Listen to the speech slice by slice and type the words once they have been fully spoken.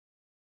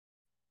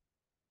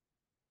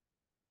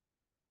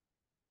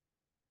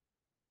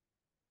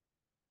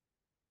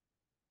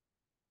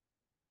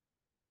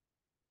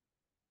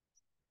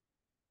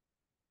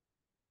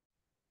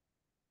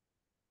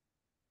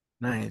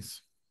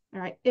Nice. All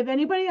right. If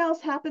anybody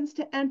else happens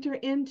to enter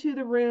into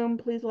the room,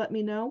 please let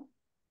me know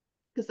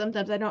because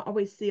sometimes I don't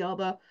always see all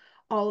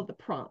of the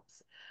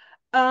prompts.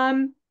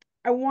 Um,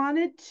 I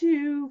wanted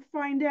to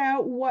find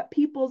out what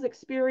people's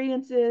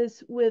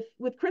experiences with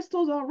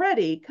crystals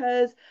already,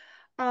 because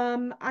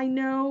I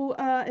know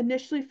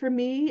initially for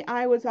me,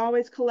 I was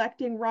always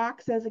collecting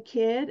rocks as a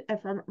kid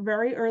and from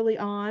very early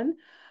on.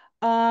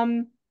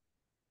 Um,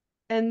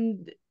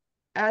 and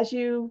as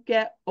you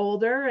get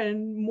older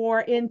and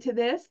more into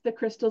this, the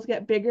crystals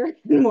get bigger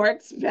and more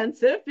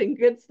expensive and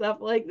good stuff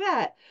like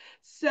that.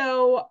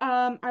 So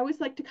I always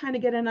like to kind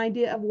of get an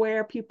idea of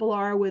where people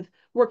are with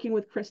working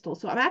with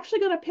crystals. So I'm actually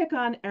going to pick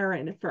on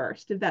Erin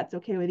first, if that's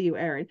okay with you,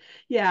 Erin.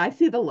 Yeah, I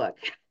see the look.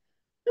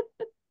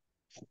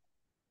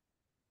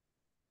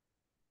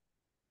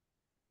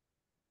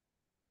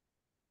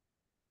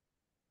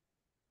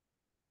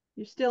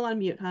 You're still on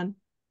mute, hon.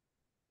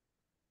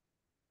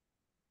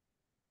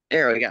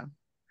 There we go.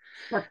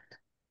 Perfect.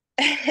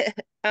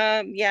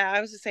 Yeah,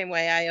 I was the same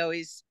way. I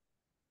always,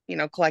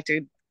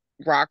 collected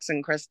rocks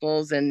and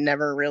crystals and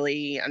never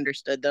really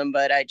understood them,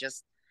 but I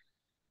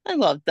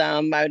loved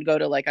them. I would go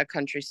to like a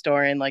country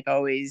store and like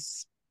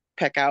always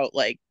pick out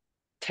like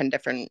 10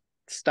 different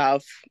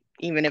stuff,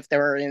 even if they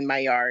were in my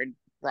yard.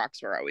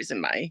 Rocks were always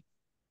in my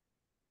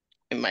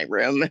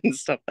room and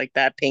stuff like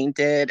that,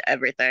 painted,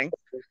 everything.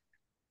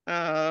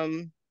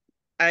 Um,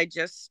 I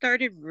just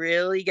started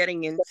really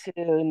getting into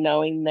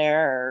knowing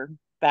their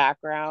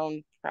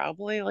background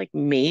probably like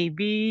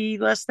maybe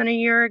less than a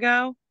year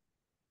ago.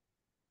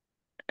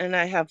 And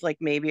I have like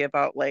maybe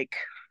about like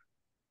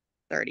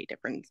 30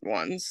 different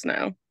ones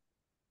now.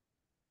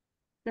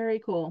 Very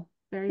cool.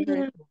 Very, very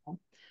Yeah. cool.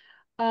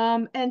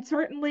 And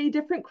certainly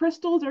different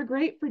crystals are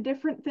great for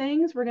different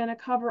things. We're going to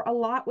cover a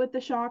lot with the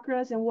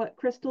chakras and what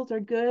crystals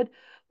are good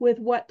with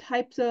what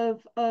types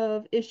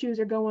of issues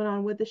are going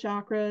on with the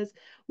chakras,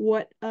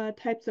 what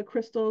types of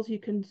crystals you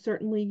can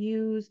certainly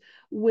use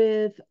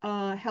with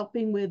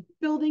helping with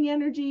building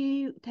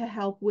energy, to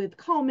help with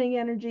calming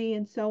energy,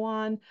 and so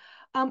on.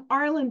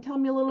 Arlen, tell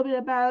me a little bit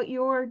about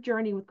your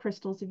journey with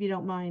crystals, if you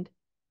don't mind.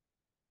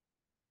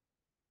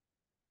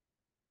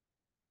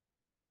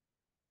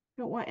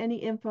 Don't want any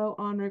info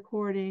on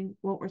recording,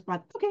 won't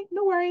respond. Okay,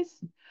 no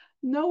worries.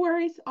 No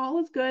worries.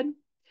 All is good.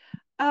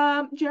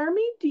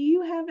 Jeremy, do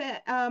you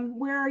have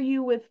where are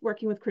you with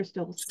working with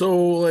crystals? So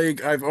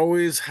like I've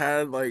always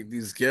had like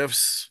these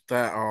gifts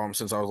that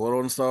since I was little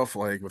and stuff,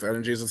 like with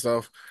energies and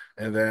stuff.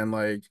 And then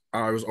like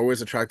I was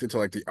always attracted to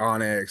like the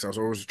onyx. I was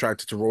always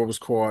attracted to rose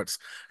quartz.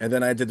 And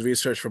then I did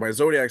research for my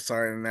zodiac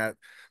sign and that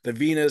the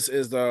Venus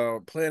is the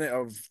planet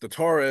of the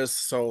Taurus.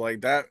 So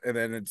like that, and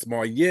then it's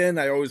more yin.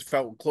 I always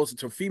felt closer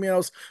to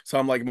females. So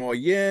I'm like more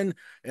yin.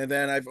 And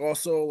then I've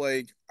also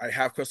like I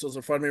have crystals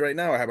in front of me right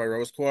now. I have my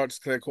rose quartz,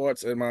 clear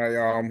quartz, and my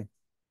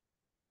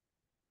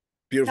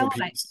beautiful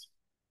Selenite. piece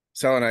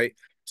selenite.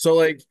 So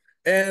like,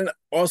 and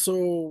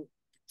also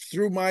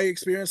through my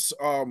experience,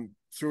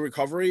 through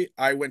recovery,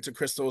 I went to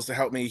crystals to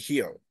help me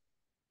heal.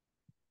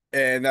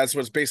 And that's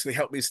what's basically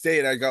helped me stay.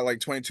 And I got like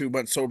 22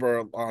 months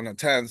sober on a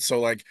 10th. So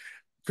like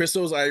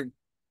crystals, I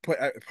put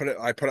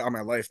it on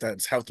my life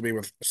that's helped me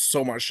with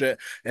so much shit.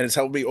 And it's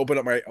helped me open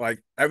up my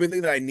like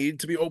everything that I need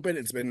to be open,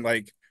 it's been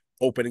like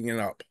opening it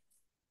up.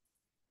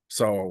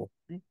 So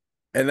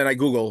and then I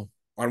Google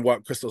on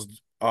what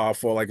crystals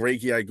for like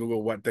Reiki. I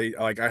Google what they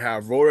like. I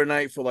have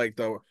Rhodonite for like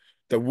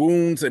the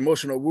wounds,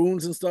 emotional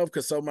wounds and stuff,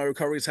 because some of my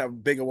recoveries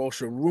have big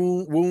emotional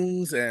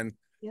wounds, and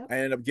Yep. I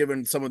end up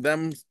giving some of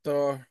them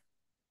the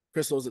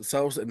crystals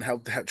itself and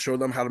help show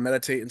them how to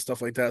meditate and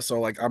stuff like that. So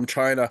like I'm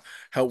trying to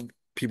help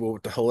people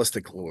with the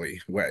holistic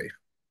way.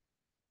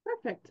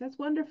 Perfect. That's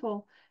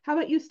wonderful. How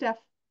about you, Steph?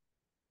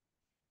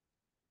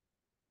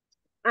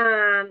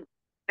 Um,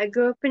 I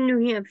grew up in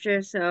New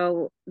Hampshire,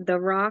 so the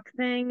rock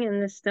thing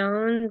and the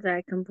stones,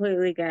 I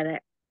completely get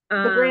it.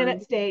 The Granite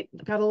Um, State.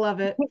 Gotta love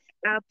it.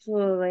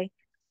 absolutely.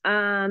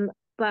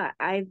 But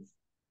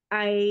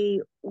I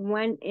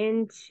went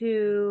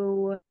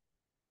into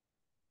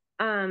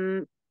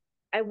um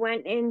I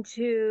went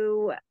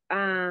into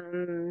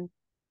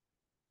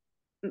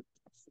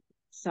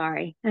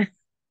sorry.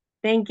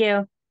 Thank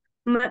you.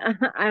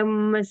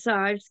 I'm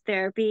massage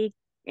therapy,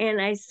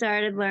 and I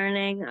started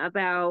learning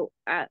about.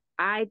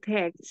 I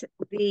picked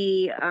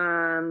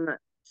the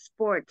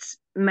sports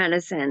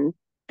medicine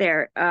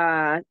there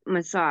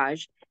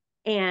massage,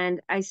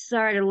 and I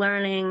started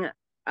learning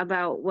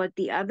about what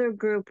the other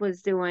group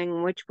was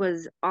doing, which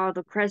was all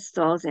the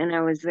crystals, and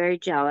I was very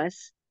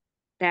jealous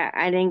that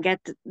I didn't get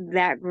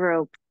that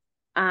group.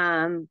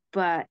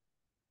 But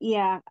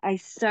yeah, I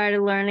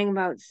started learning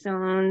about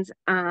stones,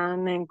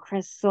 and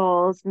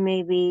crystals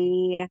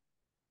maybe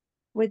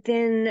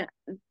within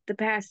the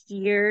past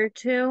year or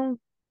two,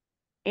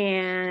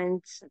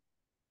 and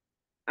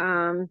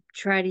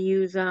try to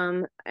use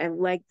them.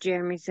 Like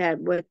Jeremy said,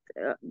 with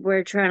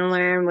we're trying to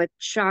learn with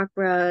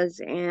chakras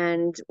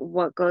and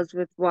what goes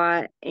with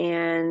what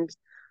and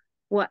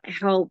what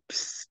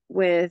helps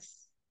with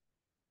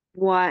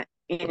what,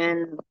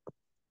 and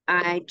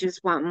I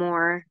just want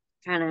more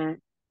kind of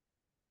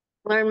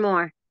Learn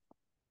more.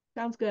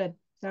 Sounds good.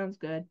 Sounds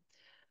good.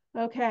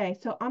 Okay,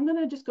 so I'm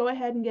gonna just go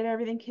ahead and get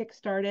everything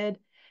kick-started.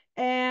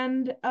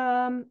 And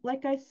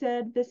like I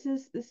said, this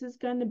is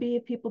going to be,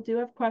 if people do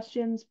have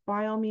questions,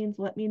 by all means,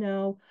 let me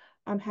know.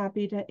 I'm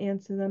happy to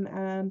answer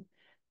them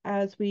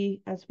as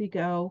we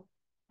go.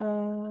 I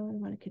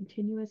want to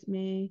continue as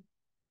me.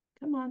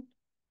 Come on,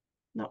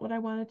 not what I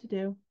wanted to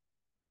do.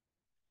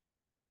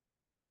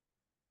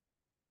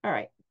 All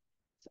right,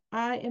 so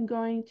I am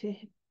going to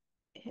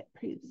hit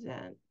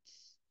present.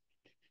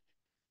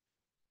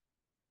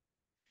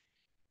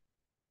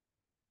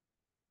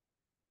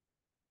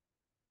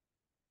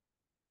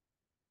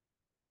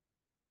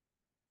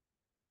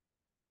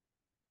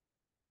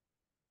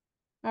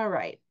 All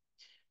right.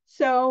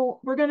 So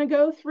we're going to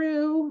go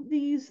through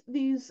these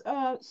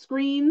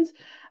screens,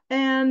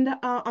 and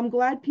I'm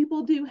glad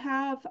people do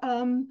have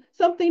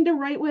something to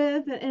write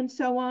with and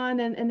so on,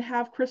 and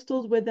have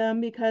crystals with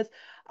them, because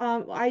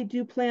I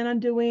do plan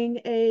on doing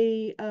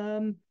a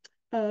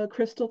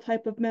crystal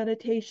type of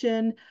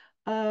meditation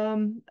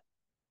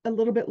a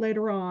little bit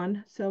later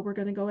on. So we're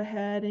going to go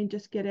ahead and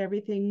just get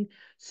everything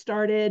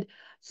started.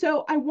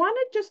 So I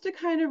wanted just to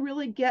kind of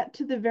really get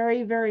to the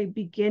very, very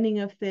beginning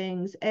of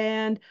things.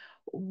 And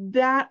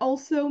that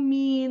also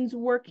means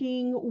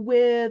working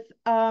with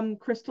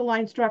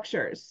crystalline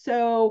structures.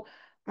 So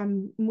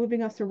I'm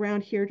moving us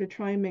around here to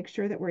try and make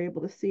sure that we're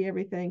able to see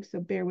everything. So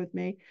bear with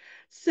me.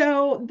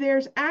 So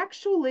there's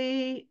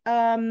actually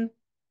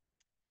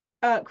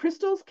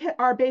crystals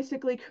are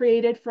basically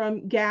created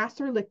from gas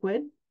or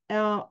liquid,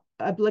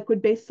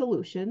 liquid-based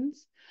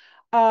solutions.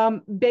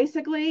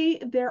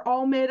 Basically, they're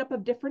all made up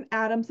of different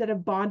atoms that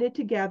have bonded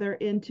together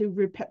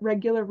into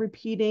regular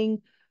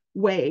repeating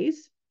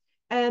ways,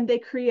 and they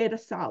create a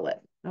solid.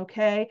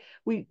 Okay,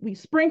 we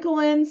sprinkle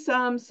in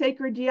some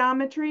sacred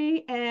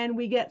geometry, and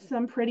we get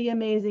some pretty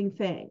amazing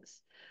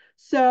things.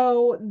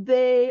 So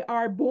they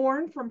are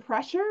born from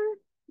pressure,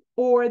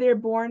 or they're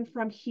born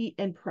from heat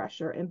and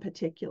pressure in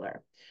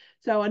particular.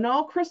 So, and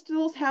all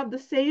crystals have the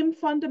same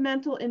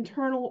fundamental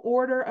internal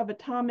order of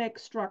atomic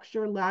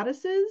structure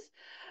lattices.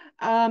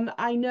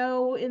 I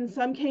know in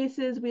some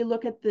cases we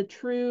look at the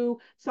true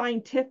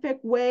scientific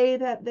way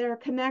that they're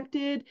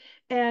connected,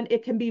 and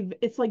it can be,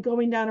 it's like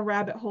going down a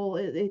rabbit hole.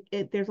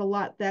 There's a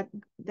lot that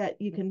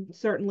you can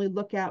certainly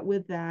look at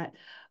with that.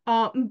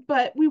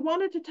 But we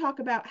wanted to talk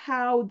about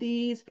how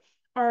these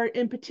are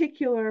in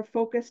particular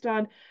focused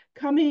on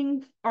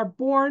are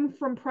born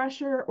from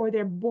pressure, or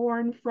they're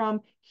born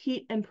from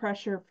heat and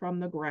pressure from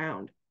the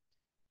ground.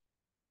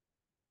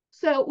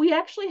 So we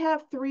actually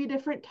have three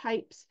different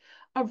types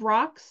of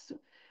rocks: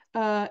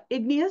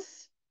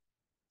 igneous,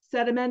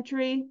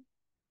 sedimentary,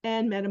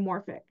 and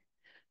metamorphic.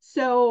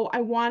 So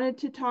I wanted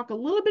to talk a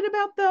little bit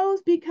about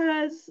those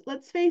because,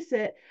 let's face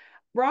it,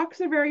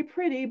 rocks are very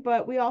pretty,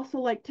 but we also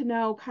like to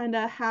know kind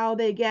of how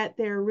they get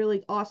their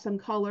really awesome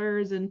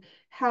colors and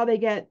how they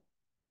get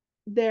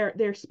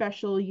their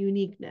special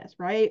uniqueness,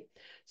 right?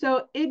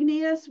 So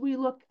igneous, we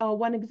look,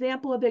 one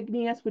example of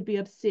igneous would be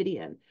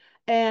obsidian.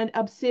 And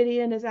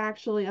obsidian is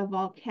actually a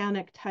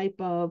volcanic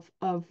type of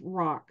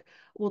rock.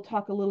 We'll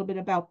talk a little bit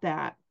about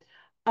that.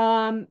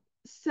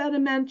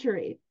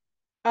 Sedimentary.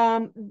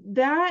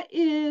 That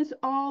is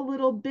all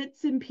little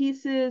bits and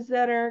pieces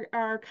that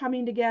are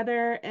coming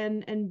together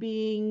and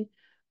being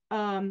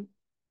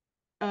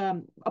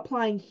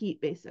applying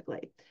heat,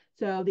 basically.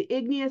 So the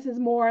igneous is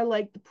more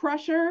like the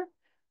pressure,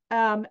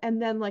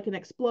 and then like an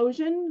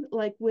explosion,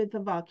 like with a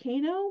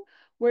volcano,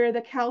 where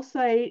the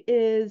calcite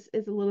is a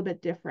little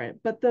bit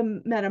different. But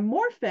the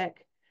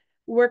metamorphic,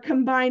 we're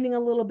combining a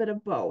little bit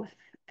of both,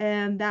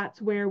 and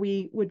that's where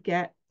we would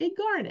get a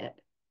garnet.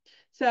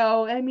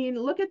 So, I mean,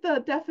 look at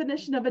the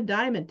definition of a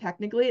diamond.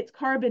 Technically, it's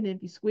carbon.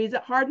 If you squeeze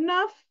it hard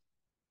enough,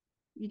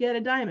 you get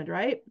a diamond,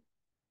 right?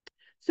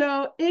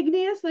 So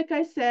igneous, like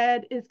I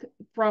said, is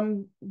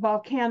from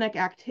volcanic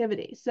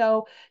activity.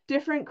 So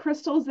different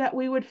crystals that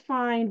we would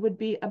find would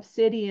be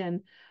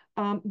obsidian,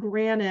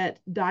 granite,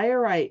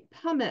 diorite,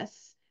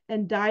 pumice,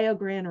 and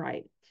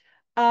diogranite.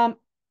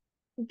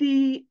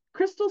 The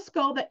crystal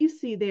skull that you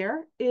see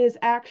there is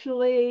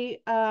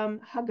actually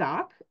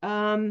Hagak.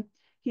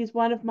 He's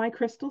one of my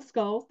crystal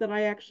skulls that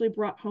I actually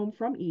brought home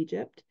from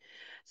Egypt.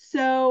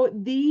 So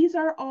these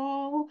are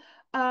all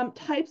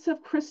types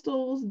of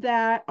crystals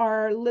that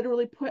are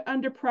literally put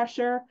under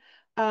pressure.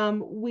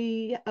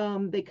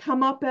 They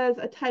come up as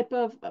a type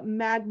of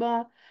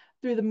magma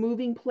through the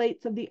moving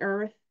plates of the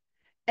earth,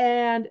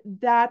 and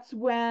that's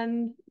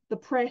when the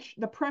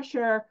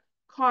pressure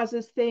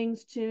causes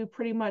things to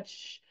pretty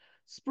much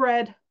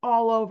spread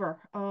all over,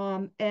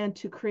 and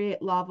to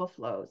create lava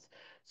flows.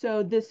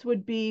 So this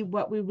would be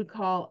what we would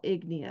call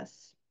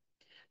igneous.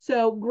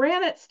 So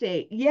granite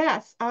state,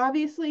 yes,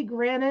 obviously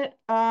granite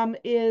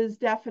is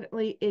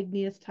definitely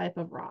igneous type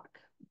of rock.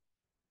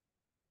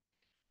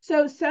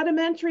 So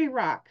sedimentary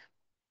rock,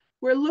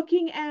 we're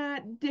looking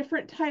at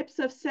different types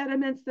of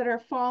sediments that are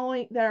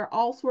falling, that are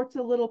all sorts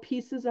of little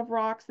pieces of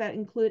rocks that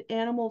include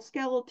animal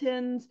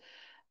skeletons,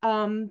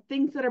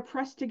 things that are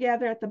pressed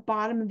together at the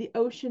bottom of the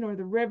ocean or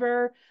the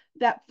river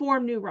that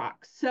form new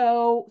rocks.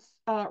 So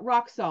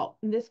rock salt,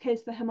 in this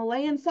case, the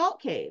Himalayan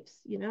salt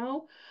caves, you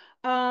know,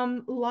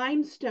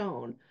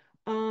 limestone,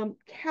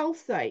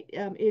 calcite.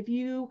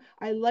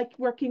 I like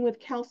working with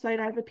calcite.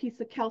 I have a piece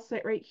of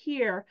calcite right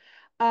here.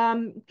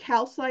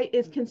 Calcite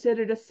is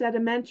considered a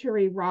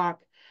sedimentary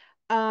rock.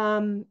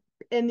 And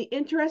the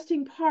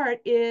interesting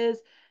part is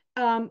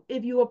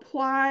if you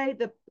apply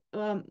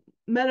the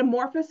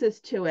metamorphosis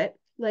to it,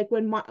 like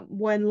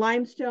when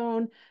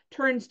limestone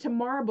turns to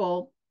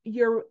marble,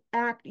 you're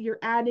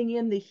adding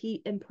in the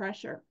heat and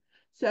pressure.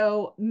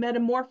 So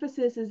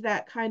metamorphosis is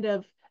that kind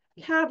of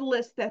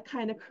catalyst that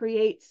kind of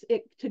creates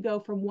it to go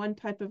from one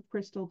type of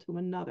crystal to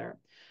another.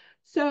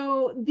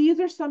 So these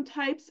are some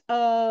types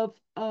of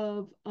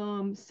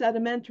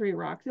sedimentary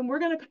rocks, and we're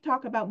going to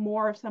talk about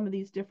more of some of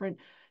these different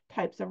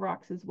types of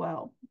rocks as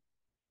well.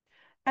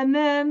 And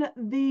then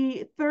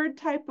the third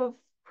type of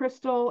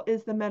crystal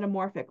is the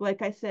metamorphic.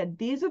 Like I said,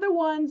 these are the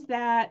ones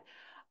that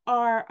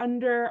are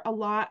under a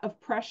lot of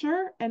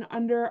pressure and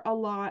under a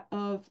lot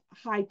of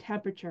high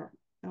temperature.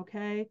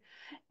 Okay.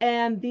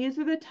 And these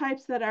are the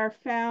types that are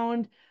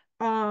found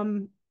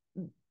when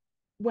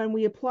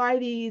we apply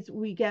these,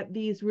 we get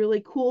these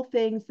really cool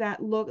things that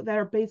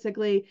are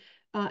basically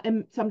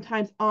and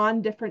sometimes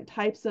on different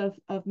types of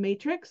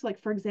matrix. Like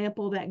for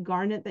example, that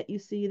garnet that you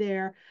see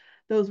there,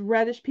 those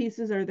reddish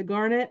pieces are the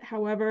garnet.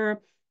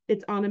 However,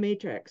 it's on a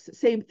matrix.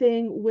 Same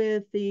thing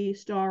with the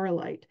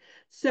staurolite.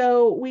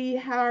 So we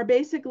are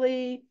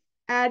basically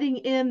adding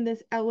in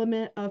this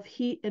element of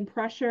heat and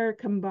pressure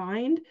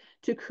combined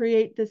to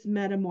create this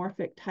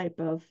metamorphic type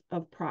of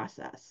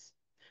process.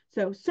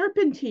 So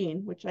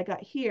serpentine, which I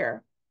got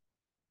here,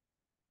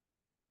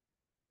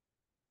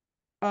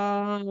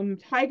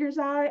 tiger's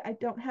eye, I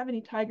don't have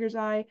any tiger's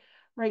eye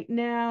right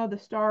now. The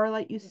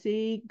staurolite you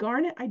see,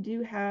 garnet I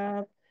do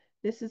have.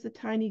 This is a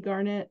tiny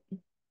garnet.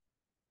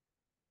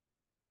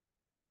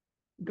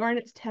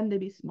 Garnets tend to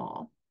be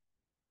small.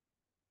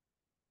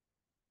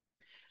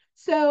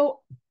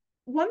 So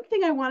one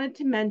thing I wanted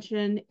to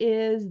mention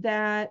is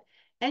that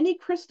any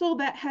crystal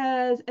that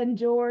has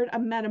endured a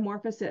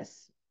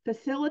metamorphosis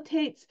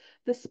facilitates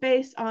the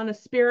space on a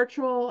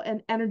spiritual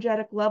and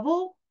energetic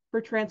level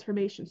for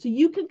transformation. So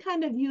you can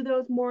kind of view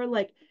those more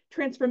like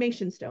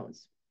transformation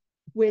stones,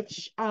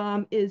 which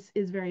is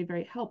very,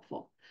 very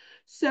helpful.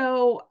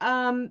 So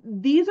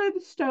these are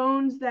the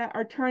stones that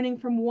are turning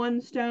from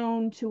one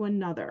stone to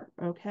another,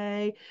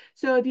 okay?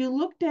 So if you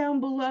look down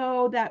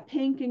below that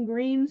pink and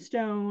green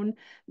stone,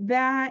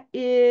 that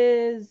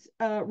is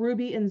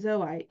ruby and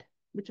zoite,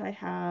 which I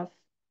have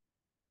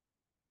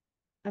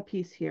a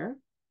piece here.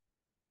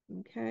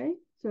 Okay,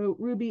 so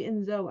ruby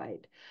and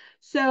zoite.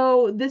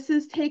 So this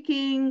is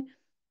taking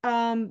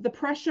the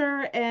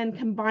pressure and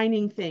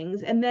combining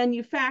things. And then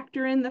you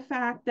factor in the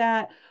fact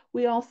that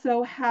we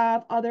also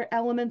have other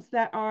elements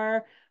that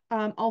are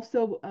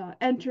also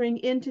entering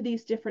into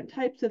these different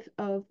types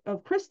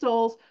of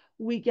crystals.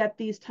 We get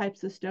these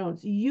types of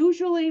stones.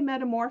 Usually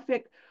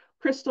metamorphic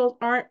crystals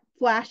aren't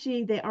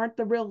flashy. They aren't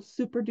the real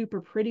super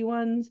duper pretty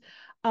ones.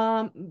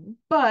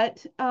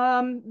 But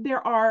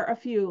there are a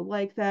few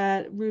like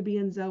that ruby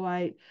and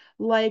zoite,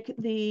 like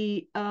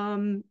the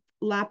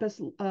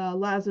lapis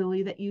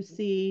lazuli that you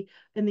see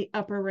in the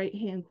upper right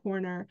hand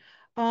corner.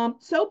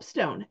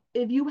 Soapstone.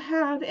 If you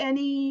have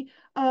any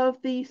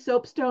of the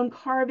soapstone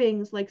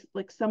carvings, like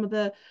some of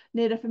the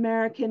Native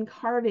American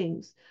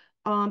carvings,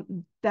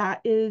 that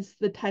is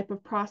the type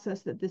of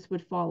process that this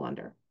would fall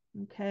under.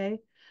 Okay,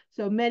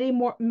 so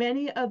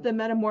many of the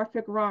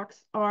metamorphic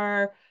rocks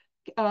are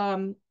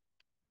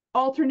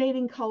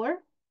alternating color.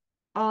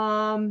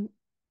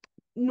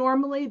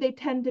 Normally they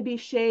tend to be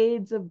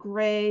shades of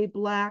gray,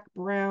 black,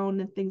 brown,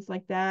 and things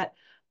like that.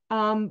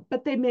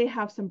 But they may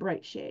have some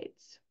bright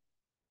shades.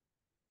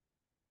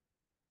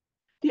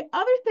 The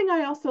other thing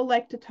I also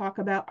like to talk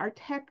about are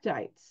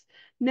tektites.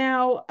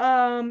 Now,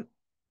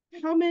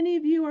 how many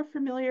of you are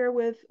familiar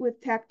with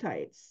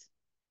tektites?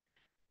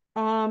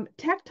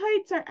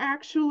 Tektites are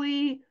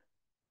actually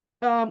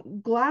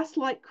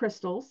glass-like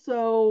crystals.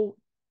 So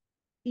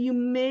you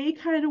may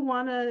kind of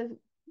want to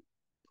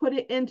put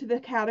it into the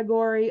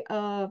category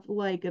of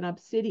like an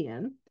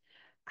obsidian.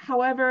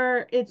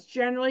 However, it's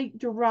generally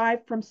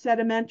derived from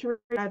sedimentary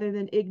rather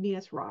than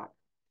igneous rock.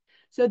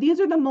 So these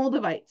are the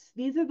moldavites.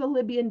 These are the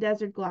Libyan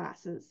desert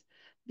glasses.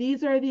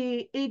 These are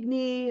the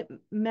Igni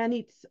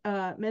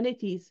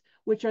Menites,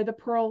 which are the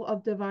pearl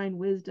of divine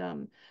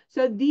wisdom.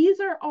 So these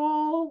are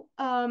all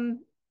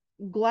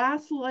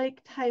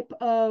glass-like type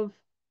of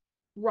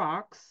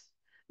rocks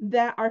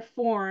that are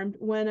formed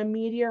when a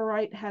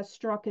meteorite has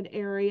struck an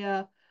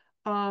area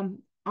on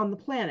the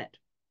planet,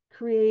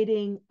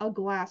 creating a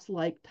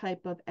glass-like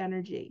type of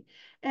energy.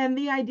 And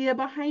the idea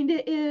behind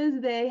it is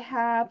they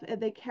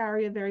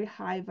carry a very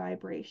high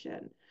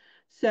vibration.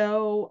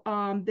 So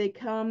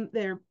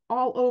they're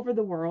all over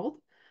the world.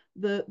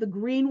 The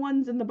green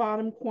ones in the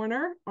bottom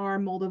corner are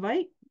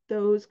moldavite.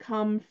 Those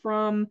come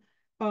from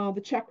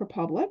the Czech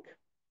Republic.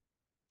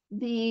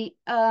 The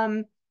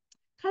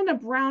kind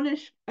of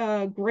brownish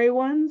gray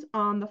ones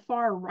on the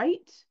far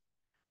right,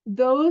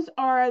 those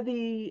are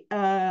the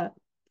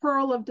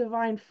Pearl of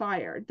Divine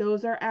Fire.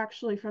 Those are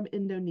actually from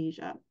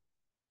Indonesia.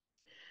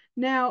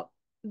 Now,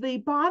 the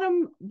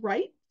bottom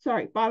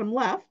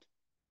left,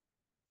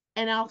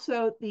 and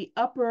also the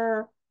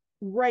upper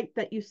right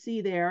that you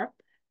see there,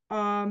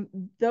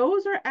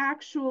 those are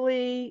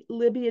actually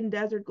Libyan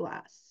desert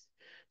glass.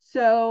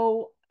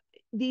 So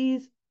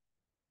these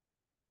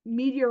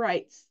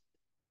meteorites,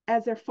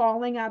 as they're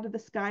falling out of the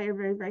sky, are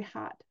very, very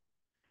hot.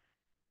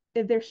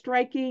 If they're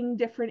striking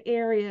different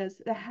areas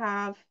that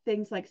have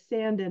things like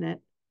sand in it,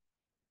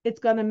 it's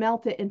going to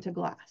melt it into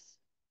glass.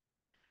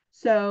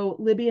 So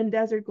Libyan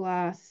desert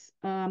glass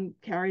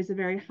carries a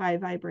very high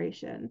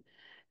vibration.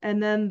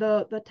 And then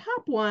the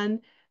top one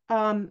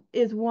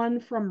is one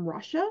from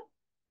Russia.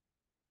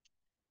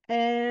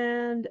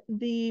 And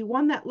the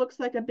one that looks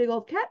like a big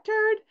old cat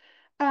turd,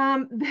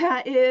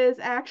 that is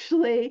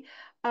actually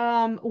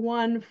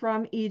one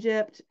from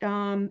Egypt.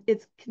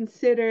 It's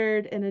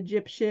considered an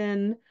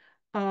Egyptian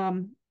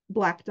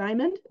black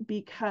diamond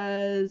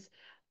because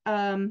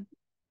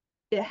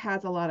it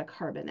has a lot of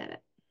carbon in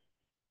it.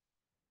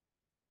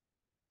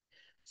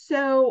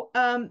 So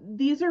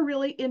these are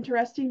really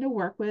interesting to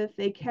work with.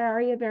 They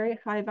carry a very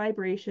high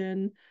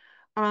vibration.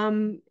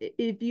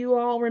 If you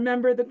all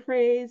remember the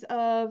craze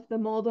of the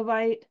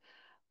Moldavite,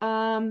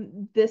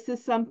 this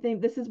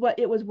is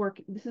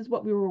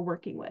what we were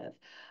working with.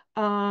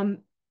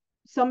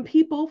 Some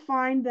people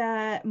find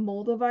that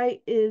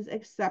Moldavite is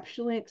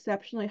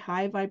exceptionally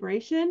high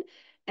vibration,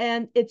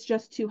 and it's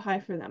just too high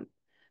for them.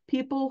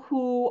 People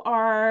who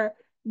are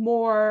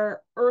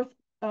more earth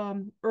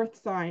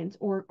signs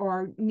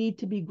or need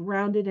to be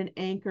grounded and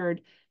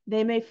anchored,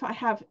 they may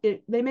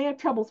have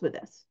troubles with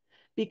this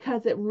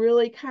because it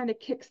really kind of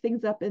kicks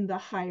things up in the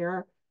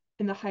higher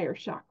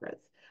chakras.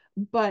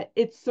 But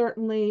it's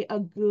certainly a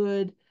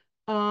good,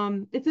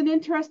 it's an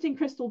interesting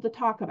crystal to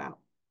talk about.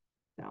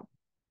 So,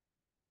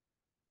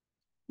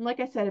 like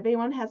I said, if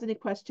anyone has any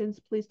questions,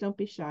 please don't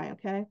be shy,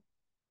 okay?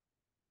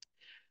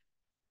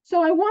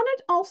 So I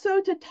wanted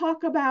also to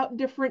talk about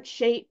different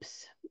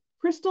shapes.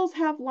 Crystals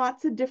have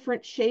lots of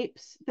different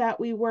shapes that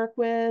we work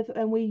with,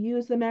 and we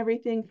use them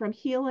everything from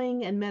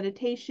healing and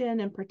meditation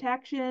and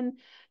protection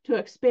to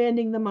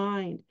expanding the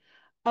mind.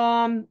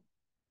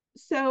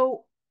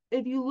 So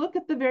if you look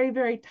at the very,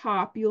 very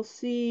top, you'll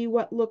see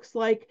what looks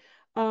like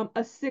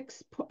a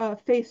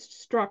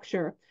six-faced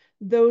structure.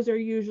 Those are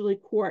usually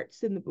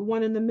quartz, and the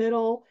one in the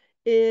middle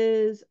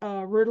is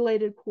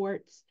rutilated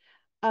quartz.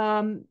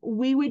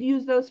 We would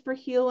use those for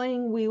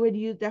healing. We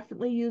would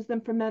definitely use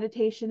them for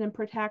meditation and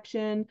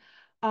protection.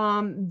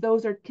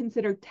 Those are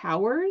considered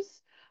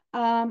towers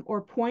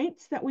or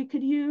points that we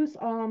could use.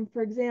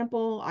 For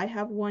example, I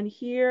have one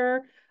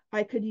here.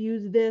 I could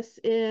use this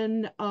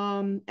in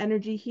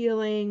energy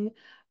healing.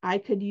 I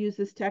could use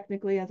this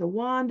technically as a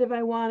wand if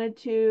I wanted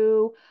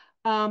to,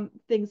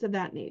 things of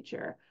that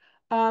nature.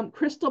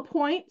 Crystal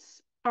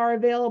points are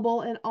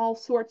available in all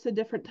sorts of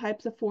different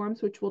types of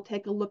forms, which we'll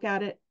take a look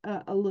at it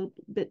a little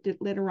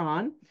bit later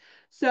on.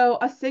 So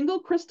a single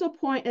crystal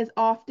point is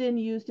often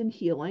used in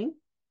healing,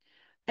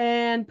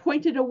 and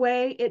pointed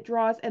away, it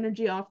draws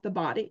energy off the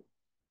body.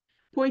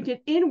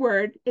 Pointed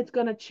inward, it's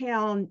going to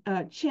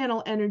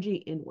channel energy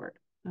inward,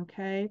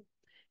 okay?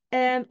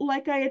 And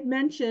like I had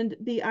mentioned,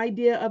 the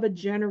idea of a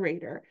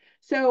generator.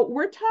 So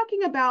we're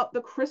talking about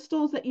the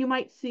crystals that you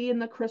might see in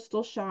the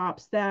crystal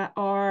shops that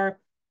are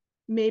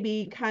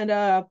maybe kind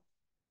of,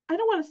 I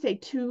don't want to say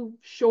too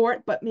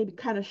short, but maybe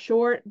kind of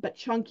short, but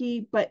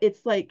chunky, but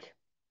it's like,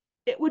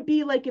 it would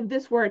be like if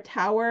this were a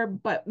tower,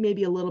 but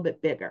maybe a little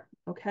bit bigger,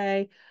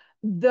 okay?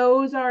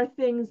 Those are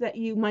things that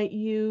you might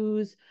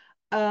use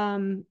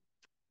in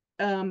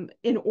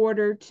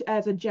order to,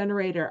 as a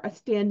generator, a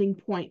standing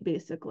point,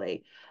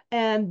 basically.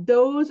 And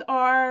those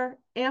are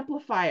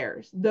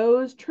amplifiers.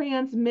 Those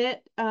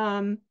transmit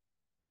and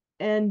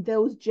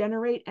those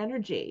generate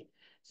energy.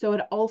 So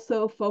it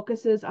also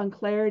focuses on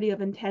clarity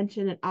of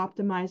intention and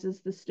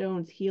optimizes the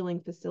stone's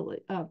healing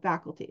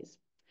faculties.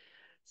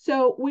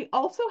 So we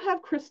also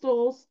have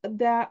crystals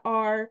that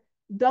are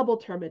double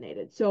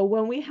terminated. So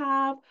when we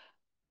have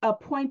a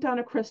point on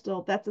a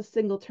crystal, that's a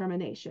single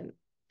termination.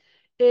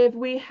 If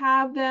we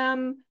have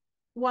them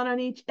one on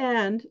each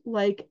end,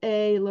 like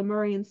a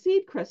Lemurian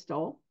seed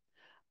crystal,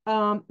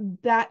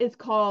 that is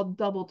called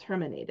double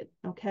terminated,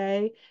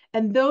 okay?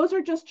 And those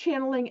are just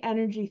channeling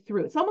energy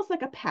through. It's almost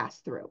like a pass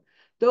through.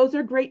 Those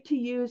are great to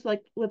use,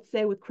 like, let's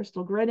say with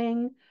crystal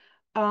gridding,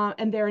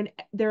 and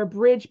they're a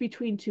bridge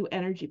between two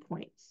energy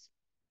points,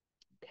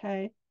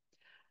 okay?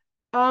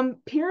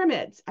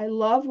 Pyramids. I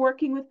love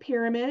working with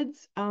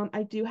pyramids.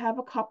 I do have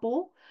a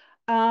couple.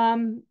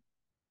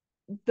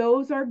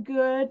 Those are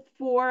good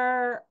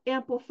for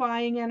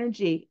amplifying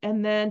energy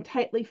and then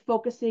tightly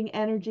focusing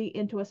energy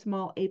into a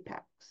small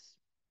apex.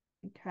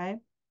 Okay.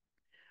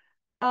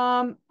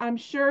 I'm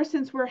sure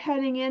since we're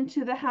heading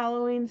into the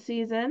Halloween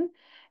season,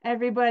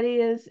 everybody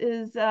is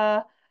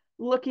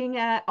looking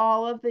at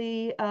all of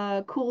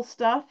the cool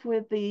stuff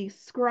with the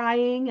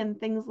scrying and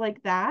things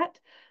like that.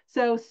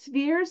 So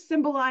spheres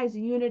symbolize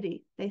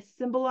unity. They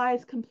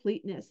symbolize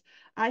completeness.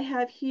 I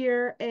have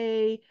here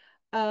a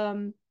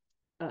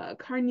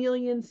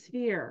carnelian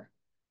sphere,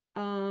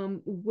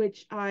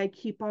 which I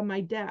keep on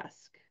my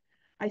desk.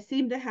 I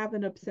seem to have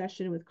an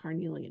obsession with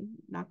carnelian,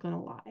 not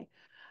gonna lie.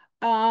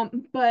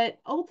 But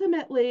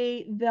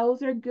ultimately,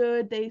 those are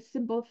good. They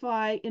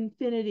simplify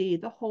infinity,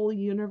 the whole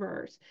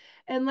universe.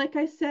 And like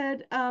I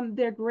said,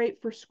 they're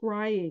great for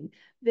scrying.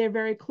 They're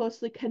very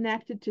closely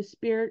connected to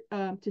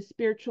to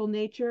spiritual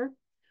nature,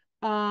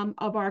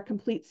 of our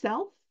complete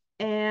self.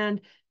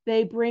 And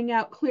they bring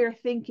out clear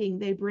thinking.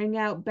 They bring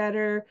out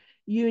better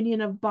union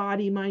of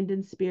body, mind,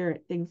 and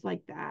spirit, things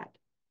like that.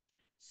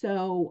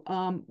 So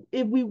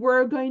if we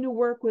were going to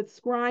work with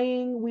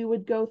scrying, we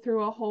would go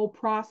through a whole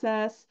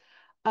process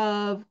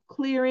of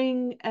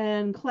clearing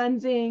and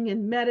cleansing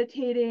and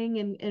meditating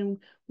and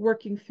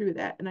working through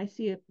that. And I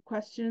see a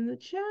question in the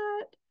chat.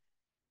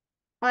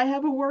 I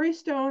have a worry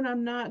stone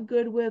I'm not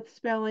good with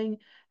spelling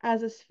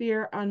as a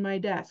sphere on my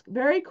desk.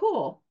 Very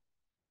cool.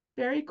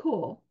 Very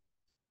cool.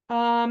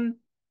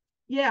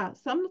 Yeah,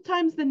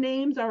 sometimes the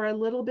names are a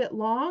little bit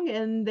long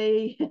and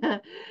they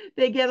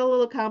they get a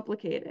little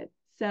complicated.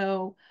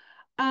 So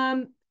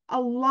a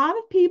lot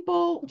of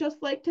people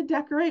just like to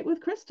decorate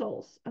with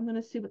crystals. I'm going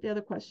to see what the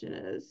other question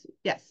is.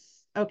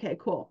 Yes. Okay,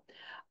 cool.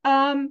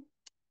 Um,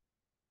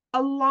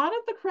 a lot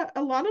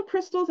of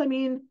crystals, I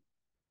mean,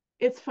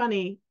 it's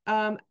funny.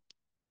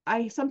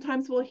 I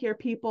sometimes will hear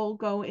people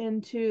go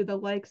into the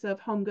likes of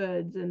Home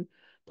Goods and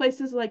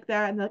places like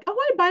that, and they're like, "Oh,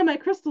 I buy my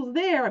crystals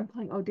there." I'm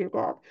like, "Oh dear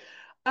God."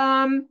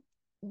 Um,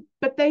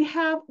 but they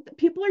have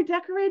people are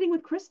decorating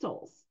with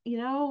crystals.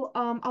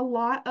 A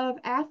lot of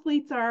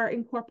athletes are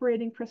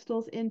incorporating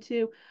crystals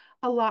into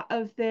a lot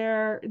of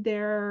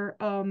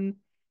um,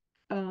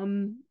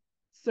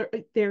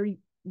 their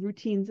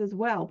routines as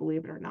well,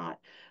 believe it or not.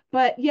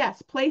 But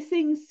yes,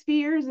 placing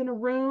spheres in a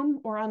room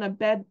or on a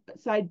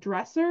bedside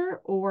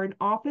dresser or an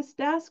office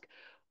desk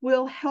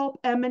will help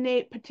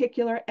emanate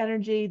particular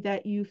energy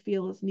that you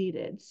feel is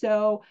needed.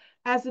 So,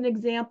 as an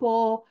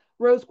example,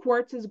 rose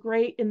quartz is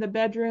great in the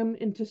bedroom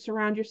and to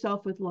surround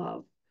yourself with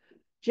love.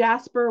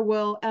 Jasper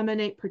will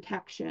emanate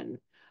protection.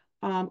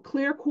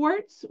 Clear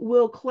quartz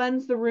will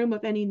cleanse the room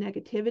of any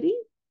negativity,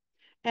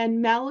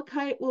 and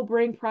malachite will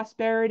bring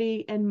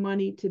prosperity and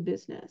money to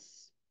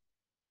business.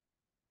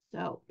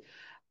 So,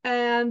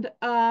 and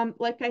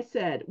like I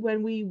said,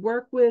 when we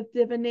work with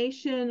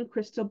divination,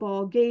 crystal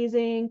ball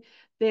gazing,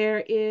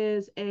 there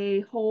is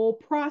a whole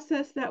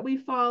process that we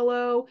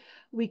follow.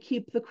 We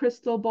keep the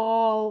crystal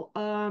ball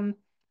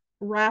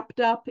wrapped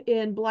up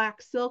in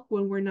black silk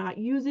when we're not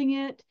using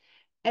it.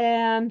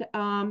 And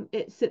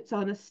it sits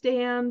on a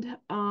stand,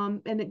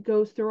 and it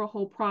goes through a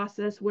whole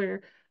process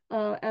where,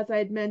 as I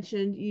had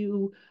mentioned,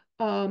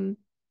 um,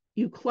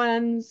 you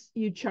cleanse,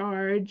 you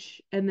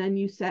charge, and then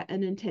you set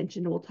an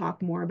intention. We'll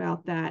talk more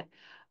about that.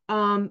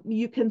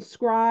 You can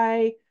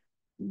scry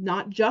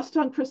not just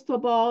on crystal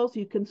balls,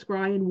 you can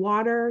scry in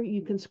water,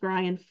 you can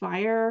scry in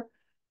fire.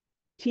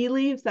 Tea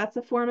leaves, that's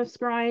a form of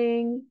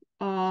scrying.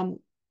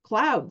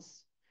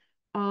 Clouds.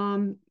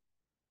 Um,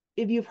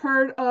 if you've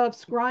heard of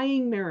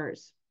scrying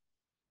mirrors,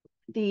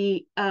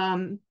 the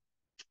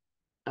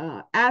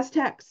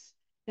Aztecs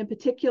in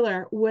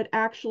particular would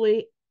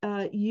actually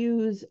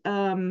use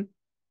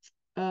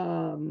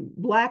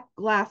black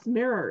glass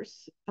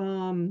mirrors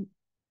in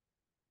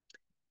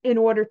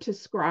order to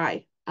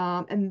scry.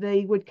 And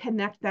they would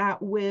connect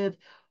that with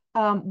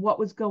what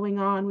was going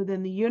on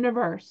within the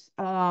universe,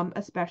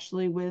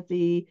 especially with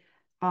the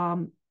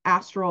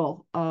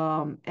astral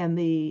and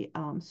the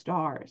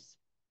stars.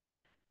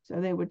 So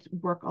they would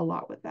work a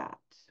lot with that.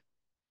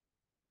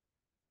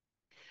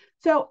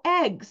 So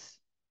eggs.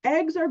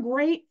 Eggs are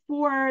great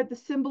for the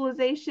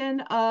symbolization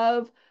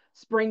of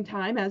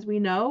springtime. As we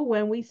know,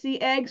 when we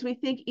see eggs, we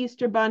think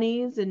Easter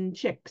bunnies and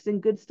chicks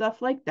and good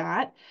stuff like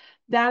that.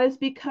 That is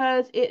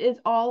because it is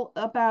all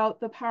about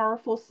the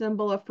powerful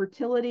symbol of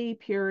fertility,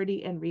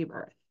 purity, and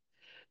rebirth.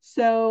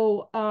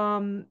 So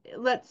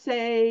let's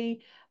say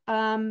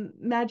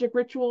magic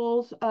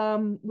rituals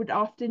would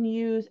often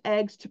use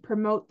eggs to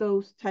promote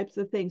those types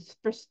of things,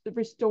 for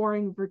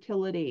restoring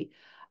fertility,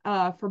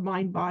 for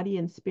mind, body,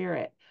 and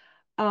spirit.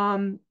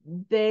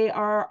 They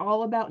are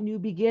all about new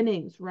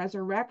beginnings,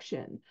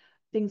 resurrection,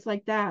 things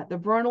like that. The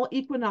vernal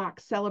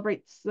equinox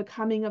celebrates the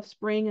coming of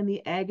spring, and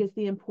the egg is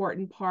the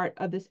important part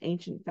of this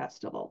ancient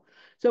festival.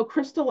 So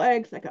crystal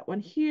eggs, I got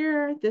one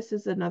here. This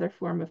is another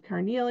form of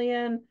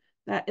carnelian.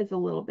 That is a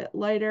little bit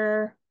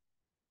lighter.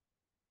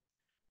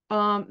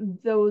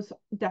 Those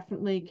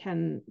definitely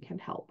can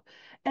help.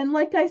 And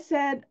like I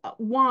said,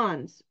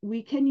 wands,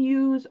 we can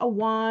use a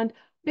wand.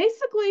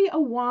 Basically, a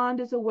wand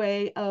is a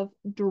way of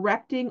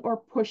directing or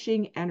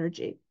pushing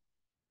energy.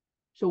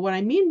 So what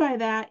I mean by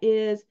that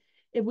is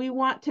if we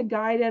want to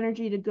guide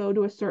energy to go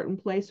to a certain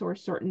place or a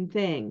certain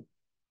thing,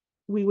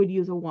 we would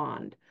use a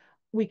wand.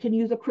 We can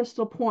use a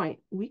crystal point.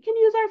 We can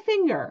use our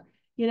finger.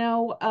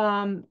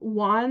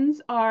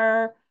 Wands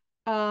are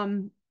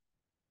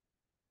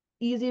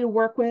easy to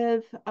work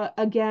with.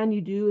 Again,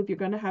 if you're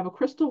going to have a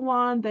crystal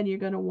wand, then you're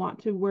going to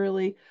want to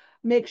really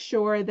make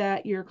sure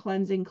that you're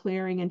cleansing,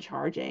 clearing, and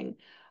charging.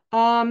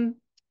 Um,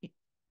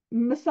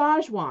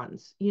 Massage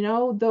wands,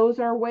 those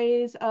are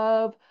ways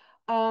of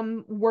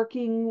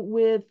working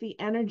with the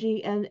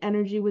energy and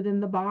energy within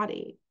the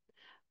body.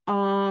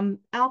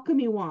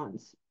 Alchemy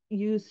wands,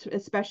 used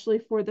especially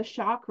for the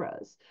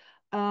chakras,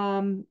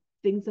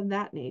 things of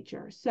that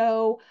nature.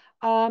 So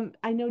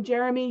I know,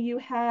 Jeremy, you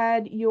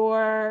had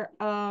your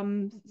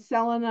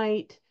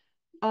selenite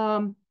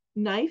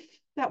knife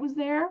that was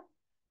there,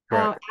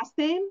 Correct.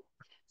 Asthame.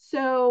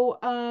 So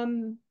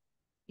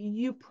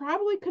you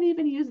probably could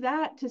even use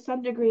that to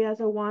some degree as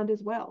a wand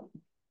as well.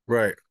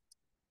 Right.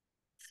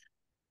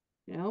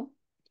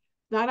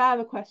 Not out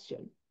of the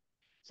question.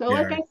 So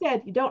Yeah. like I said,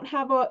 if you don't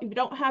have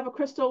a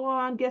crystal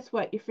wand, guess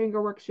what? Your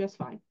finger works just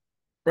fine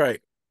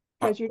Right.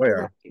 because you're Oh, yeah.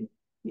 directing.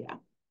 Yeah.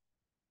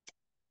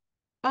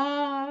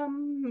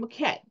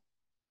 Okay.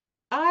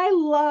 I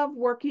love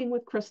working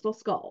with crystal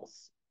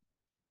skulls.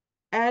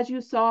 As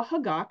you saw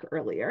Hagak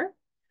earlier,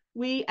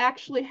 we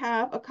actually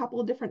have a couple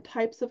of different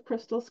types of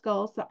crystal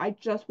skulls that I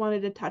just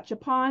wanted to touch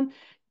upon.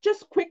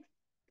 Just quick,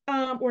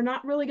 we're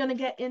not really going to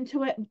get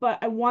into it, but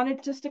I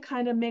wanted just to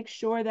kind of make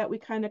sure that we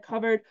kind of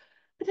covered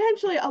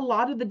potentially a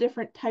lot of the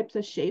different types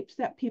of shapes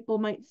that people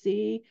might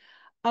see.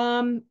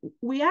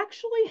 We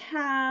actually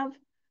have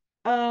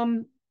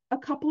a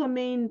couple of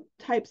main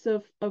types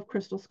of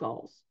crystal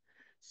skulls.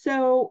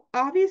 So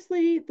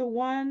obviously the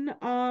one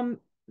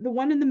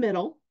in the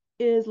middle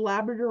is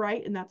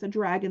labradorite, and that's a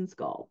dragon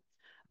skull.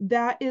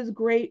 That is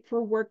great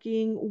for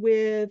working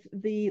with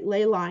the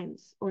ley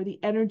lines or the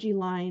energy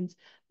lines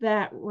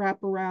that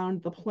wrap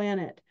around the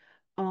planet.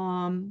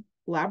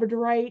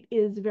 Labradorite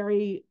is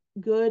very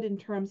good in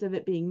terms of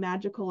it being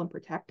magical and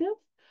protective,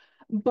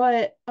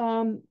 but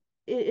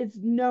it's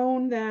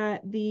known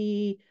that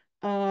the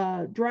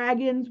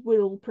dragons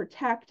will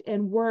protect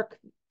and work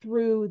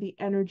through the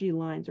energy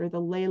lines or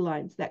the ley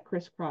lines that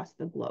crisscross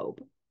the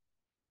globe.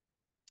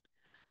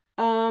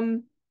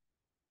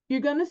 You're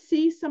going to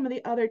see some of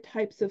the other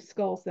types of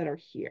skulls that are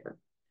here.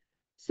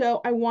 So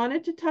I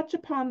wanted to touch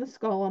upon the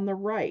skull on the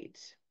right.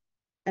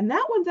 And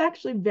that one's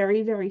actually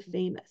very, very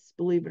famous,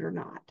 believe it or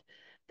not.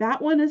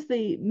 That one is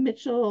the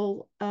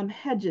Mitchell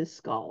Hedges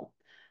skull.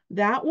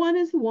 That one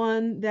is the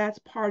one that's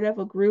part of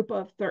a group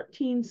of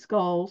 13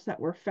 skulls that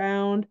were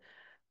found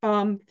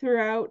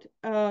throughout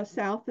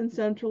South and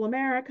Central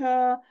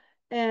America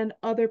and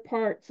other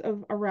parts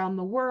of around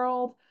the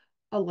world,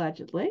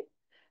 allegedly.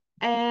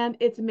 And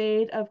it's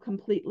made of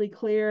completely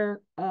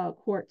clear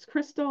quartz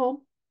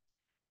crystal.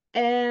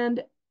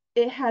 And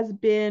it has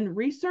been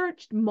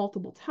researched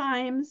multiple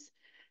times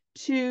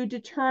to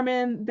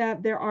determine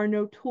that there are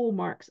no tool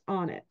marks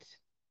on it.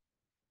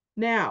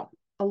 Now,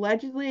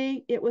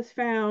 allegedly, it was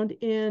found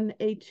in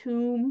a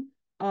tomb,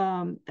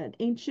 an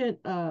ancient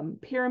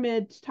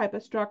pyramid type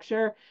of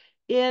structure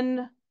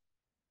in,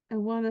 I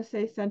want to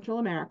say, Central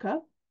America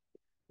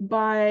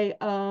by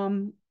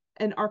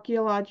an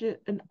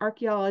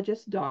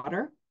archaeologist's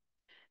daughter.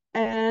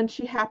 And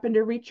she happened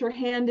to reach her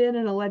hand in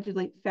and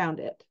allegedly found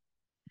it.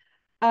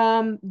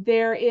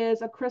 There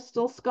is a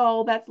crystal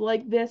skull that's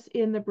like this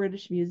in the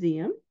British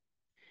Museum.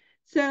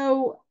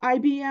 So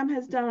IBM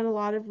has done a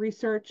lot of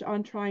research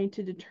on trying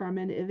to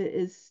determine if it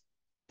is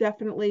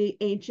definitely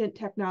ancient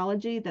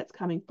technology that's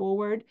coming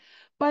forward.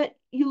 But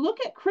you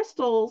look at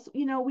crystals,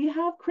 we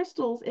have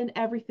crystals in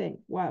everything,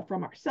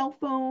 from our cell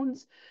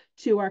phones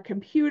to our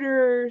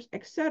computers,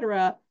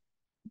 etc.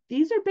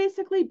 These are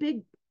basically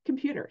big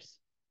computers.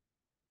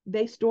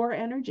 They store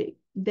energy.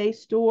 They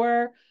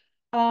store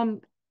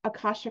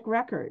Akashic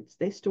records.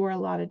 They store a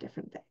lot of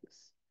different things.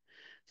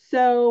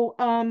 So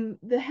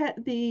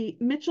the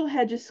Mitchell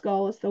Hedges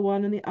skull is the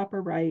one in the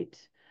upper right.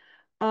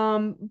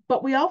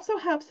 But we also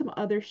have some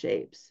other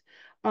shapes.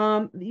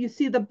 You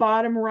see the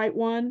bottom right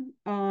one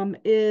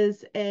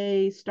is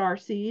a star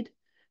seed.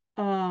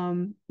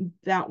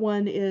 That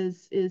one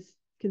is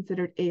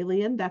considered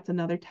alien. That's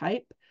another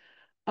type.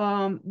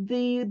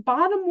 The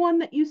bottom one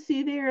that you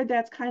see there,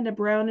 that's kind of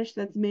brownish,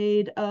 that's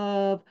made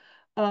of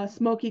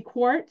smoky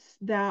quartz.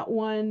 That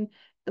one,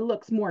 it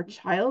looks more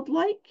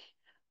childlike.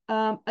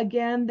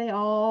 Again, they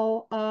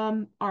all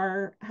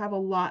have a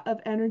lot of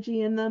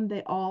energy in them.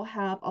 They all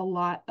have a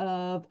lot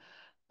of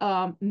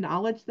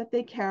knowledge that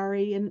they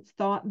carry, and it's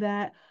thought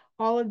that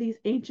all of these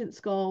ancient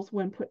skulls,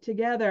 when put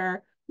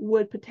together,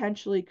 would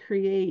potentially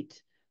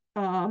create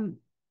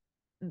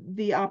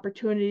the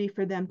opportunity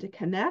for them to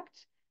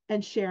connect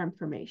and share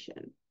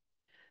information.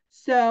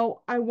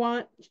 So I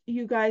want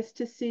you guys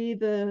to see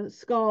the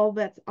skull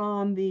that's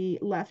on the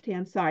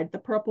left-hand side, the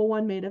purple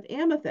one made of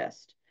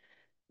amethyst.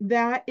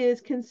 That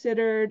is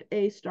considered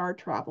a star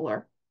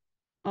traveler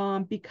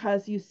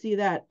because you see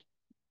that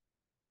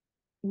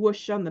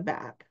whoosh on the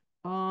back.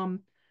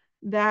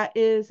 That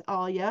is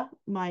Alia,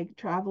 my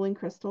traveling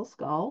crystal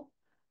skull,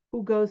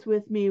 who goes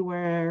with me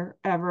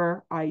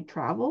wherever I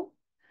travel.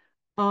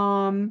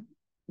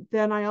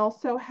 Then I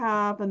also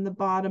have in the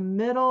bottom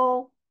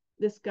middle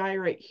this guy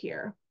right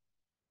here.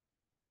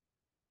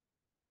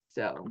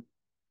 So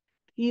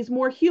he's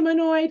more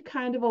humanoid,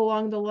 kind of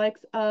along the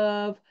likes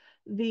of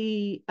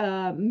the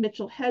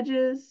Mitchell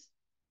Hedges.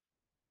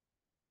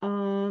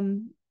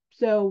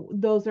 So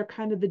those are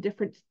kind of the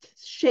different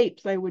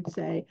shapes, I would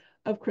say,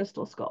 of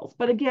crystal skulls.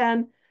 But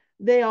again,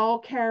 they all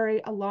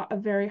carry a lot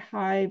of very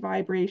high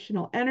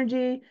vibrational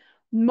energy.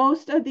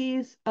 Most of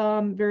these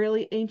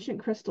very ancient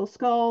crystal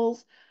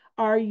skulls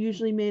are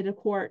usually made of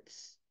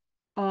quartz,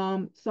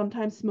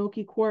 sometimes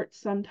smoky quartz,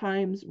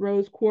 sometimes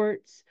rose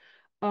quartz.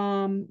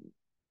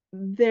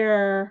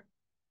 They're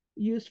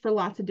used for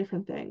lots of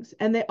different things,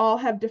 and they all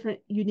have different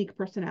unique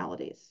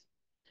personalities.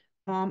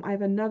 I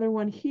have another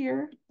one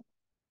here,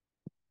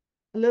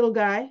 a little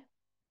guy,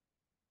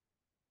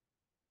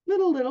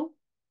 little.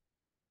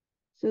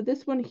 So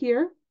this one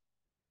here,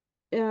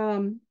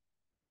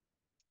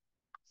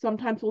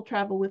 sometimes will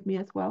travel with me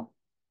as well.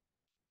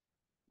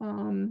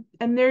 And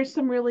there's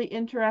some really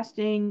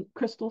interesting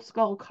crystal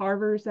skull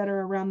carvers that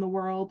are around the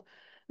world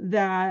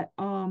that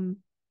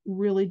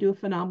really do a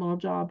phenomenal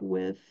job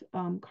with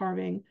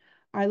carving.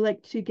 I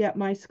like to get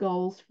my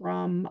skulls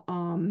from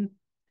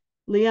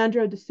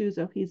Leandro de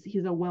Souza.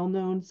 He's a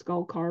well-known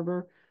skull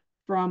carver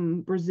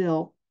from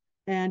Brazil,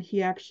 and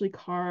he actually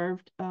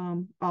carved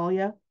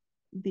Alia,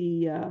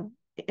 the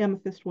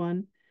amethyst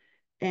one,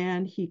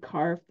 and he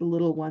carved the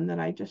little one that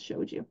I just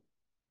showed you.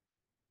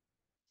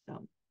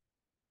 So,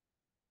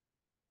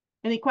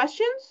 any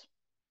questions?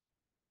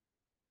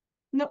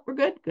 No, we're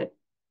good. Good.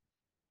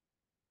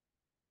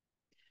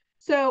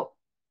 So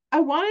I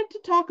wanted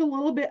to talk a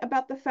little bit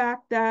about the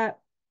fact that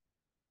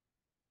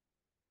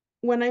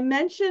when I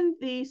mentioned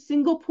the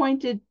single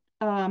pointed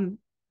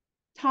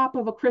top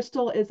of a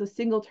crystal is a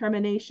single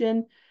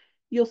termination,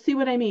 you'll see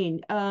what I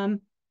mean.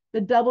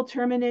 The double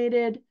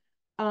terminated,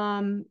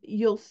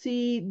 you'll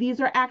see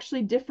these are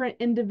actually different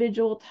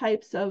individual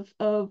types of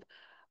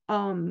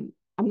I'm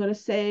going to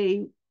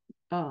say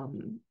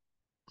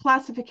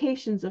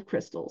classifications of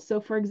crystals. So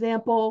for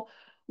example,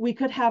 we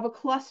could have a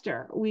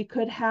cluster. We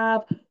could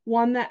have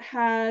one that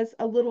has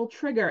a little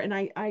trigger. And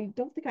I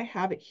don't think I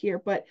have it here,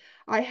 but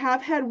I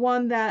have had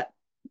one that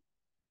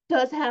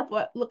does have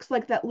what looks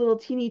like that little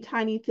teeny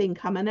tiny thing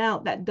coming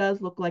out that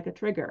does look like a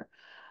trigger.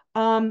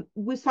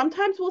 We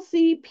sometimes will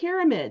see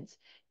pyramids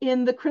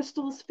in the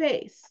crystal's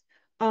face.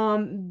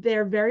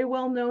 They're very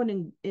well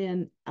known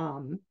in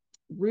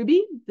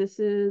ruby. This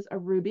is a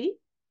ruby.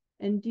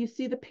 And do you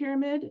see the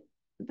pyramid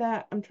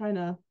that I'm trying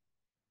to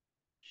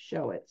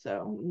show it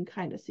so you can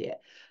kind of see it?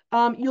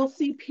 You'll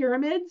see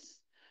pyramids.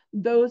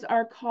 Those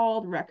are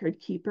called record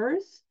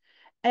keepers.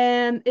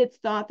 And it's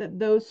thought that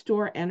those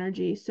store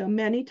energy. So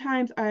many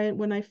times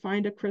when I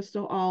find a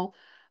crystal, I'll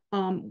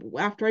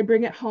after I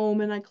bring it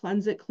home and I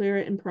cleanse it, clear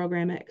it, and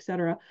program it,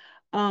 etc.,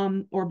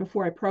 or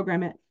before I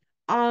program it,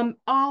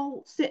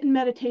 I'll sit in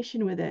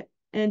meditation with it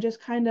and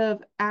just kind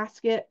of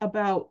ask it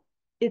about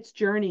its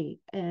journey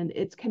and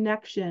its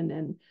connection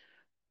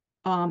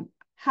and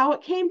how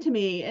it came to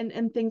me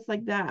and things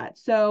like that.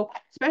 So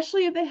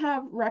especially if they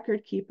have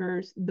record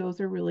keepers,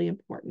 those are really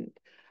important.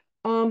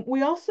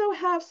 We also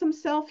have some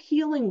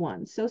self-healing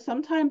ones. So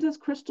sometimes as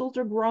crystals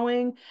are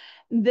growing,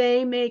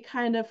 they may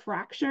kind of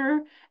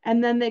fracture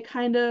and then they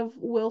kind of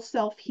will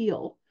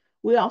self-heal.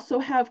 We also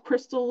have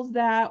crystals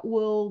that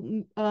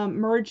will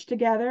merge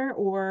together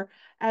or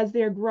as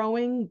they're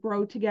growing,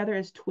 grow together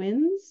as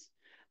twins.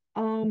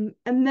 And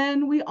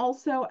then we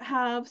also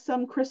have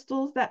some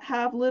crystals that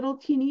have little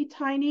teeny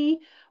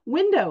tiny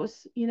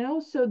windows,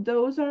 so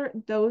those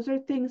are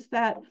things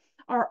that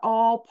are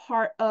all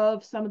part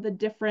of some of the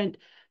different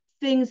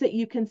things that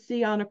you can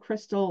see on a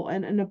crystal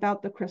and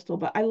about the crystal.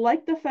 But I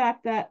like the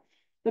fact that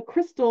the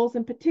crystals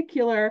in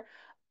particular,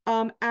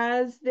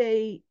 as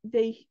they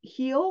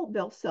heal,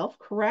 they'll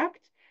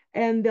self-correct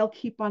and they'll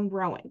keep on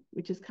growing,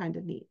 which is kind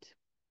of neat.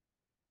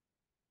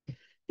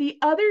 The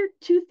other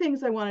two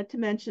things I wanted to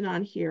mention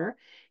on here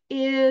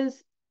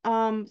is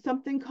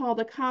something called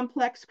a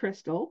complex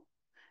crystal.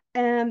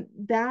 And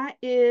that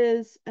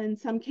is, in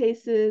some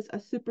cases, a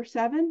super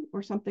 7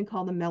 or something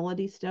called a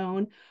melody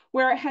stone,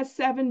 where it has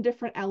 7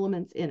 different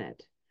elements in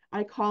it.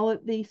 I call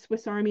it the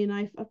Swiss Army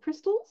knife of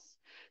crystals.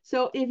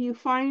 So if you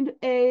find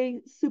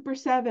a super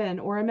 7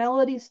 or a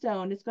melody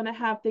stone, it's going to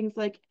have things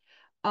like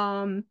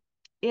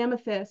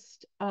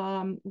amethyst,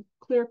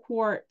 clear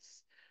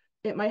quartz.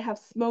 It might have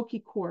smoky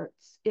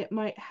quartz. It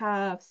might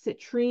have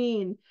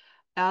citrine.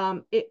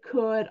 It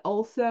could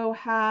also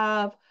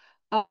have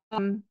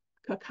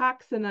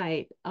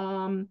cacoxenite.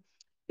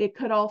 It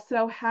could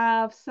also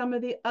have some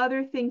of the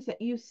other things that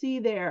you see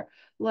there,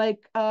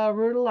 like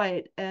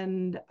rhodolite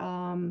and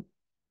some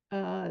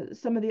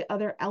of the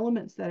other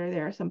elements that are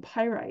there, some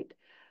pyrite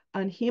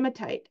and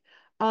hematite.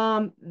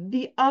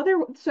 The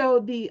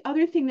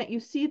other thing that you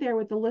see there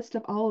with the list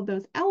of all of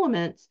those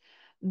elements,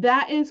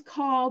 that is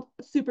called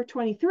Super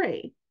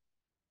 23.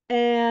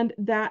 And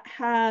that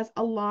has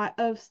a lot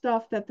of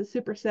stuff that the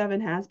Super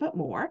 7 has, but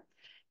more.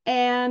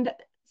 And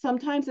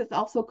sometimes it's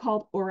also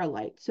called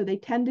auralite. So they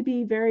tend to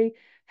be very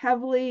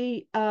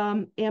heavily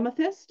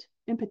amethyst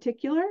in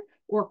particular,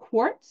 or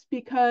quartz,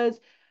 because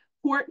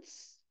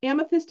quartz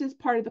Amethyst is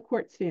part of the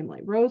quartz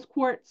family. Rose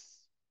quartz,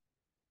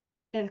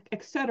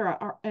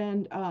 etc.,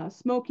 and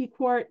smoky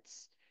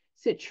quartz,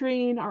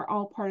 citrine are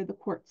all part of the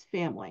quartz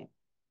family.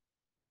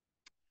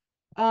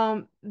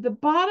 The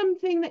bottom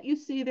thing that you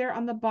see there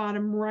on the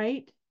bottom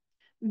right,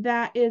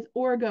 that is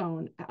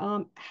orgone.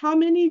 How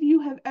many of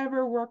you have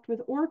ever worked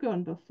with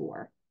orgone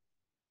before?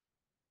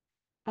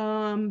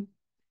 Orgone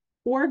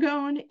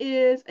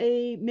is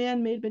a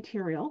man-made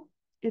material.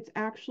 It's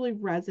actually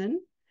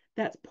resin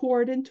that's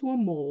poured into a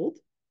mold,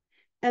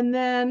 and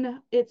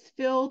then it's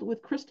filled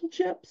with crystal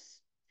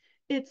chips.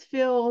 It's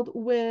filled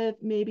with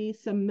maybe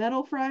some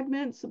metal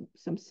fragments,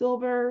 some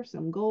silver,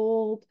 some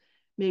gold,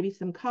 maybe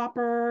some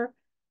copper.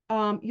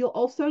 You'll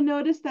also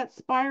notice that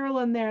spiral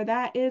in there.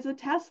 That is a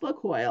Tesla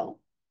coil.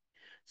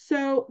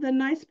 So the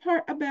nice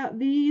part about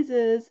these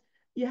is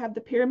you have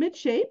the pyramid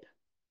shape,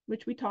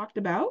 which we talked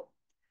about,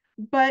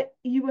 but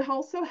you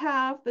also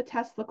have the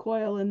Tesla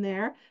coil in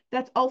there.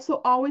 That's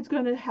also always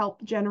going to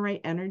help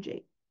generate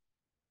energy.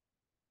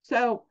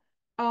 So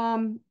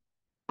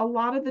a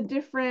lot of the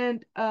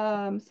different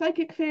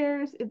psychic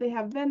fairs, if they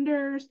have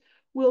vendors,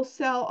 will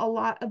sell a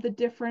lot of the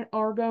different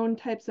orgone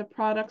types of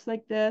products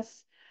like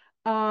this.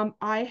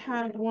 I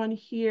have one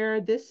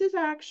here. This is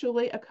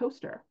actually a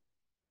coaster.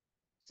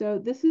 So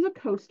this is a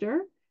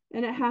coaster,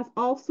 and it has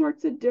all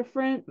sorts of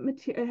different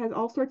material. It has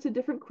all sorts of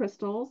different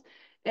crystals.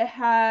 It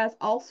has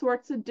all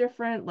sorts of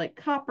different like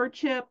copper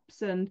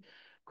chips and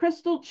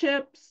crystal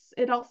chips.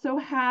 It also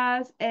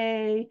has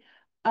a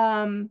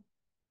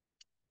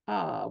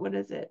what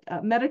is it?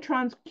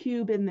 Metatron's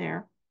cube in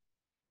there.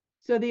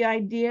 So the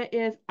idea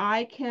is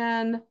I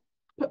can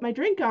put my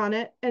drink on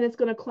it and it's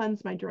going to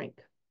cleanse my drink,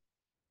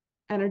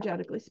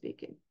 energetically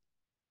speaking.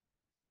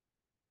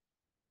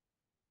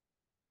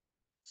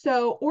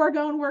 So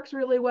orgone works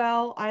really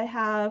well. I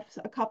have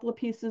a couple of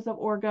pieces of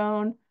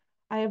orgone.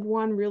 I have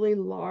one really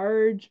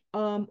large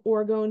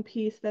orgone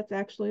piece that's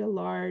actually a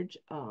large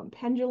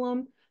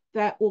pendulum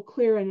that will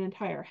clear an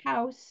entire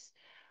house.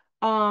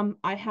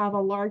 I have a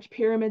large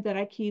pyramid that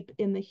I keep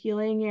in the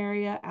healing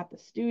area at the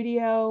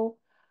studio.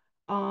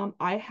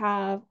 I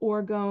have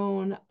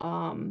orgone,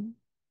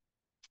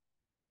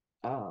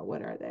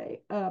 what are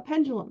they?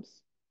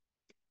 Pendulums.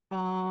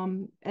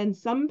 And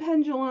some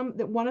pendulum,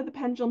 that one of the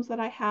pendulums that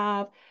I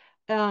have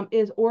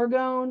is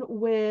orgone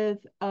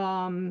with,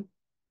 oh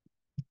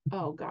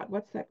God,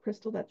 what's that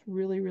crystal that's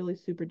really, really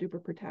super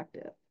duper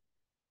protective?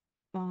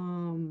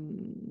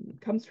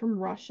 Comes from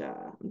Russia.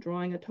 I'm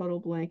drawing a total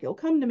blank. It'll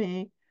come to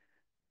me.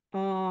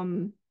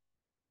 I'm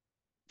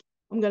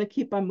going to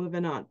keep on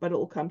moving on, but it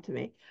will come to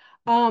me.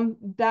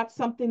 That's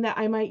something that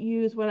I might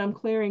use when I'm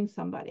clearing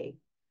somebody.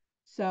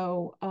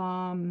 So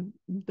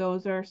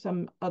those are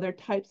some other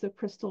types of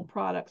crystal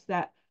products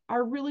that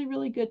are really,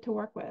 really good to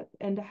work with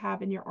and to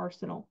have in your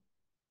arsenal.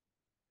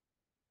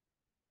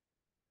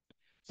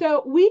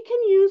 So we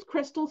can use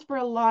crystals for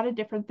a lot of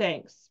different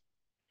things.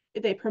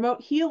 They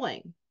promote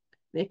healing.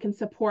 They can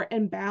support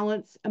and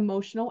balance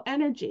emotional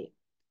energy.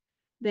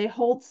 They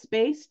hold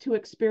space to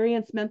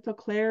experience mental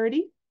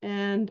clarity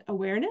and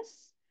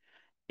awareness.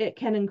 It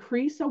can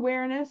increase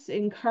awareness,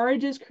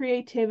 encourages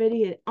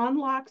creativity, it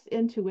unlocks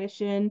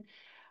intuition.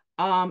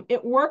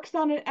 It works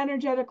on an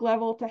energetic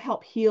level to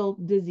help heal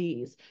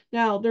disease.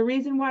 Now, the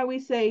reason why we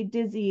say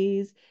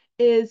disease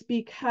is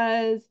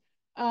because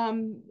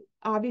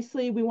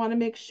obviously we want to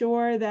make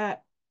sure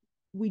that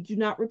we do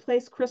not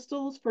replace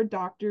crystals for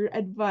doctor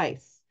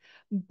advice,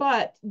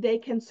 but they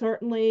can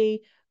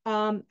certainly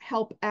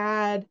help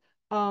add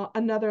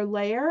another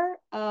layer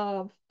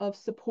of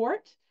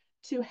support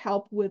to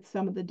help with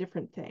some of the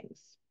different things.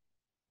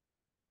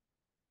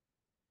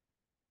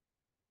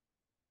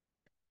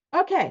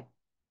 Okay,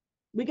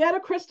 we got a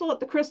crystal at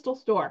the crystal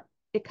store.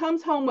 It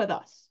comes home with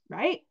us,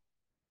 right?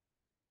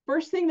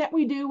 First thing that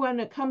we do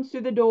when it comes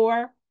through the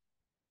door,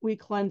 we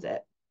cleanse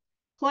it.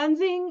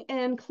 Cleansing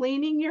and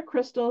cleaning your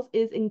crystals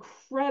is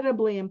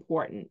incredibly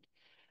important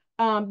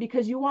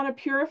because you want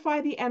to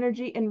purify the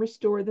energy and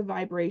restore the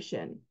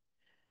vibration.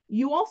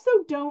 You also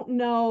don't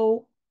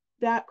know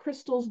that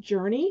crystal's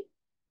journey.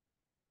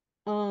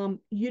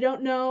 You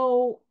don't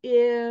know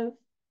if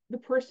the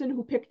person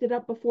who picked it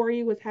up before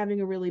you was having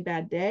a really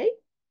bad day.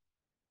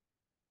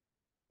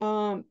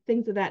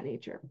 Things of that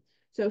nature.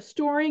 So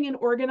storing and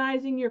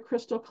organizing your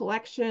crystal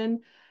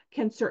collection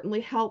can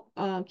certainly help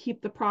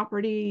keep the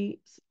property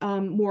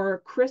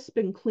more crisp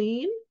and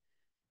clean.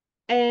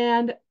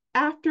 And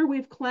after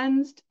we've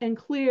cleansed and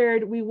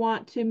cleared, we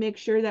want to make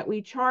sure that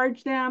we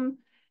charge them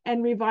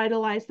and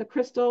revitalize the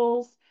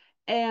crystals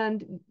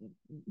and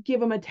give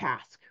them a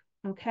task.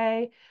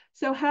 Okay,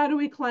 so how do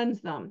we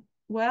cleanse them?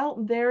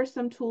 Well, there are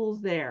some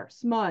tools there.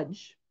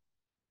 Smudge,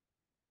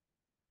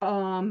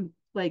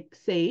 like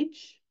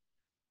sage.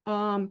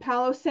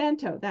 Palo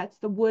Santo, that's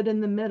the wood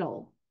in the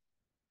middle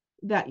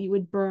that you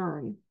would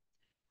burn.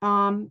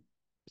 So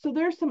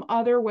there's some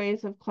other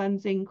ways of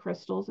cleansing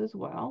crystals as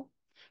well.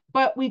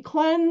 But we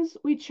cleanse,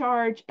 we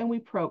charge, and we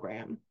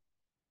program.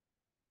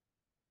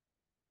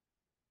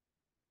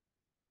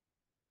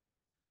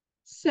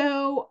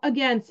 So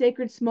again,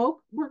 sacred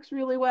smoke works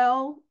really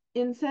well.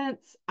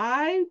 incense,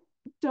 I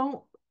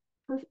don't,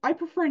 I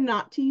prefer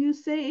not to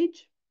use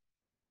sage.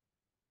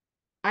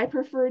 I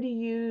prefer to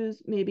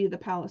use maybe the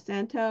Palo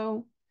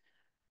Santo.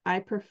 I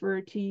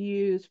prefer to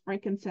use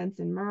frankincense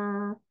and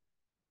myrrh.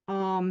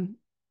 Um,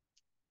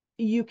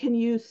 you can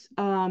use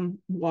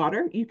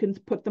water. You can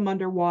put them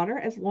under water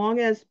as long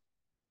as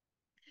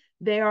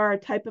they are a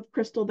type of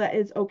crystal that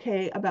is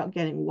okay about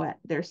getting wet.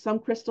 There's some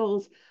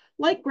crystals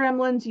like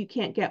gremlins you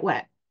can't get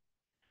wet.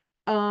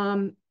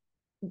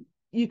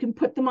 You can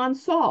put them on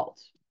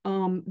salt.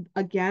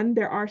 Again,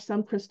 there are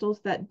some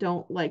crystals that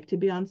don't like to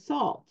be on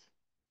salt.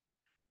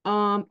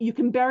 You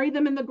can bury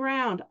them in the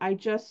ground. I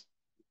just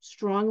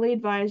strongly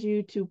advise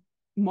you to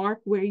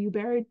mark where you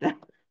buried them.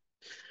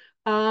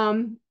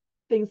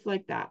 Things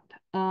like that.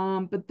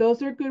 But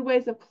those are good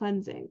ways of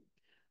cleansing.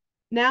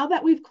 Now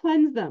that we've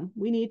cleansed them,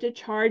 we need to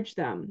charge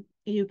them.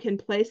 You can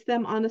place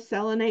them on a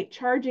selenite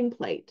charging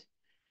plate,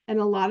 and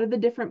a lot of the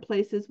different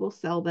places will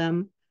sell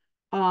them,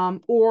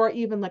 or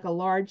even like a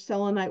large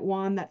selenite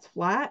wand that's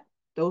flat.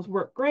 Those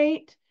work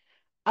great.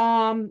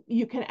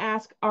 You can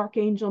ask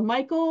Archangel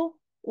Michael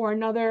or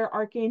another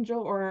archangel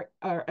or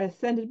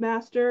ascended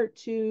master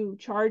to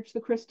charge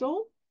the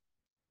crystal.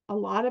 A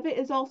lot of it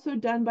is also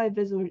done by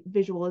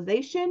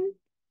visualization.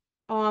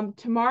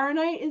 Tomorrow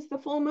night is the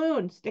full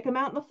moon. Stick them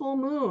out in the full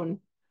moon.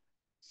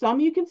 Some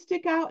you can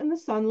stick out in the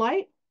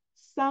sunlight.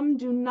 Some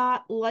do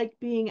not like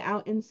being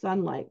out in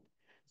sunlight.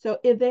 So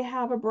if they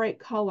have a bright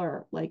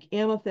color like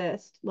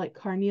amethyst, like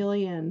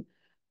carnelian,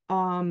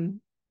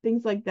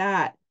 things like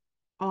that,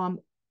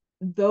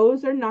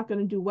 those are not going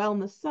to do well in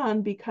the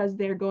sun because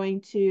they're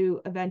going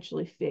to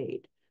eventually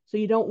fade. So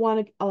you don't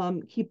want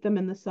to keep them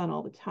in the sun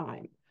all the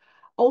time.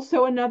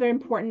 Also, another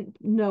important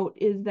note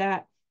is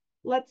that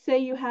let's say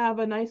you have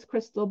a nice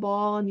crystal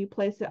ball and you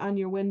place it on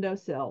your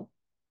windowsill.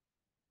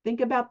 Think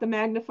about the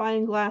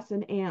magnifying glass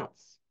and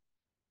ants.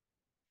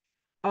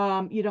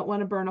 You don't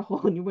want to burn a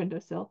hole in your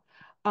windowsill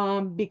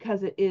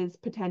because it is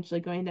potentially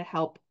going to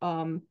help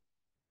harness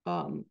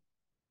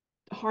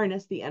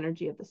the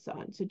energy of the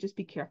sun. So just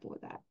be careful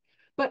with that.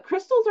 But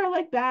crystals are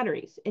like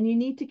batteries, and you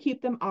need to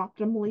keep them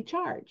optimally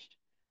charged.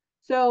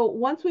 So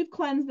once we've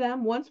cleansed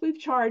them, once we've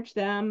charged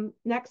them,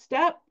 next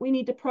step, we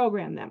need to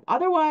program them.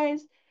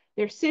 Otherwise,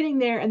 they're sitting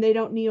there and they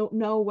don't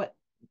know what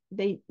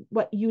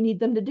you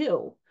need them to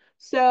do.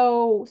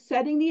 So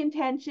setting the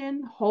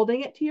intention,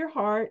 holding it to your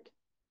heart,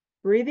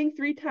 breathing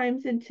 3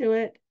 times into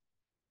it,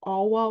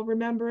 all while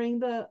remembering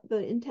the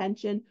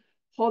intention,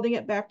 holding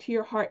it back to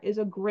your heart is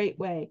a great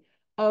way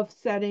of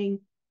setting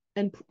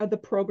and the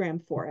program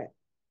for it.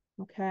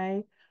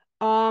 Okay.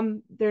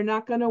 They're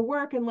not going to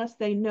work unless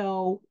they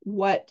know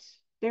what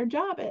their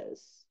job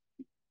is.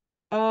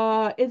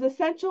 Is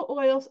essential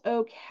oils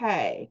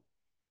okay?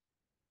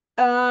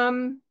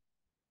 How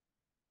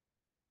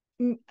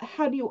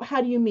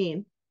do you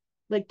mean?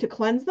 Like to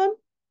cleanse them?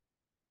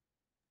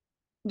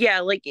 Yeah,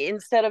 like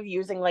instead of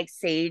using like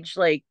sage,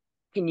 like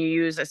can you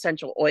use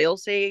essential oil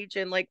sage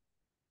and like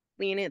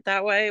clean it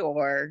that way?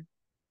 Or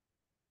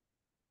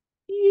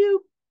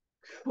You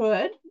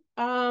could.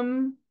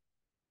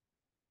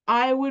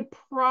 I would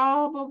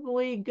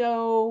probably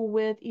go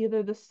with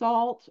either the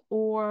salt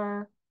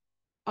or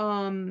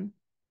um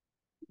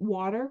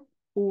water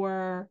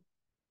or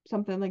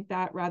something like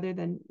that rather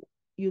than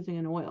using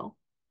an oil.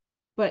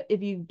 But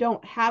if you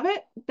don't have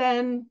it,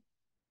 then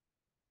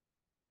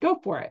go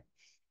for it.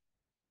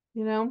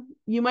 You know,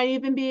 you might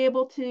even be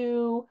able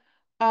to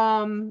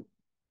um,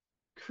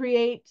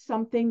 create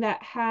something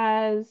that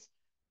has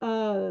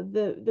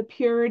the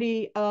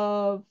purity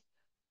of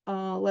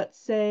let's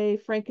say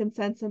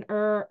frankincense and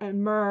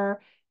myrrh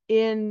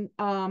in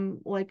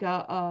like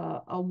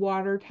a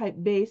water type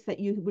base that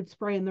you would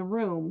spray in the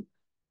room.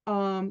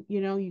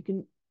 You know, you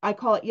can, I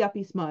call it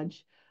yuppie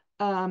smudge.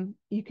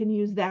 You can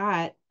use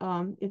that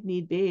if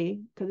need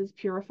be because it's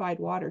purified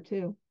water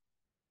too.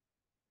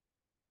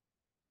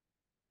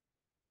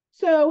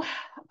 So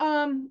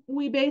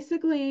we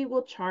basically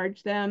will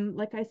charge them.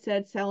 Like I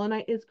said,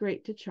 selenite is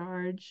great to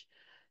charge.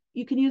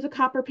 You can use a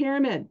copper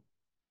pyramid.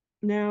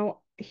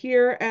 Now,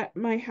 here at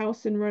my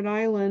house in Rhode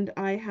Island,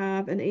 I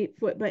have an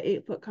 8-foot by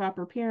 8-foot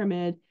copper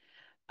pyramid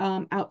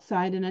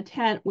outside in a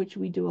tent, which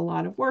we do a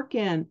lot of work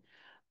in.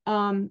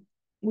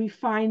 We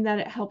find that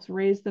it helps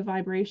raise the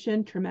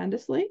vibration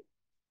tremendously.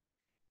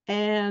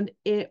 And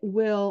it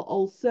will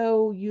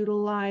also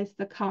utilize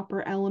the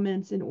copper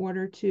elements in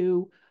order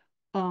to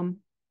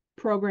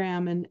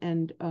program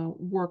and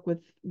work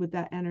with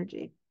that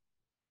energy.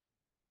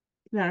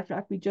 Matter of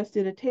fact, we just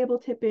did a table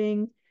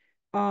tipping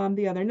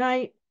the other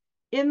night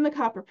in the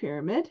copper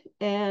pyramid,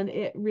 and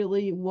it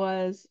really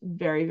was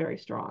very, very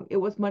strong. It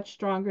was much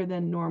stronger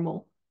than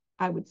normal,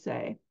 I would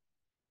say.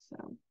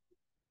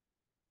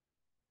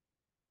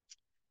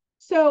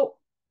 So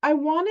I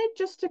wanted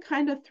just to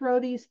kind of throw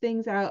these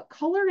things out.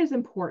 Color is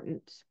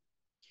important.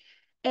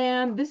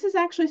 And this is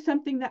actually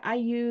something that I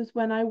use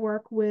when I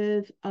work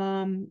with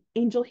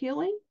angel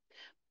healing.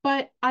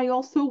 But I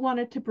also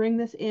wanted to bring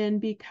this in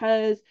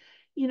because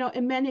you know,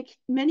 in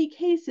many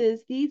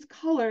cases, these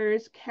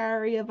colors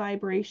carry a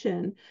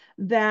vibration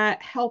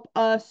that help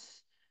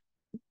us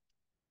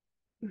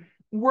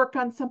work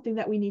on something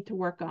that we need to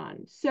work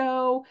on.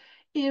 So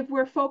if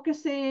we're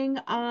focusing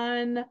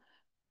on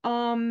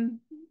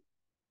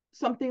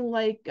something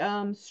like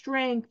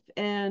strength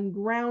and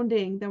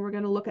grounding, then we're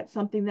going to look at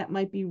something that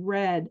might be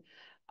red.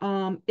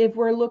 If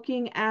we're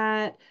looking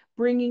at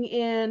bringing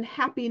in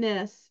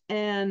happiness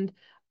and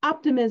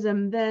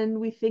optimism, then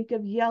we think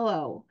of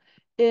yellow.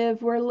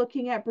 If we're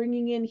looking at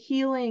bringing in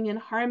healing and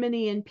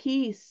harmony and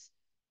peace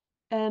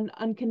and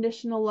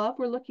unconditional love,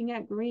 we're looking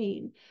at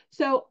green.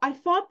 So I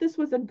thought this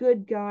was a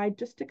good guide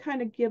just to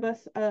kind of give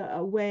us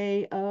a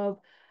way of,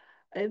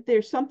 if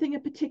there's something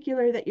in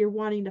particular that you're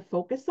wanting to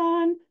focus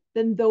on,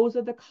 then those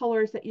are the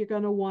colors that you're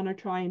going to want to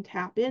try and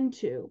tap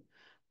into.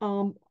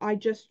 I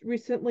just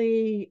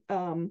recently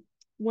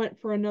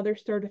went for another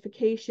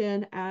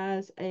certification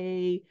as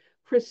a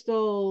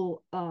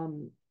crystal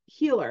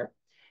healer.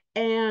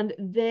 And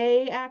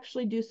they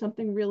actually do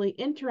something really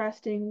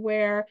interesting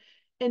where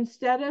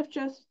instead of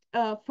just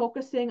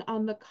focusing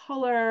on the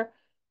color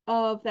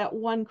of that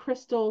one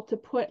crystal to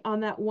put on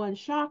that one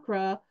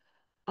chakra,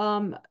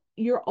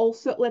 you're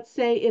also, let's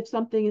say if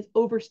something is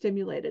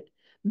overstimulated,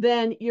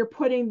 then you're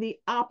putting the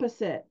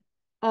opposite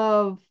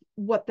of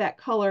what that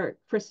color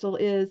crystal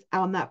is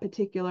on that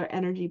particular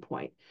energy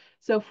point.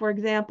 So for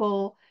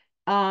example,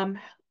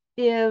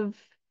 if,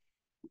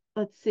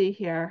 let's see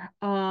here,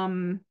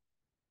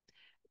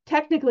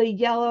 technically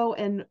yellow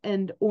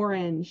and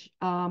orange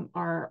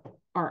are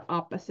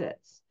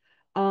opposites.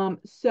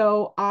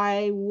 So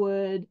I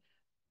would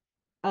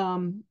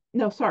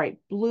no, sorry,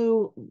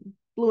 blue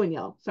and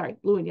yellow. Sorry,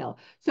 blue and yellow.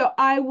 So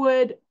I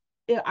would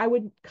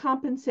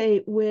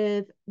compensate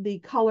with the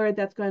color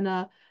that's going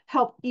to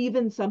help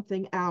even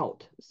something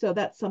out. So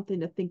that's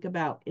something to think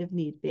about if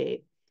need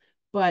be.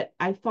 But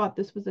I thought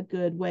this was a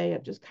good way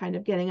of just kind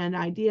of getting an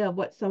idea of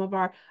what some of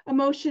our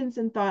emotions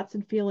and thoughts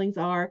and feelings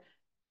are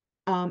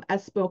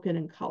as spoken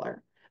in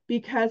color.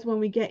 Because when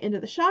we get into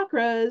the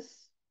chakras,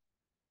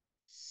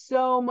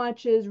 so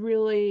much is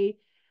really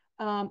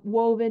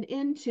woven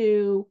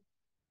into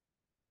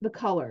the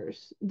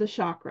colors, the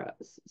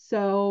chakras.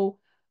 So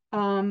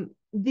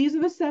these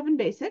are the 7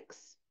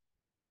 basics.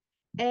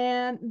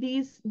 And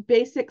these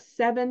basic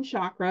 7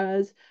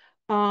 chakras,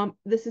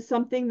 this is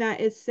something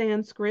that is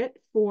Sanskrit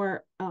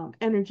for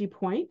energy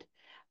point.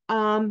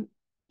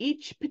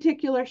 Each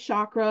particular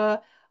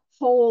chakra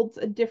holds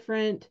a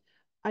different,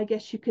 I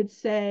guess you could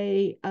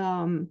say,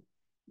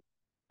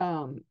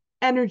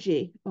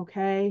 energy,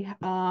 okay?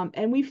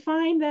 And we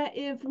find that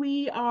if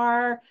we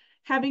are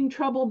having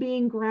trouble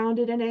being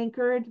grounded and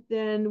anchored,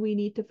 then we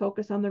need to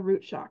focus on the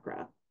root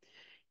chakra.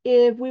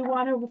 If we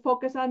want to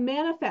focus on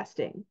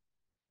manifesting,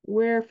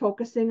 we're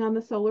focusing on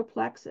the solar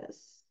plexus.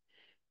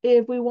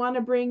 If we want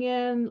to bring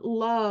in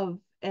love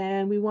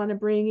and we want to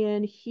bring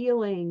in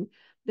healing,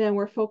 then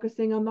we're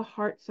focusing on the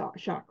heart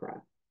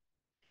chakra.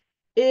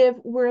 If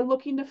we're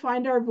looking to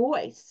find our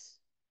voice,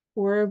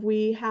 or if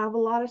we have a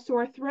lot of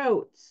sore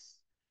throats,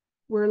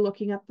 we're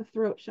looking at the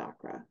throat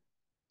chakra.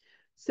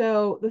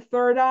 So the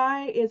third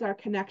eye is our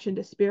connection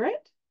to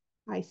spirit,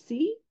 I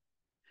see.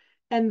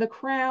 And the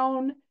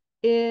crown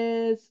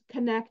is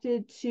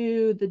connected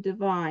to the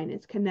divine.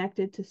 It's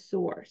connected to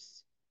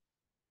source,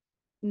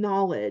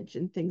 knowledge,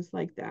 and things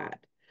like that.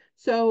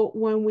 So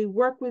when we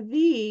work with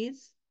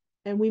these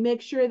and we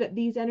make sure that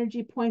these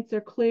energy points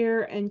are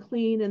clear and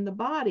clean in the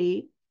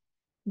body,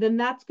 then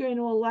that's going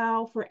to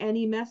allow for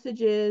any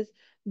messages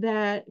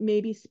that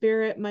maybe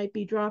spirit might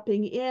be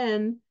dropping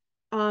in,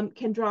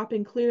 can drop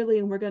in clearly,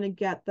 and we're going to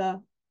get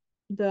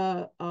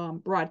the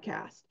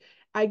broadcast.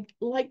 I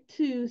like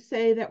to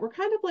say that we're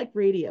kind of like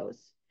radios,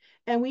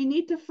 and we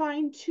need to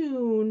fine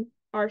tune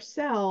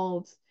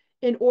ourselves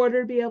in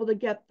order to be able to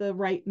get the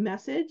right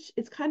message.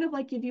 It's kind of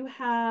like if you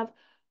have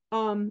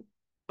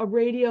a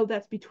radio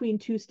that's between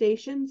 2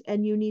 stations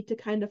and you need to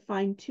kind of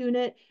fine tune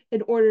it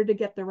in order to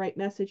get the right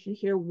message and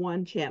hear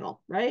one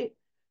channel, right?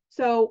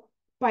 So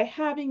by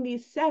having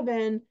these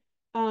 7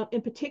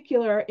 in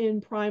particular in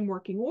prime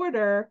working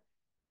order,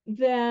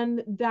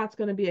 then that's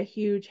going to be a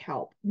huge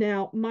help.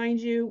 Now,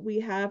 mind you, we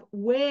have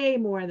way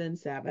more than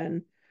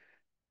 7,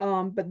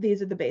 but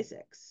these are the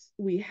basics.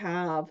 We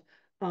have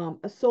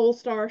a soul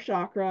star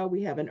chakra,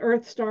 we have an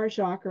earth star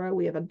chakra,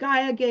 we have a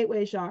Gaia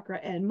gateway chakra,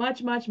 and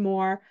much, much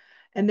more.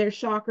 And there's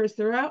chakras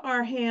throughout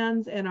our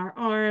hands and our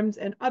arms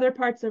and other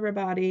parts of our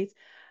bodies,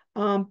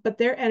 but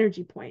they're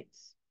energy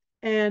points.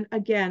 And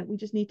again, we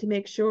just need to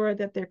make sure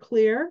that they're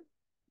clear,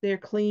 they're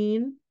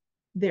clean,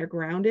 they're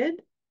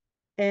grounded,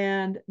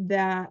 and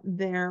that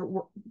they're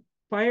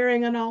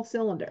firing on all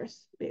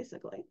cylinders,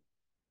 basically.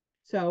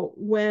 So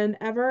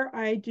whenever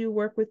I do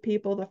work with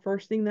people, the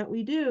first thing that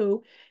we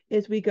do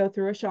is we go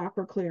through a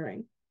chakra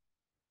clearing,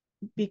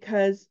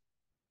 because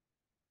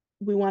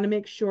we want to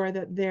make sure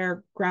that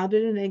they're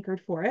grounded and anchored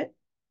for it.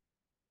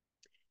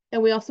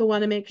 And we also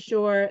want to make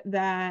sure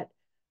that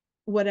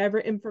whatever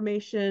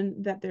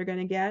information that they're going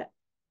to get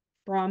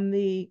from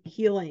the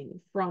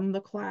healing, from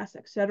the class,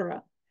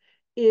 etc.,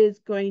 is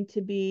going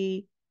to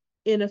be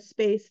in a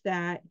space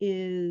that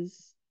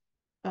is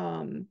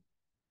held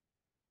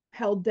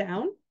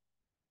down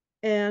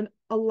and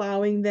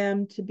allowing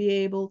them to be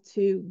able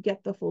to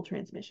get the full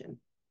transmission.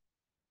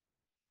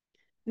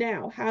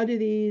 Now, how do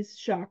these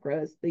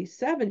chakras, these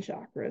 7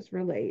 chakras,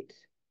 relate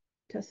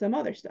to some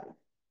other stuff?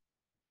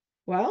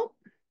 Well,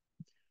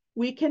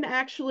 we can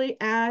actually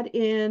add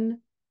in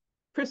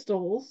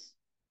crystals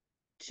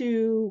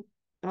to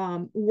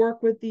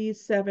work with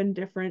these 7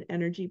 different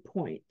energy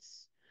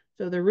points.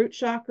 So the root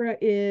chakra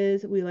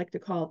is, we like to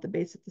call it the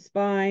base of the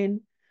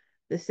spine.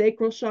 The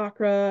sacral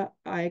chakra,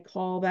 I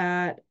call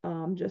that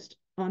just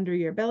under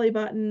your belly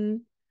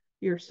button.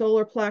 Your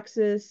solar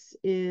plexus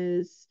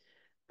is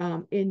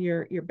in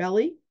your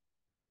belly.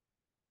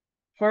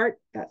 Heart,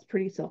 that's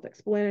pretty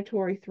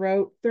self-explanatory.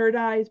 Throat, third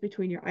eye is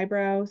between your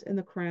eyebrows, and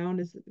the crown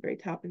is at the very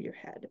top of your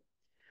head.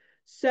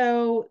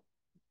 So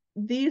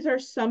these are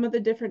some of the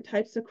different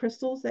types of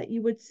crystals that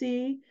you would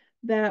see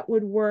that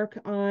would work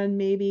on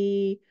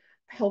maybe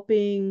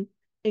helping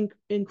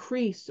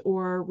increase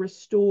or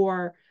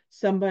restore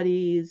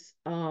somebody's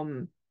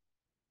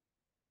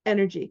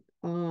energy.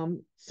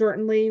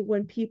 Certainly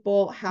when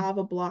people have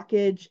a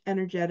blockage,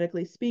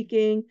 energetically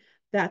speaking,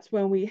 that's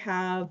when we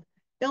have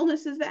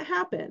illnesses that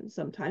happen.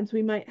 Sometimes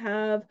we might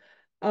have,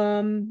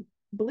 believe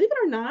it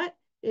or not,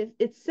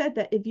 it's said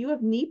that if you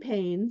have knee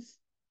pains,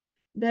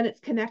 then it's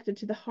connected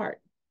to the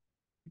heart.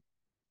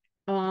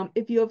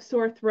 If you have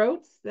sore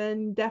throats,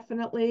 then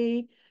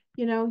definitely,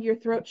 your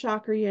throat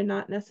chakra, you're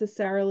not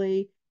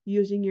necessarily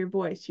using your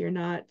voice. You're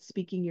not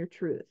speaking your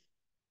truth,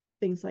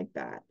 things like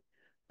that.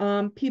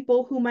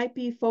 People who might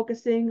be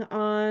focusing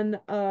on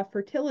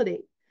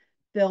fertility,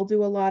 they'll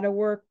do a lot of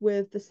work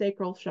with the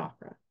sacral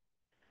chakra.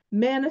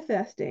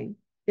 Manifesting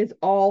is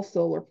all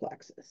solar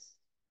plexus.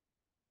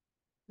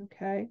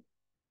 Okay.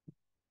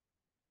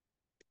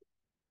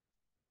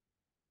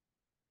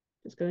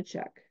 Just going to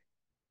check.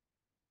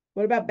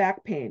 What about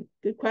back pain?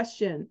 Good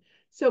question.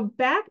 So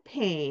back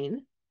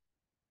pain,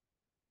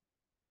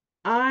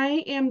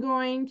 I am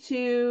going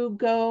to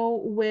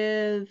go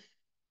with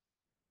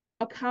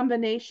a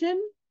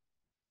combination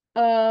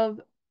of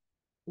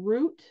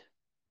root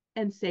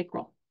and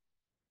sacral.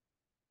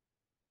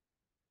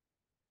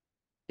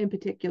 In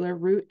particular,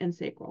 root and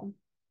sacral.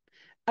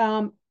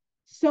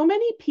 So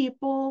many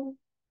people,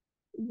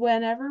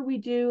 whenever we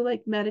do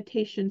like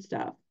meditation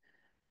stuff,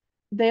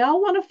 they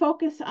all want to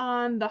focus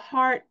on the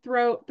heart,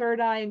 throat, third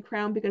eye, and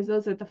crown because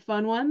those are the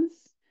fun ones.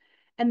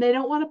 And they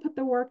don't want to put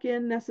the work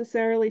in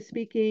necessarily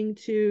speaking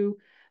to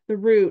the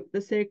root,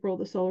 the sacral,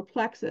 the solar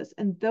plexus.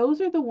 And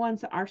those are the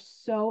ones that are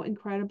so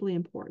incredibly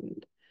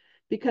important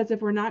because if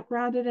we're not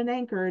grounded and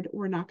anchored,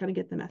 we're not going to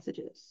get the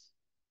messages.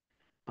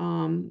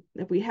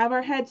 If we have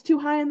our heads too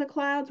high in the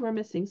clouds, we're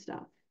missing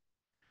stuff.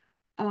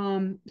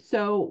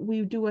 So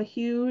we do a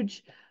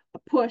huge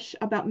push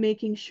about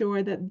making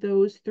sure that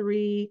those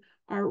 3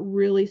 are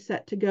really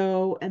set to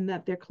go and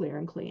that they're clear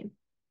and clean.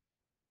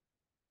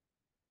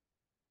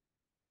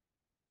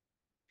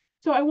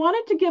 So I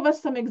wanted to give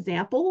us some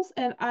examples,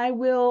 and I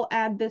will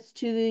add this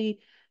to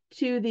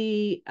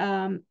the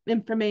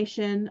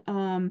information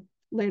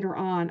later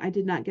on. I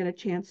did not get a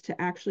chance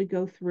to actually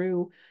go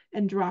through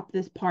and drop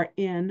this part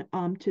in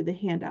to the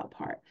handout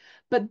part.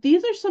 But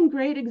these are some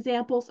great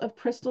examples of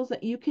crystals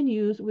that you can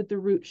use with the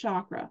root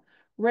chakra.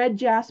 Red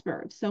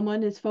jasper, if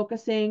someone is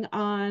focusing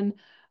on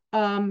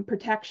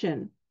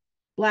protection.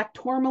 Black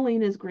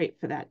tourmaline is great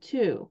for that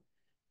too.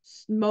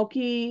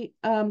 Smoky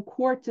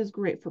quartz is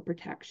great for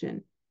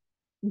protection.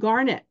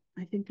 Garnet,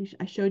 I think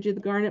I showed you the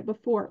garnet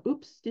before.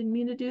 Oops, didn't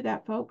mean to do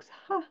that, folks.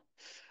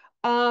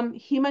 Huh.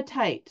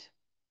 Hematite,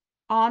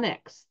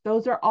 onyx,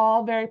 those are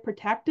all very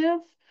protective.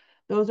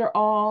 Those are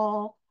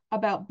all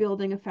about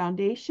building a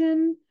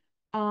foundation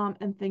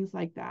and things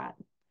like that.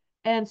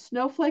 And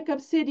snowflake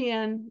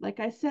obsidian, like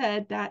I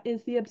said, that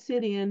is the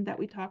obsidian that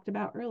we talked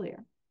about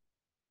earlier.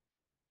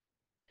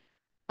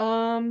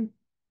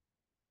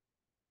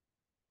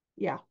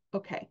 Yeah,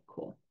 okay,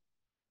 cool.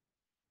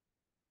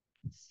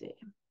 Let's see.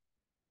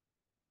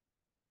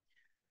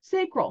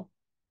 Sacral.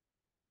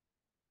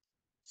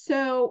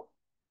 So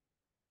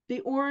the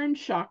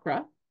orange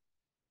chakra,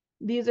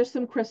 these are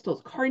some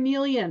crystals.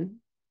 Carnelian,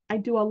 I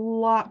do a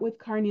lot with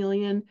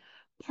carnelian.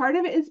 Part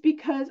of it is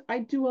because I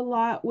do a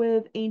lot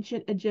with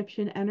ancient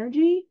Egyptian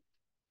energy.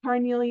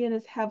 Carnelian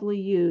is heavily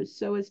used,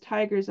 so is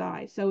tiger's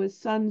eye, so is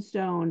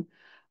sunstone,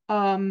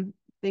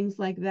 things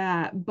like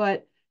that.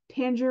 But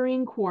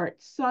tangerine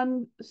quartz,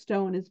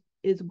 sunstone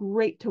is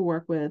great to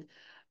work with.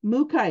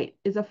 Mookaite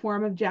is a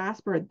form of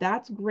jasper.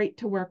 That's great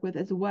to work with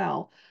as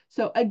well.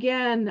 So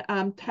again,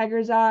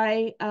 tiger's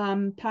eye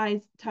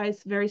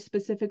ties very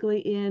specifically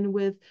in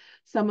with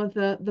some of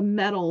the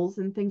metals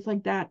and things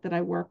like that that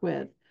I work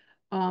with.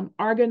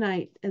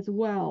 Argonite as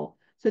well.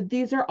 So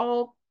these are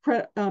all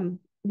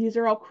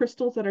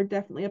crystals that are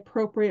definitely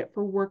appropriate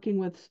for working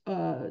with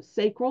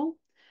sacral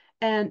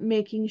and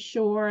making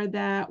sure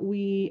that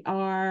we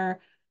are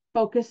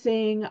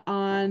focusing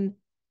on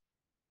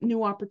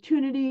new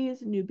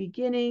opportunities, new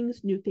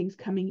beginnings, new things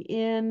coming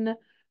in,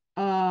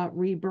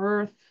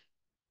 rebirth,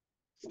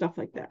 stuff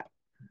like that.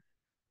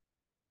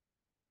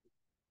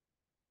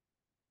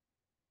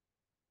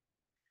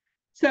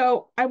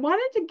 So I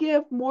wanted to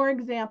give more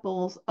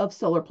examples of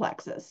solar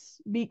plexus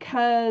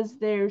because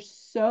there's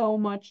so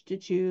much to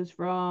choose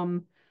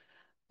from.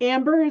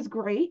 Amber is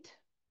great.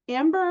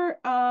 Amber,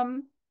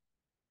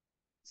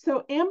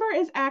 so amber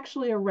is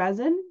actually a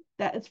resin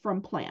that is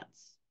from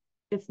plants.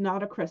 It's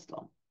not a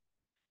crystal.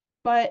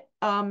 But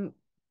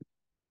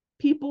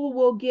people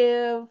will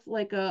give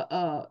like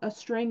a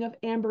string of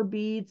amber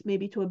beads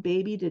maybe to a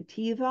baby to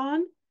teeth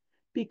on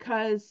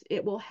because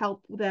it will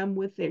help them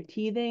with their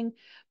teething.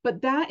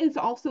 But that is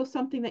also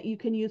something that you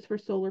can use for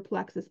solar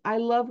plexus. I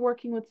love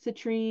working with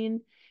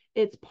citrine.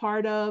 It's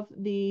part of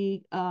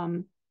the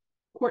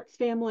quartz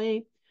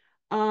family.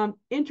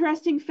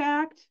 Interesting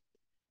fact,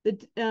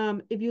 that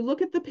if you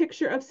look at the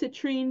picture of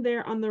citrine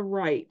there on the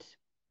right,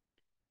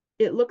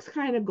 it looks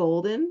kind of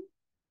golden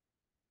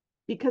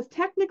because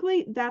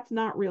technically that's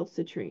not real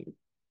citrine.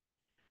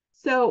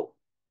 So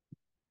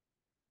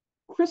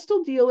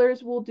crystal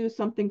dealers will do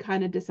something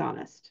kind of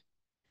dishonest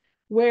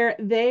where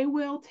they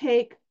will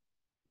take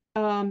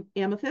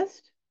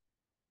amethyst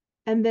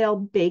and they'll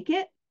bake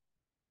it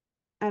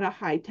at a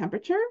high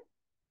temperature,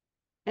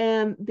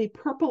 and the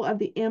purple of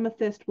the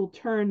amethyst will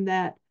turn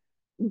that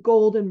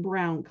golden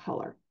brown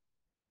color.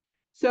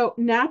 So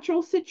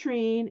natural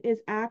citrine is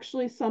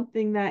actually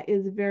something that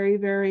is very,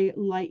 very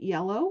light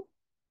yellow.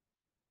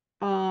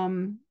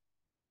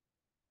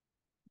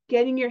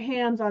 Getting your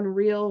hands on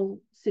real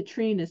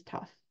citrine is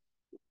tough.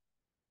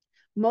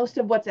 Most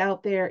of what's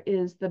out there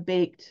is the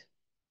baked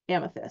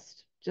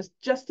amethyst,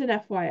 just an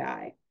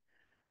FYI.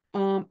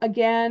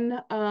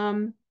 Again,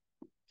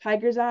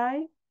 tiger's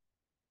eye.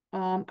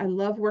 I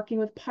love working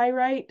with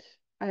pyrite.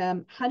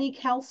 Honey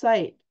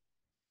calcite,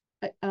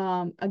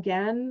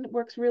 again,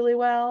 works really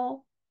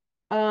well.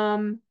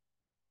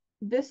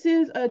 This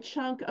is a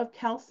chunk of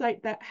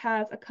calcite that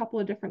has a couple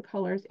of different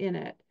colors in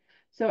it.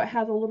 So it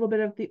has a little bit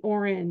of the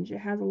orange, it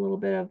has a little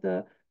bit of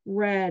the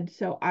red.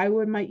 So I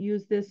might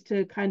use this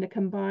to kind of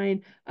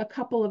combine a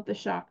couple of the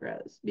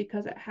chakras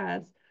because it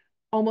has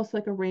almost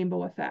like a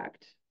rainbow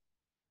effect.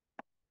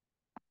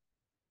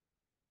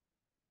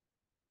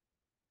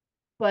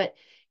 But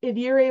if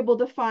you're able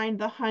to find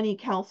the honey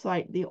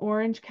calcite, the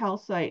orange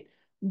calcite,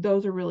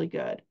 those are really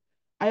good.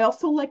 I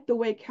also like the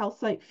way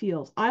calcite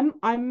feels. I'm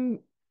kind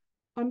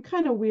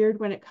of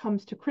weird when it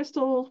comes to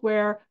crystals,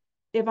 where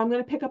if I'm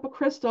going to pick up a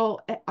crystal,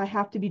 I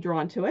have to be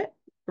drawn to it,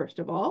 first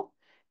of all.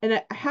 And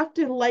I have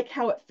to like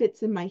how it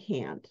fits in my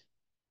hand.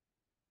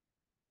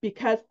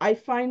 Because I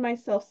find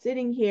myself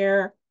sitting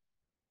here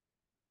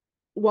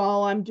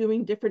while I'm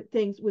doing different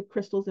things with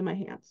crystals in my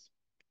hands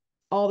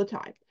all the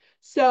time.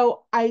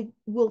 So I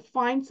will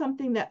find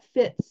something that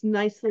fits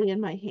nicely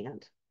in my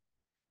hand.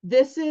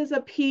 This is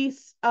a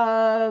piece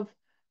of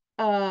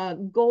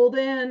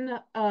golden,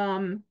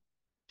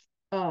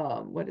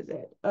 what is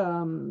it?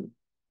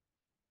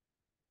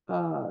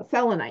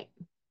 Selenite.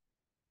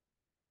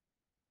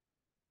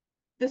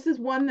 This is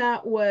one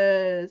that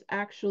was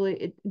actually,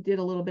 it did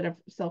a little bit of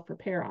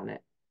self-repair on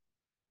it.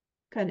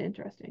 Kind of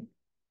interesting.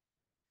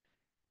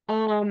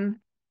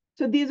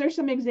 So these are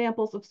some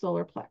examples of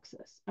solar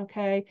plexus,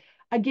 okay?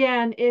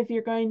 Again, if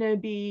you're going to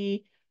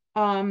be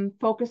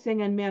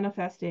focusing on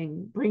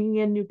manifesting, bringing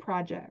in new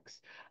projects,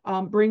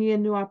 bringing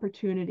in new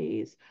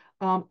opportunities,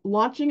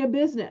 launching a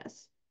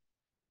business,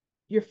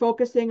 you're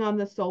focusing on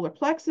the solar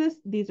plexus,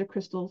 these are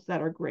crystals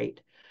that are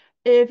great.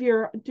 If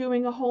you're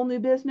doing a whole new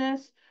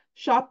business,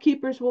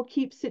 shopkeepers will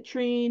keep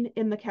citrine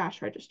in the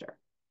cash register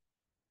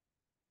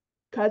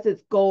because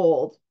it's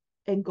gold,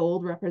 and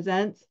gold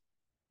represents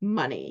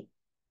money.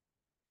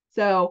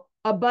 So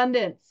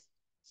abundance,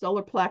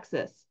 solar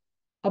plexus,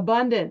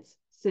 abundance,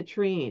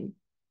 citrine,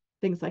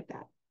 things like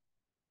that.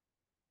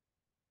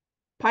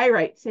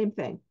 Pyrite, same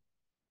thing.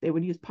 They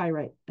would use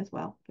pyrite as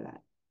well for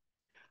that.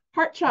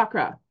 Heart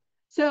chakra.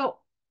 So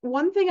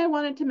one thing I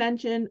wanted to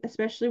mention,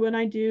 especially when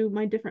I do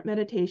my different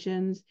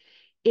meditations,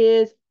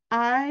 is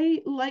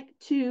I like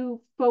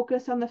to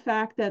focus on the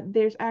fact that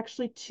there's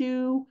actually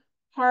two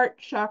heart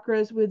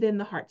chakras within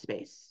the heart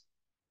space.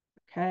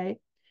 Okay.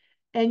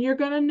 And you're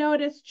going to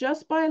notice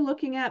just by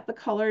looking at the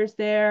colors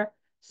there,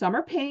 some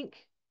are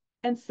pink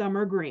and some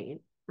are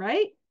green,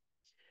 right?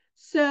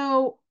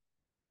 So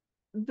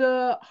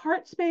the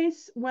heart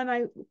space, when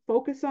I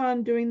focus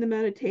on doing the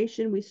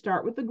meditation, we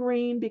start with the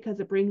green because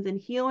it brings in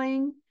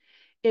healing,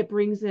 it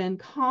brings in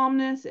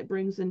calmness, it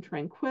brings in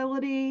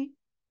tranquility.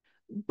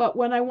 But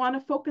when I want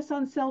to focus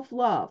on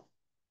self-love,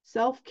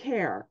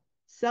 self-care,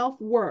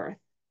 self-worth,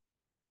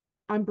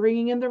 I'm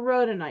bringing in the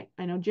rhodonite.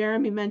 I know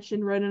Jeremy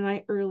mentioned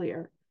rhodonite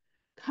earlier.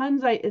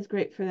 Kunzite is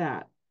great for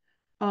that.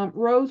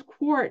 Rose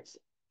quartz,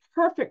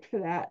 perfect for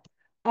that.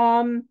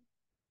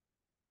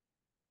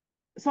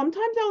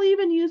 Sometimes I'll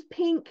even use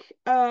pink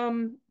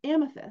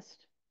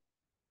amethyst.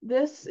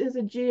 This is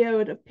a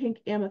geode of pink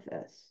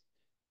amethyst.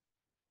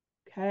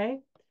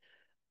 Okay.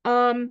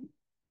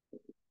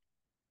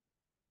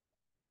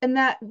 and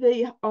that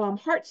the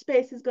heart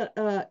space is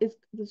gonna is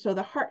so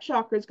the heart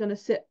chakra is gonna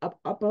sit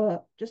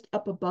just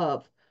up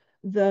above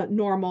the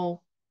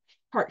normal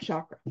heart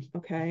chakra.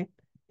 Okay,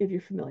 if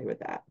you're familiar with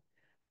that.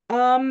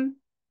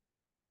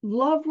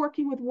 Love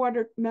working with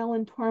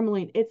watermelon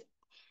tourmaline. It's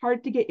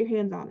hard to get your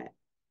hands on it.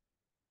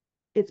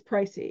 It's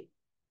pricey,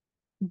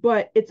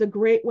 but it's a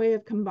great way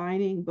of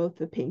combining both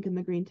the pink and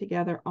the green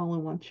together all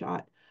in one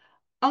shot.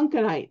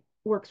 Uncanite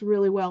works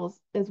really well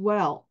as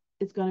well.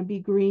 It's going to be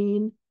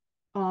green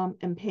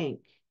and pink.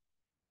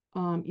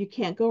 You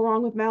can't go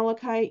wrong with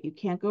malachite. You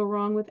can't go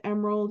wrong with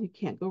emerald. You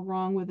can't go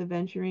wrong with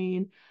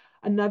aventurine.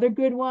 Another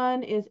good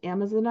one is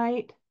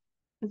amazonite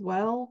as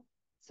well.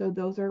 So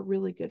those are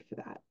really good for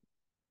that.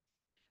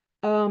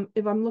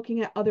 If I'm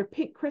looking at other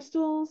pink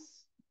crystals,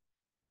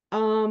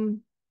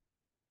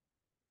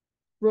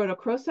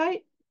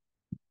 rhodochrosite,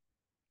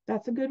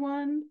 that's a good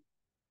one.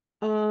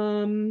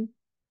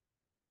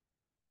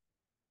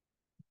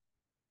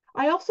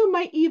 I also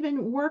might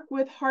even work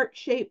with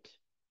heart-shaped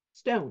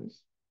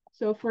stones.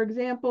 So for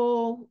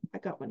example, I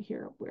got one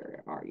here.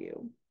 Where are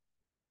you?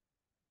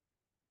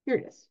 Here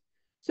it is.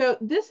 So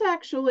this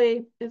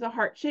actually is a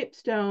heart-shaped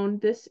stone.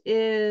 This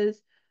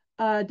is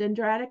a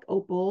dendritic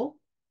opal.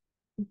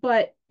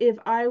 But if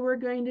I were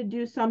going to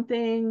do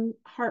something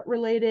heart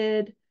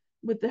related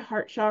with the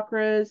heart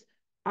chakras,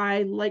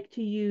 I like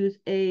to use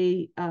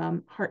a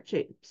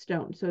heart-shaped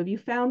stone. So if you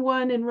found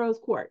one in rose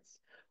quartz,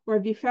 or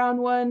if you found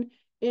one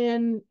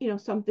in,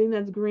 something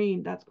that's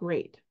green, that's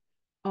great.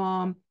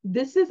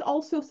 This is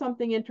also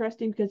something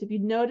interesting because if you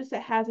notice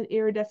it has an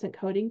iridescent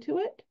coating to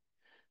it,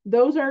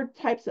 those are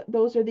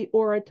the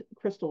aura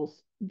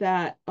crystals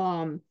that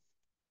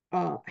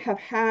have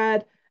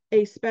had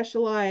a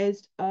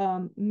specialized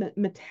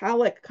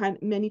metallic kind.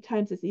 Many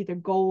times it's either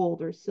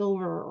gold or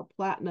silver or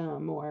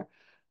platinum or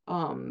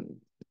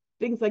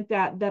things like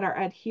that are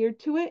adhered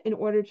to it in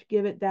order to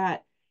give it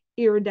that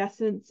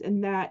iridescence,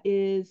 and that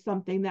is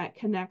something that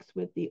connects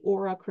with the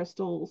aura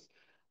crystals.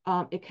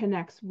 It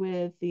connects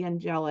with the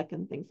angelic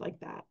and things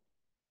like that.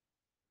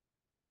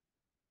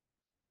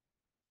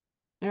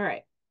 All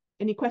right.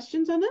 Any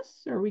questions on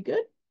this? Are we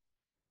good?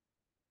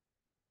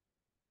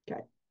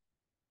 Okay.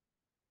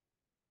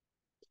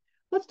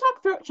 Let's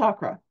talk throat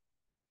chakra.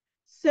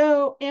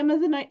 So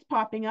Amazonite's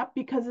popping up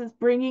because it's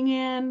bringing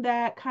in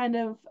that kind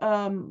of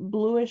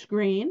bluish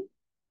green.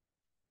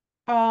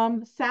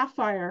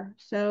 Sapphire.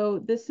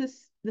 So this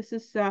is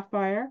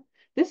sapphire.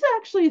 This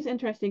actually is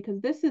interesting because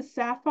this is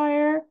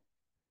sapphire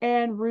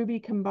and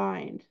ruby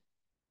combined.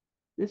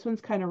 This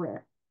one's kind of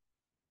rare.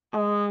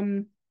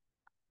 I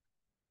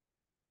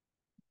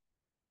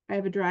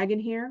have a dragon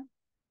here.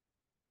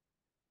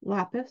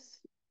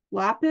 Lapis.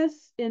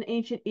 Lapis in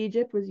ancient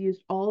Egypt was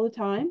used all the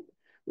time.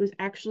 It was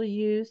actually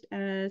used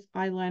as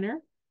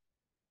eyeliner.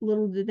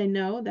 Little did they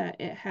know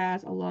that it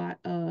has a lot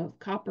of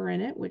copper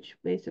in it, which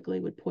basically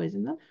would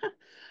poison them.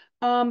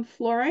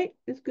 Fluorite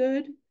is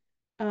good.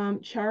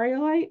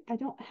 Charoleite, I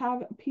don't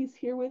have a piece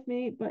here with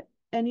me, but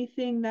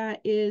anything that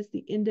is the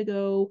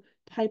indigo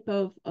type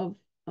of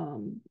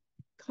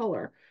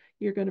color,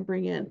 you're going to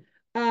bring in.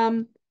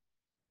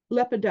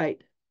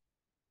 Lepidite.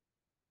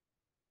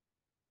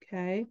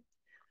 Okay.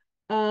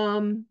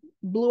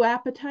 Blue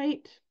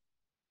apatite,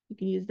 you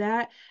can use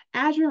that.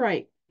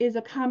 Azurite is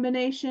a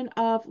combination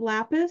of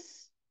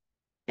lapis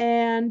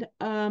and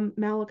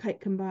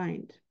malachite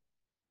combined.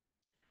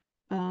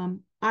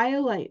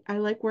 Iolite, I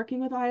like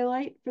working with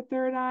iolite for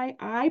third eye.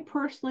 I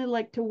personally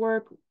like to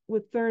work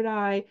with third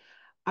eye.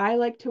 I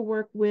like to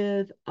work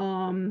with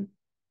tanzanite.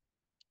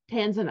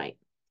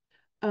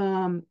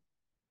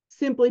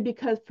 Simply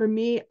because for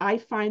me, I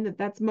find that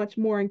that's much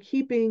more in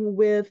keeping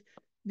with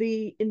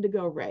the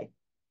indigo ray.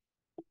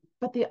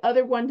 But the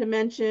other one to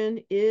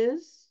mention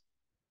is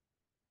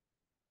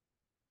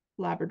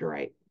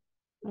labradorite,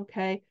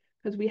 okay?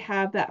 Because we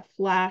have that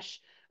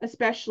flash,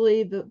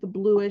 especially the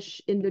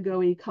bluish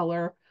indigo-y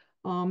color.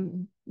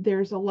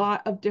 There's a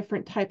lot of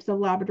different types of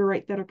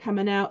labradorite that are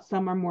coming out.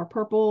 Some are more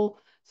purple,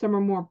 some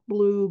are more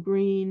blue,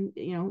 green,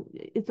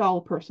 it's all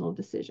a personal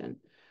decision.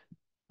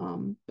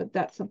 But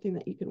that's something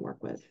that you can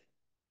work with.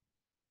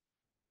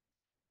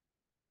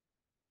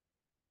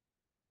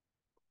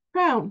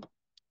 Crown.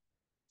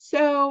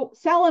 So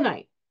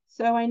selenite.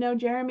 So I know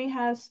Jeremy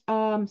has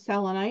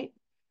selenite.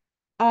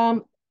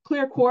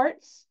 Clear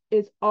quartz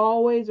is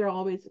always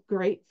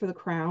great for the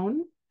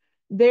crown.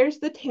 There's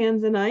the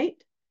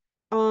tanzanite.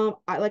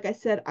 Like I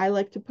said, I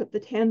like to put the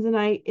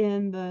tanzanite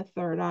in the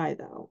third eye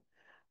though.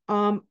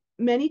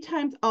 Many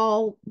times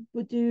I'll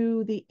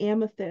do the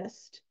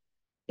amethyst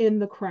in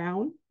the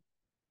crown.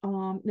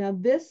 Now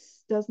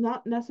this does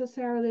not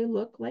necessarily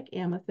look like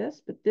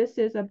amethyst, but this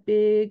is a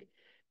big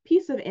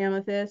piece of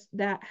amethyst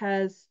that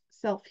has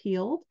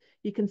self-healed.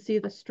 You can see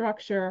the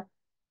structure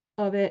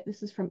of it.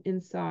 This is from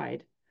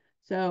inside.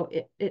 So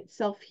it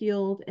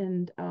self-healed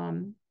and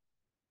kind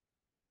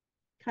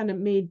of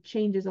made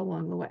changes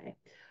along the way.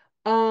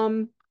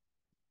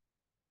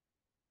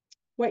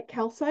 White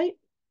calcite,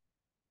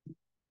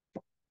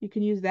 you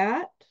can use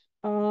that.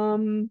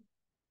 Selenite,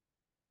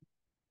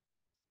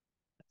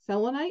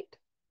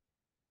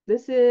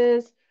 This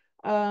is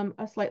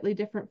a slightly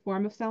different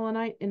form of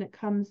selenite, and it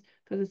comes,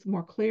 because it's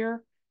more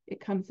clear, it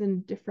comes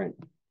in different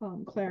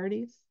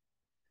clarities.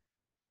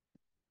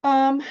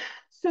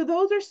 So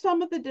those are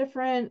some of the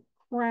different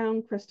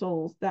crown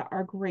crystals that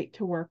are great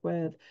to work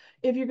with.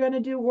 If you're going to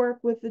do work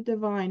with the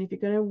divine, if you're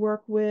going to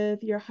work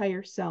with your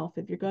higher self,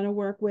 if you're going to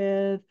work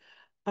with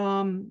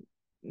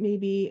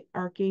maybe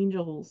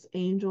archangels,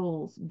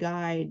 angels,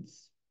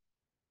 guides,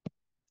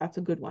 that's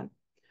a good one.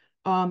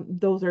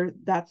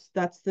 That's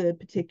the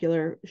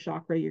particular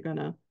chakra you're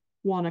gonna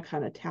want to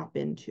kind of tap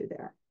into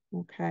there.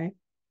 Okay.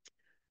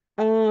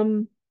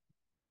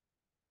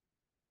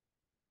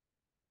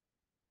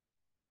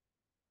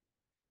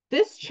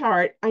 This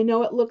chart, I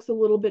know it looks a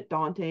little bit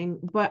daunting,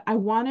 but I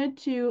wanted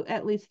to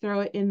at least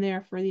throw it in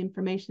there for the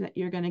information that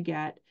you're going to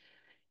get.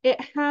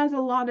 It has a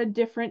lot of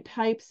different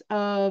types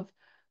of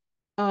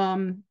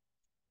um,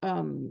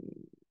 um,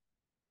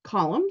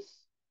 columns,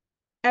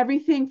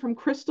 everything from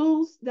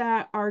crystals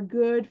that are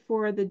good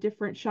for the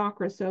different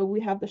chakras. So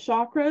we have the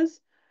chakras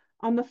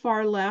on the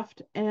far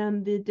left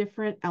and the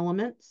different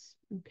elements.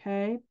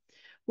 Okay.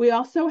 We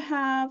also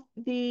have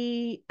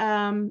the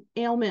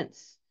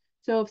ailments.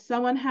 So if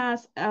someone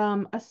has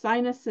a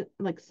sinus,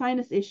 like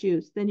sinus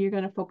issues, then you're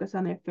going to focus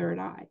on their third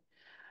eye.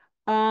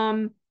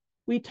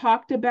 We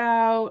talked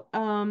about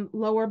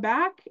lower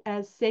back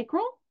as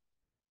sacral.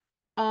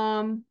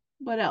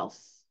 What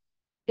else?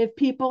 If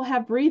people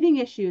have breathing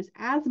issues,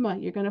 asthma,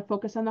 you're going to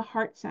focus on the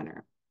heart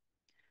center.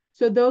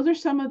 So those are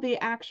some of the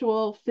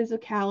actual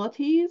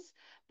physicalities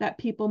that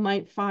people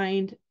might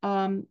find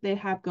they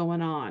have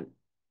going on.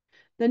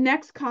 The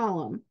next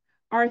column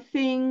are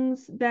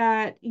things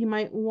that you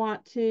might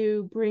want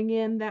to bring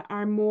in that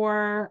are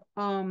more,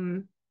 let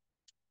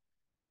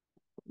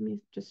me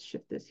just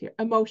shift this here,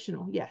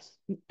 emotional. Yes,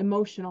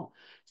 emotional.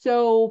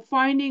 So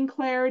finding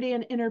clarity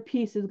and inner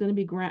peace is going to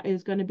be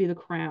the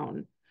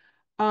crown.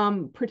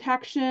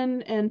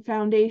 Protection and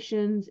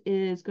foundations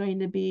is going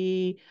to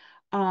be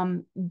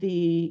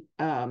the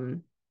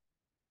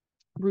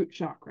root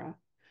chakra.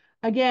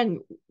 Again,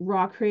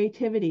 raw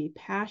creativity,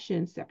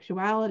 passion,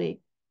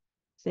 sexuality,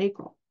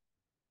 sacral.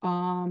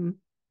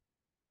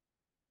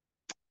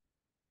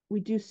 We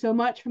do so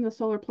much from the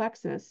solar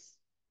plexus.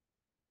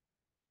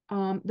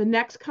 The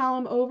next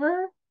column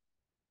over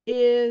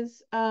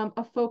is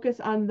a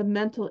focus on the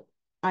mental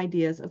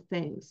ideas of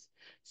things.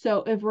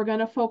 So if we're going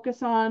to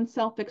focus on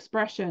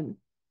self-expression,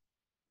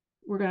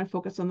 we're going to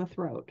focus on the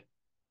throat.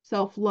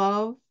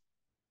 Self-love,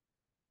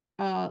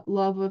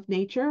 love of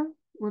nature,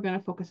 we're going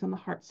to focus on the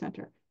heart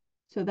center.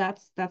 So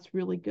that's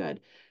really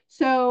good.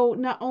 So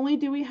not only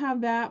do we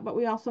have that, but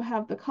we also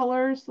have the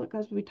colors, like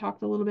as we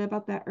talked a little bit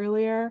about that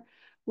earlier.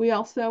 We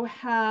also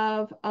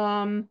have,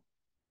 and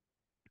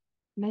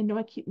I know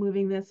I keep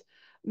moving this,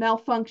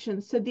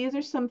 malfunctions. So these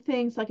are some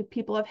things like if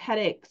people have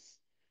headaches,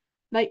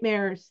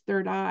 nightmares,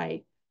 third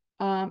eye.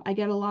 I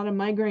get a lot of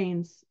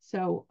migraines,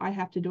 so I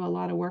have to do a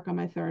lot of work on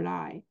my third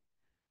eye.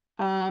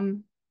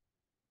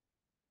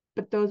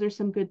 But those are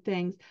some good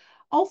things.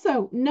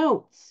 Also,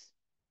 notes.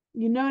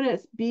 You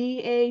notice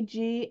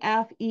BAGFED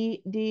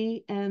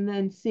and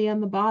then C on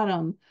the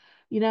bottom.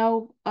 You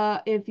know,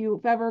 if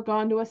you've ever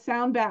gone to a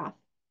sound bath,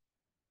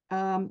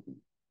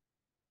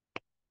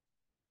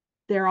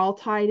 they're all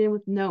tied in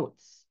with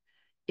notes.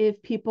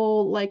 If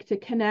people like to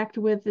connect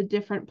with the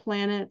different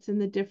planets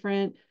and the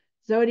different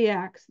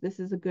zodiacs, this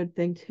is a good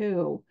thing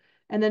too.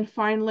 And then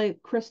finally,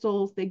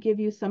 crystals, they give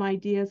you some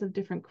ideas of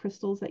different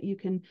crystals that you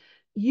can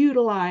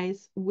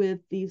utilize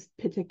with these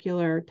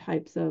particular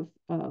types of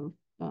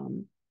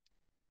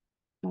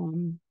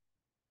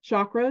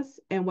chakras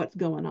and what's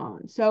going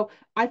on. So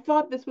I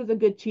thought this was a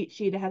good cheat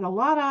sheet. It has a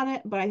lot on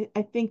it, but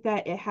I think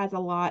that it has a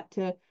lot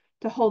to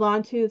hold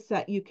on to so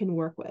that you can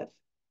work with.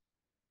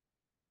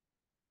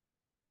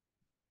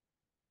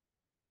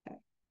 Okay.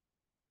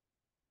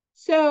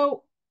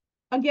 So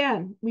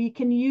again, we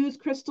can use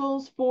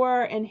crystals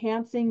for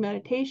enhancing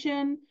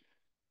meditation,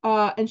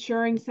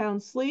 ensuring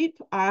sound sleep.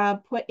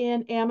 Put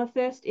in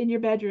amethyst in your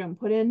bedroom.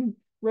 Put in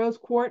rose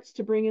quartz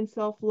to bring in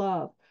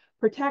self-love.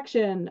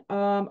 Protection,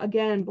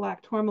 again,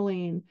 black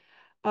tourmaline.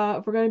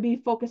 If we're going to be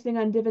focusing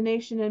on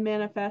divination and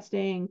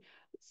manifesting,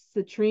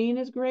 citrine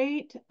is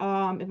great. If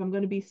I'm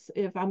going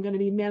to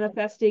be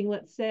manifesting,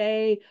 let's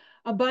say,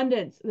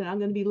 abundance, then I'm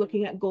going to be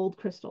looking at gold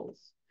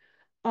crystals.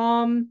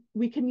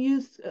 We can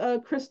use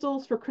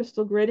crystals for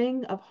crystal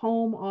gridding of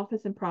home,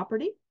 office, and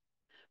property,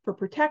 for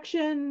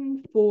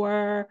protection,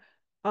 for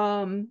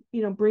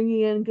bringing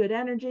in good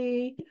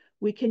energy.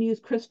 We can use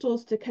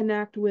crystals to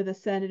connect with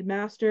ascended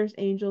masters,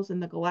 angels,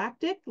 and the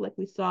galactic, like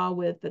we saw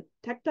with the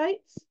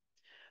tektites.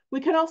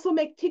 We can also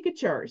make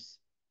tinctures.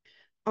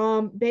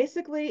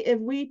 Basically, if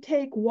we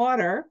take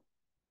water,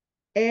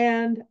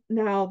 and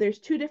now there's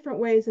two different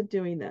ways of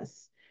doing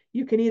this.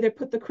 You can either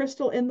put the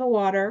crystal in the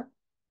water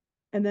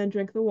and then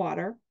drink the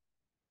water.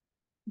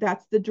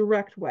 That's the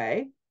direct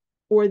way,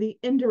 or the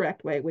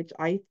indirect way, which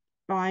I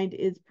find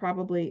is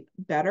probably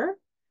better,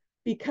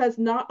 because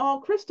not all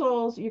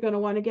crystals you're going to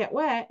want to get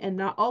wet, and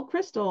not all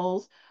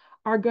crystals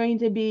are going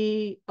to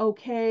be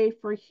okay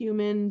for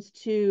humans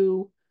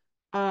to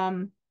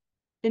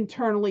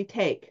internally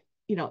take.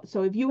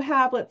 So if you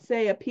have, let's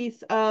say, a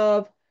piece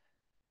of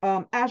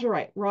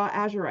azurite, raw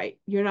azurite,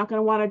 you're not going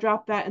to want to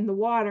drop that in the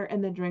water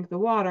and then drink the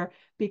water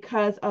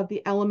because of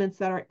the elements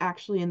that are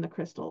actually in the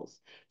crystals.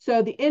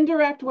 So the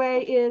indirect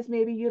way is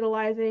maybe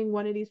utilizing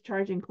one of these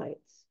charging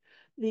plates.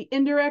 The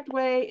indirect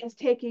way is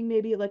taking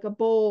maybe like a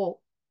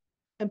bowl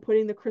and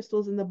putting the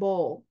crystals in the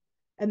bowl,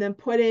 and then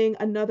putting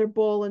another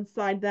bowl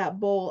inside that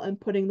bowl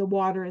and putting the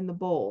water in the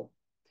bowl.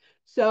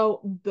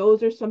 So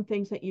those are some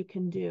things that you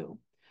can do.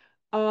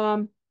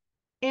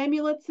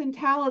 Amulets and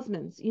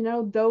talismans,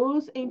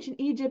 those ancient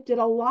Egypt did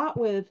a lot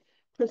with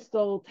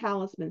crystal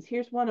talismans.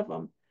 Here's one of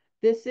them.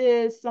 This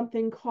is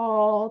something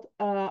called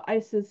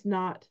Isis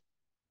knot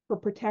for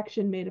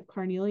protection, made of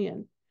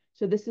carnelian.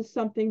 So this is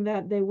something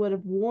that they would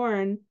have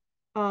worn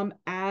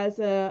as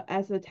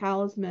a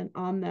talisman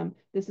on them.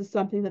 This is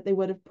something that they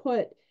would have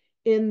put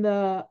in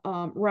the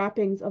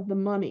wrappings of the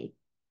mummy.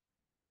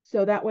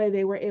 So that way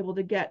they were able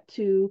to get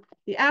to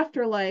the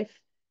afterlife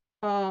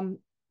and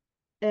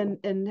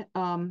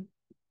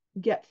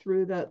get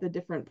through the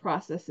different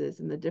processes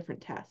and the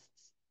different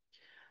tests.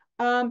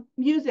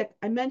 Music.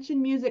 I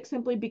mentioned music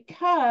simply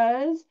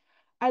because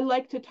I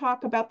like to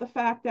talk about the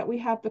fact that we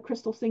have the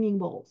crystal singing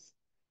bowls.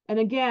 And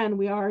again,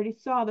 we already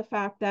saw the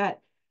fact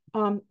that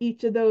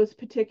each of those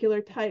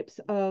particular types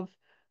of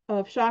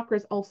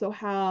chakras also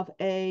have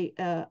a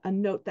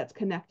note that's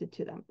connected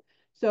to them.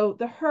 So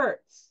the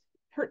Hertz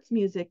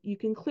music, you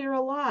can clear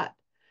a lot.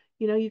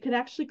 You can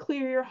actually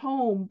clear your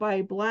home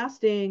by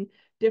blasting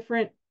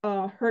different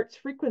Hertz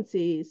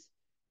frequencies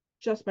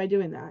just by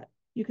doing that.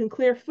 You can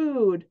clear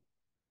food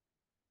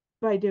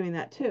by doing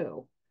that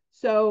too.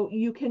 So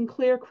you can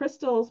clear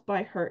crystals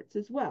by Hertz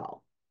as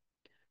well.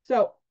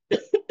 So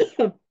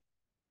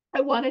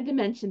I wanted to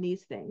mention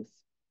these things.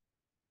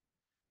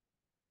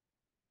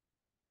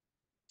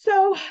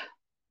 So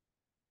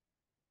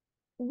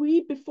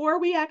before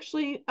we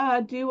actually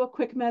do a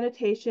quick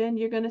meditation,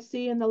 you're going to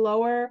see in the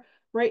lower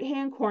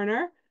right-hand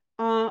corner,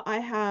 I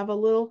have a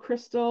little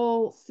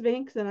crystal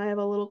sphinx and I have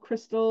a little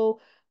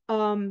crystal.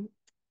 So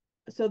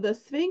the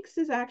sphinx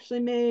is actually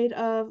made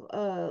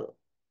of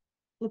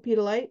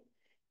lepidolite,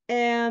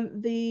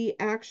 and the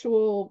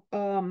actual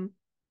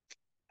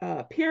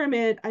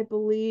pyramid, I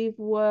believe,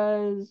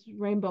 was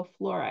rainbow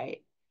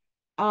fluorite.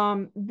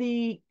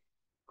 The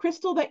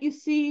crystal that you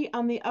see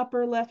on the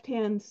upper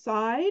left-hand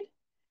side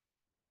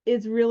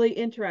is really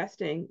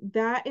interesting.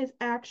 That is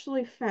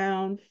actually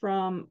found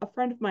from a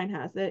friend of mine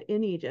has it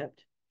in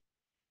Egypt.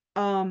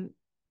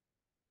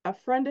 A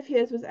friend of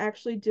his was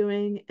actually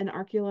doing an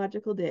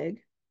archaeological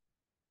dig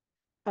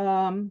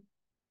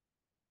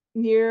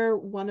near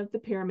one of the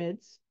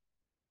pyramids.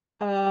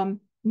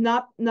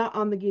 Not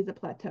on the Giza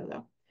Plateau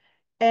though.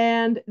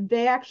 And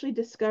they actually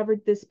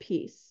discovered this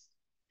piece.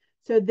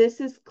 So this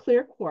is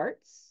clear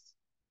quartz.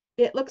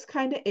 It looks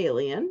kind of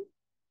alien,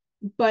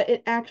 but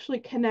it actually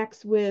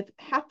connects with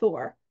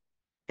Hathor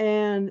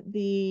and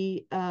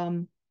the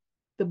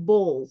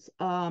bulls,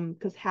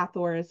 because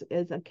Hathor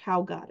is a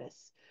cow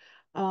goddess.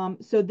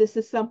 So this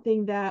is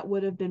something that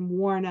would have been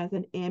worn as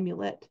an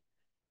amulet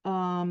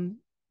for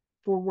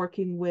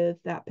working with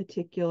that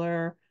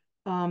particular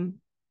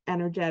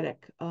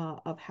energetic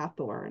of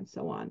Hathor and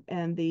so on,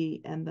 and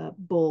the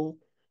bull,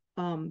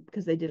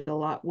 because they did a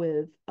lot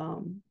with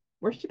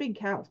worshiping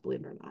cows,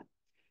 believe it or not.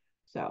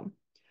 So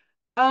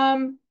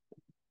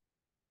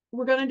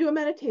we're going to do a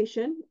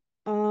meditation.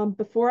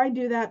 Before I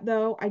do that,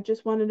 though, I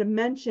just wanted to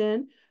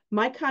mention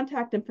my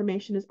contact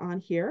information is on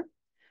here.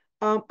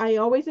 I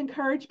always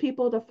encourage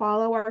people to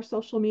follow our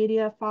social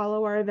media,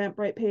 follow our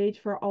Eventbrite page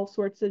for all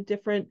sorts of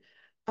different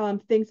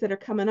things that are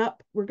coming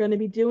up. We're going to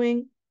be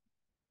doing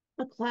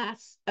a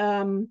class.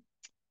 Actually,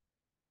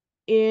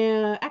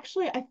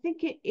 I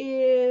think it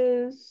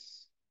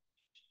is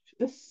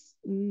this.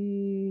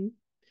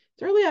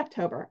 It's early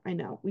October. I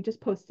know. We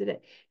just posted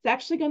it. It's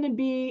actually going to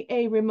be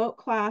a remote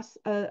class,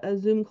 a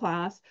Zoom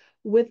class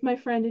with my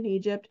friend in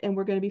Egypt, and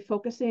we're going to be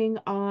focusing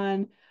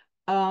on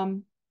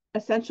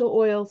essential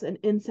oils and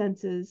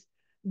incenses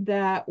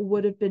that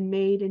would have been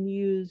made and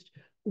used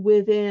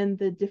within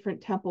the different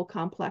temple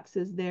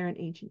complexes there in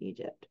ancient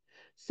Egypt.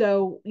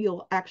 So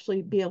you'll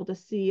actually be able to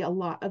see a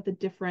lot of the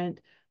different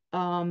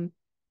parts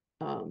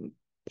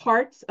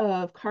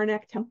of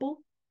Karnak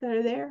Temple that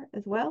are there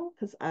as well,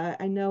 because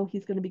I know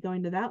he's going to be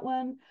going to that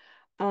one.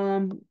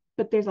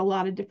 But there's a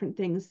lot of different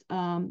things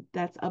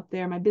that's up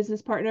there. My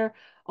business partner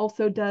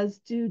also does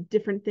do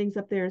different things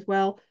up there as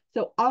well.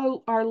 So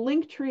our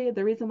link tree,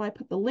 the reason why I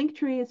put the link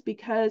tree is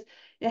because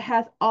it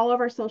has all of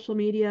our social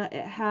media,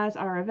 it has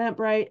our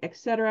Eventbrite,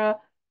 etc.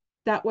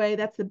 That way,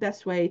 that's the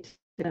best way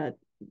to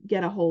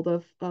get a hold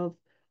of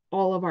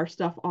all of our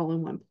stuff all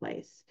in one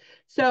place.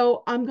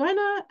 So I'm going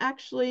to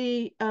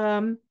actually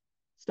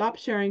stop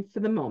sharing for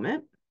the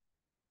moment.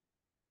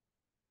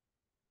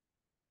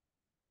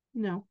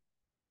 No,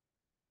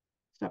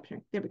 stop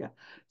sharing. There we go.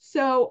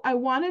 So I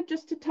wanted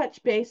just to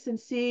touch base and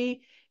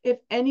see if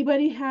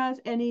anybody has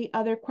any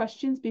other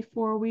questions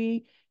before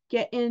we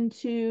get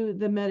into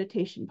the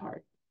meditation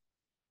part.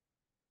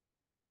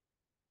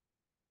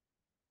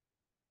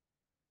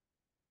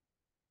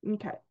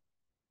 Okay.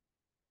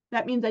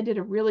 That means I did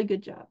a really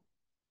good job.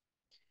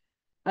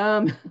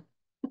 All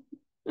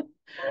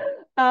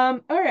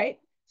right.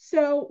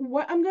 So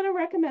what I'm going to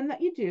recommend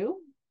that you do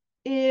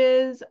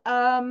is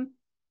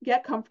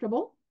get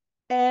comfortable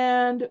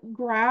and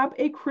grab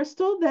a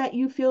crystal that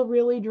you feel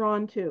really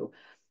drawn to.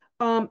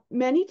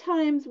 Many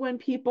times when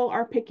people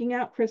are picking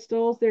out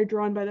crystals, they're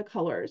drawn by the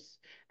colors.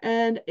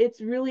 And it's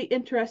really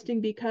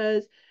interesting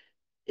because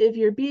if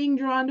you're being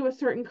drawn to a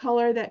certain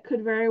color, that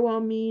could very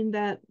well mean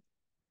that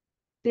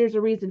there's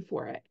a reason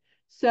for it.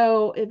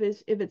 So if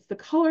it's the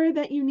color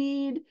that you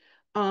need,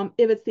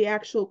 if it's the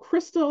actual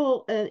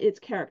crystal and its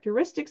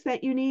characteristics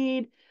that you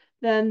need,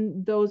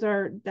 then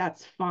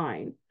that's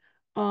fine.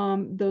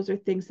 Those are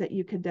things that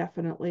you can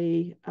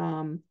definitely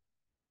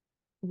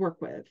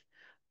work with.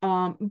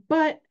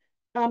 But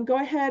go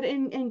ahead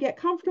and get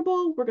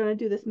comfortable. We're going to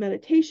do this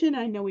meditation.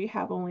 I know we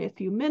have only a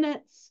few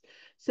minutes.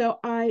 So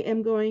I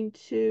am going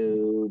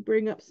to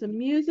bring up some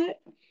music.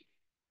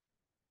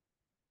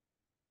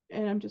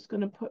 And I'm just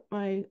going to put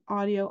my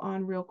audio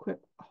on real quick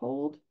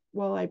hold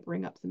while I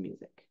bring up some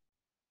music.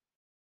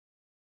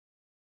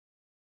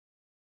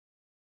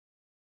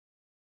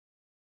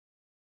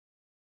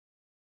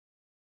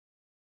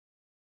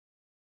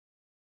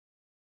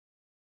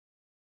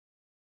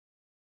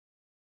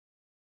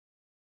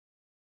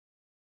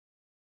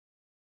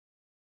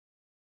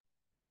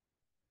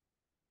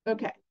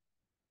 Okay.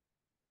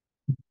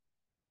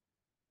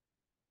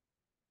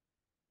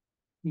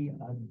 The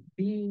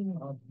being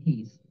of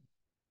peace.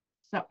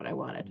 It's not what I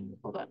wanted.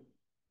 Hold on.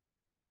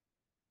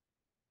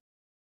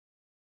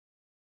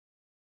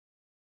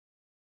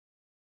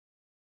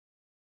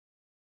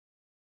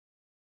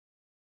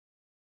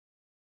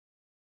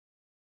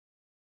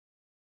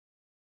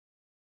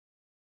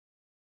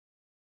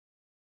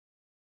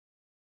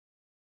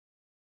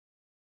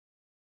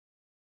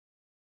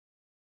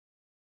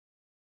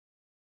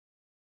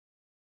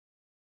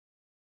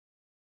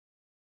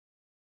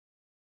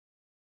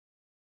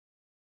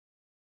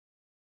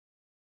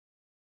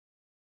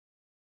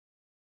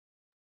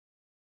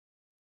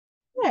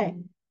 Okay,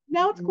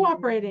 now it's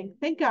cooperating.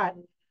 Thank God.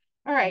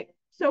 All right,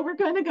 so we're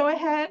going to go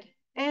ahead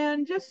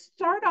and just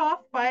start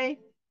off by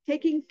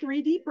taking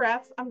 3 deep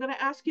breaths. I'm going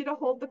to ask you to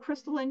hold the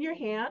crystal in your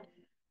hand.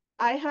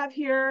 I have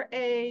here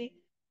a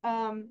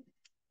amethyst,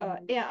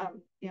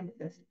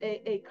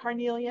 a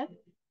carnelian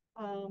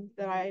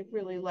that I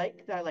really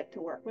like, that I like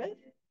to work with.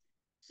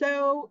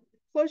 So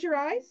close your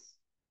eyes,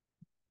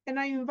 and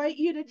I invite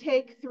you to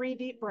take 3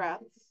 deep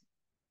breaths.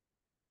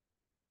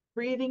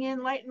 Breathing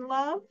in light and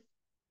love,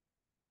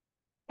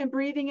 and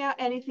breathing out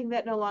anything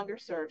that no longer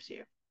serves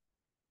you.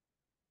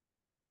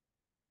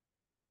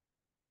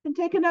 And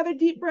take another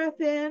deep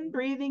breath in,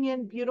 breathing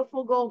in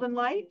beautiful golden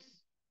light,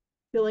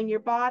 filling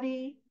your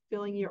body,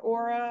 filling your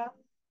aura.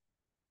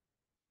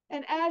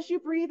 And as you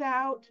breathe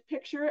out,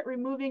 picture it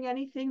removing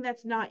anything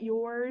that's not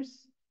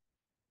yours,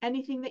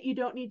 anything that you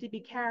don't need to be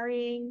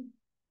carrying,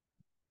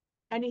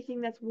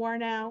 anything that's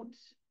worn out.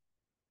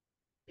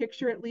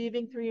 Picture it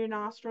leaving through your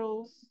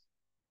nostrils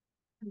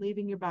and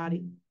leaving your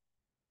body.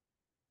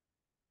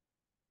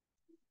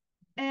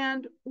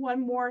 And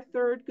one more,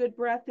 third good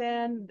breath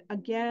in,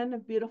 again,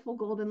 of beautiful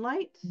golden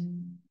light.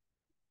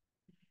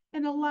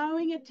 And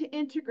allowing it to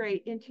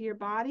integrate into your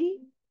body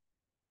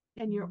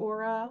and your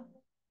aura,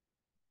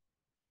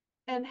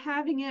 and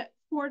having it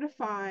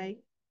fortify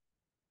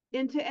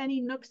into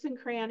any nooks and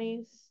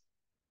crannies,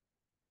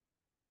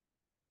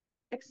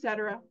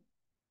 etc.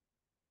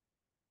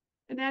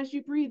 And as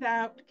you breathe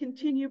out,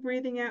 continue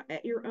breathing out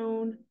at your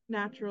own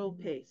natural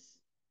pace.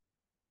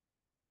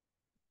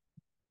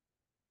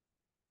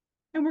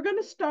 And we're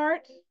going to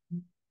start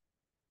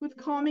with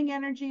calming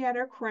energy at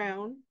our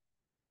crown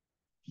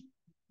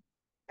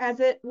as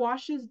it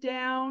washes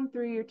down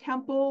through your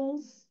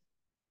temples,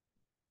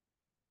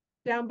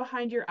 down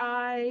behind your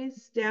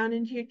eyes, down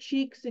into your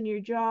cheeks and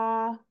your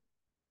jaw.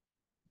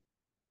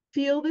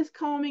 Feel this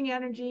calming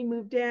energy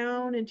move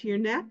down into your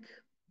neck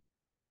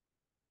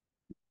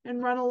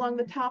and run along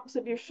the tops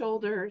of your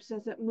shoulders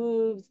as it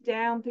moves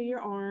down through your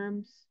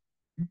arms,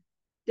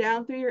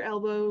 down through your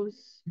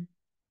elbows,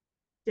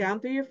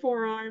 down through your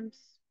forearms,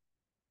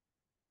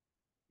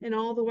 and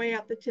all the way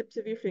out the tips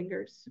of your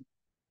fingers.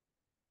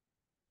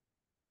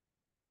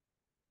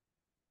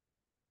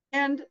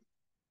 And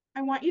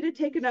I want you to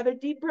take another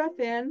deep breath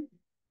in,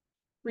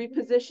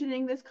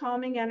 repositioning this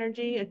calming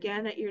energy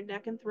again at your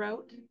neck and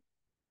throat.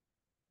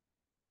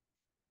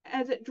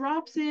 As it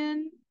drops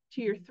in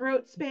to your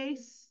throat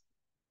space,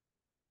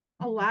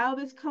 allow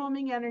this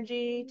calming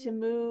energy to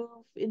move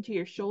into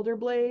your shoulder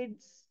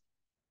blades,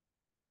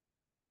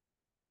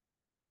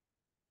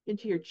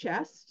 into your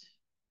chest,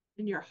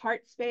 in your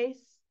heart space,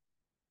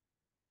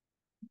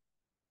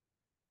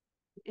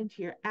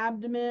 into your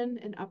abdomen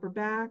and upper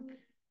back,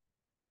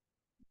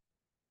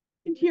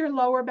 into your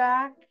lower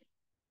back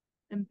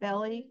and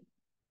belly.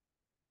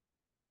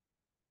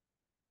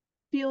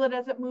 Feel it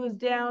as it moves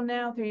down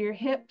now through your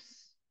hips,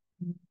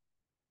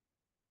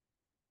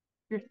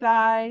 your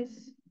thighs,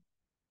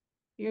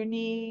 your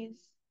knees,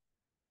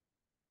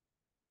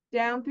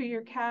 down through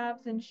your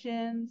calves and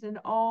shins, and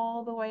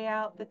all the way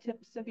out the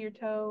tips of your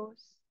toes.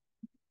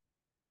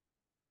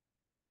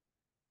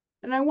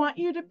 And I want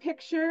you to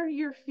picture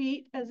your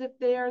feet as if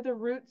they are the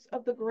roots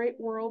of the great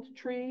world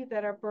tree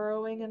that are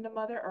burrowing into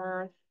Mother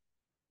Earth.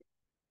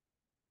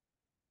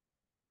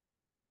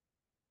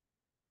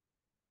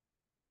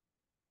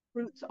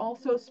 Roots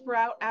also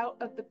sprout out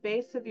of the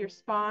base of your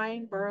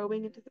spine,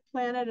 burrowing into the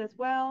planet as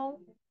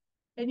well.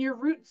 And your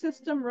root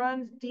system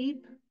runs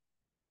deep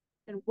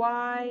and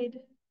wide,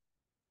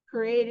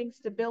 creating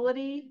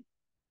stability.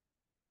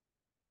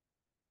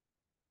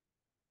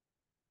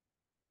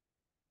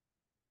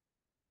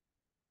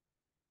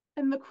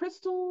 And the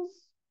crystals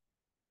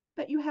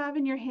that you have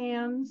in your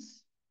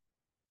hands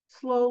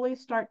slowly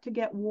start to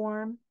get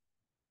warm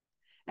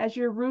as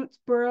your roots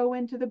burrow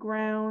into the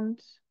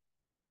ground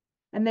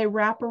and they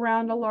wrap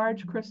around a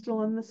large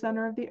crystal in the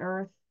center of the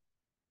earth.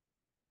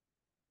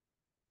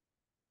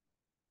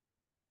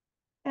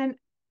 And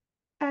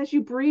as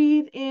you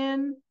breathe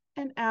in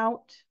and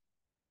out,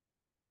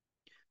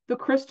 the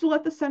crystal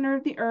at the center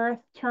of the earth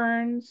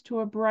turns to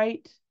a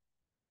bright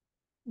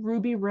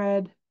ruby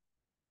red.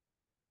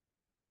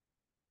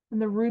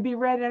 And the ruby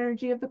red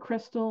energy of the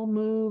crystal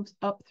moves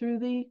up through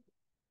the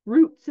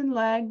roots and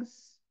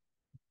legs.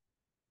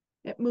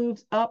 It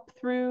moves up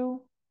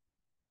through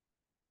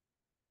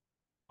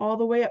all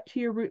the way up to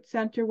your root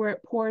center where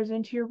it pours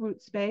into your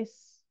root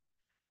space,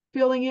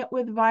 filling it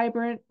with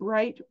vibrant,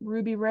 bright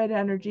ruby red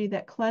energy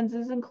that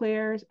cleanses and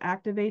clears,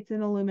 activates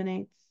and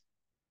illuminates.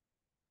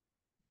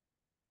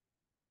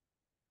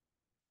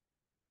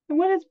 And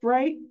when it's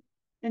bright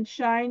and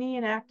shiny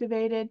and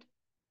activated,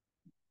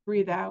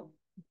 breathe out.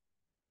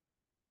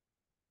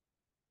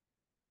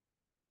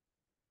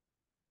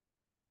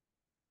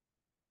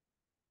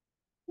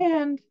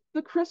 And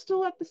the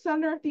crystal at the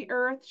center of the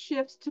earth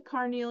shifts to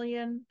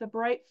carnelian, the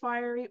bright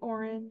fiery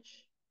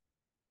orange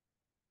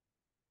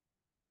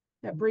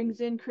that brings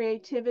in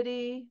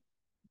creativity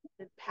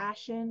and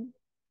passion,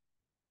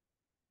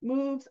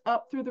 moves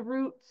up through the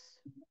roots,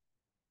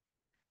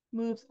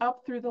 moves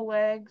up through the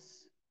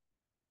legs,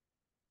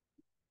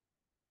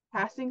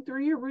 passing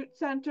through your root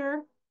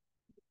center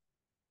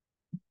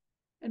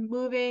and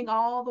moving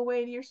all the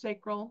way to your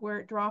sacral where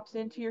it drops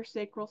into your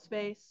sacral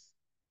space.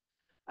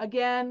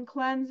 Again,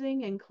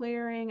 cleansing and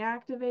clearing,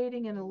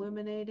 activating and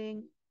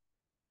illuminating.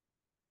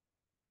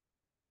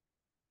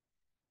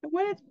 And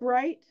when it's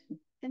bright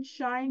and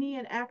shiny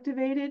and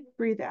activated,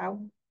 breathe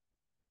out.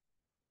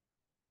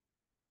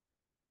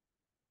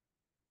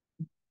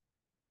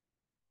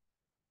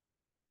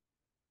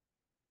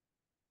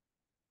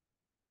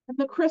 And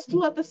the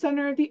crystal at the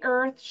center of the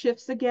earth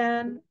shifts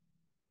again,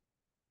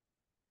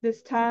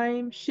 this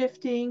time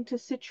shifting to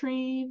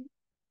citrine,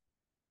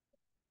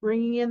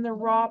 bringing in the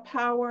raw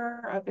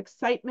power of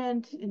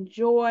excitement and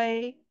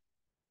joy,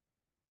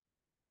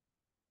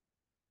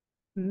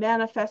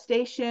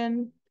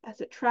 manifestation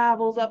as it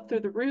travels up through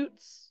the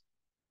roots,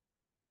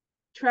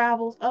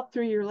 travels up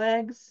through your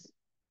legs,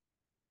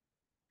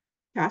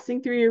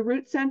 passing through your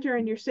root center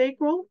and your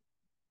sacral,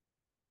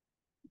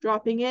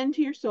 dropping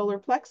into your solar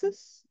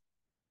plexus,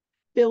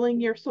 filling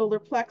your solar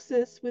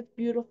plexus with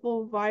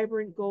beautiful,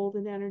 vibrant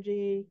golden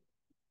energy.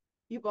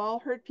 You've all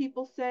heard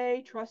people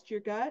say, trust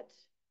your gut.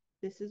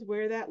 This is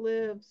where that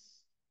lives.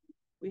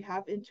 We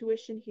have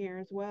intuition here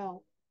as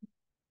well.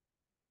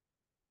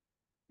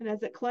 And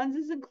as it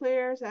cleanses and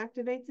clears,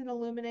 activates and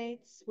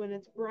illuminates, when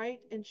it's bright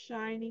and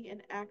shiny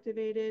and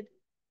activated,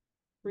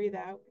 breathe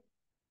out.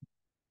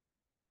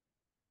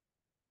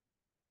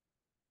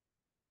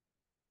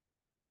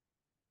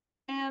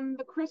 And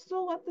the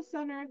crystal at the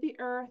center of the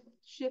earth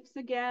shifts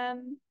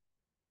again,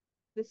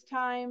 this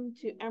time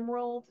to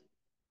emerald.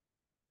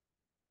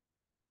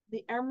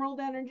 The emerald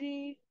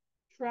energy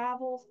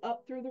travels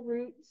up through the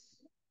roots,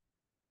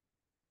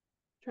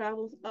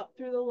 travels up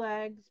through the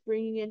legs,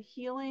 bringing in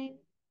healing,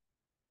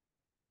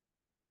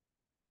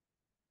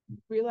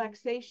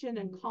 relaxation,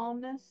 and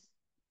calmness,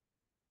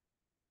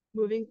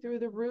 moving through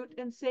the root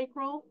and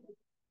sacral,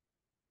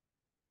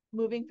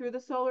 moving through the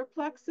solar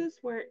plexus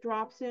where it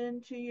drops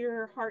into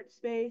your heart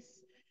space,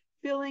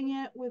 filling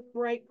it with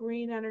bright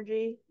green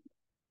energy.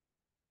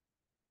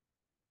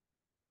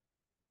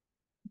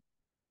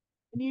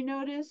 And you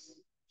notice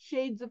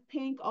shades of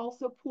pink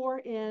also pour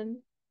in,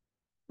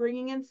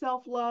 bringing in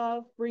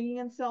self-love, bringing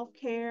in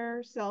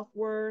self-care,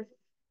 self-worth,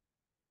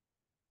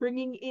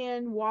 bringing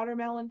in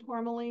watermelon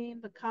tourmaline,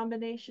 the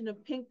combination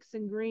of pinks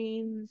and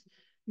greens,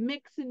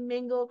 mix and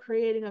mingle,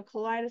 creating a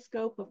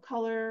kaleidoscope of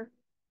color,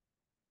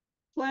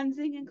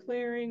 cleansing and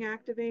clearing,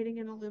 activating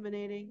and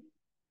illuminating.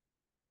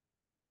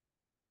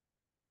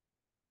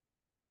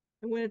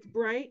 And when it's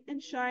bright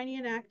and shiny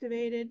and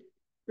activated,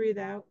 breathe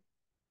out.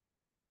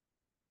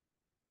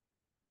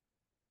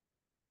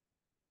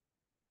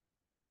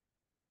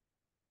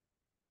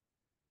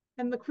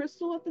 And the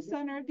crystal at the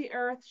center of the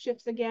earth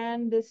shifts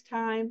again, this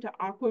time to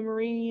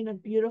aquamarine, a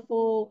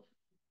beautiful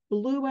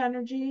blue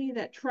energy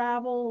that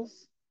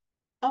travels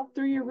up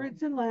through your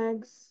roots and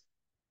legs,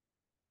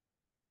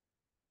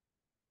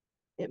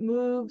 It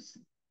moves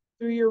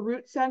through your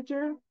root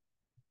center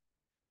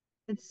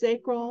and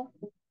sacral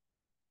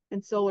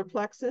and solar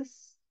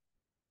plexus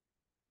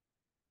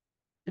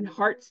and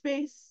heart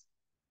space,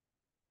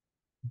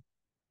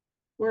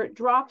 where it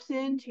drops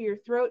into your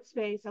throat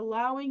space,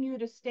 allowing you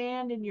to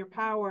stand in your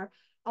power,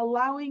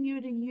 allowing you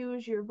to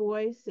use your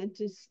voice and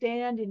to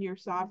stand in your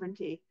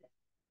sovereignty.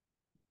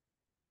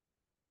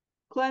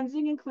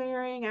 Cleansing and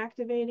clearing,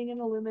 activating and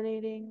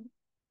illuminating.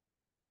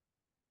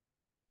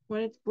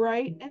 When it's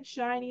bright and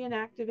shiny and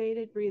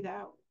activated, breathe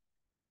out.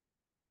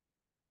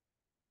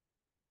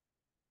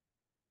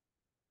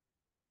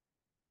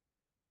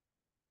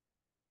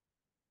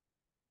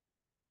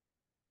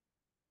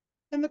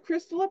 And the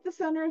crystal at the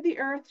center of the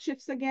earth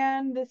shifts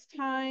again, this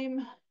time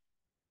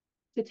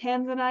to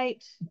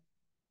tanzanite.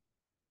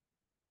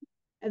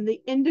 And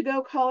the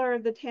indigo color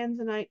of the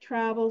tanzanite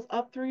travels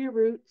up through your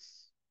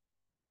roots,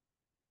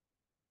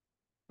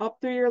 up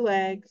through your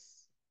legs,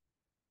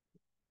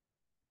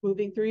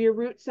 moving through your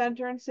root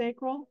center and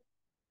sacral,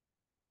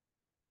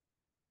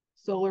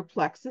 solar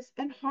plexus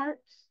and heart,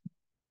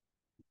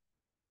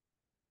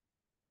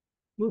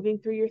 moving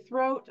through your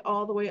throat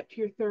all the way up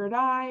to your third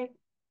eye,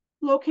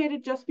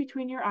 located just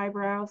between your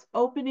eyebrows,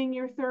 opening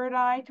your third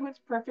eye to its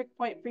perfect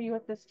point for you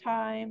at this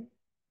time.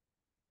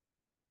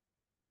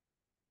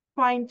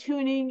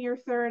 Fine-tuning your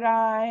third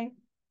eye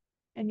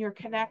and your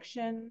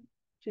connection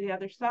to the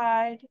other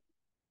side.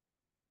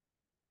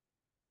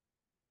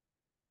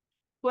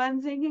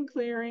 Cleansing and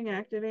clearing,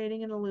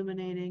 activating and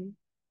illuminating.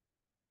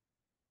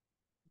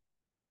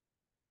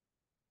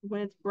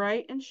 When it's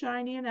bright and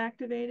shiny and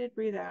activated,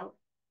 breathe out.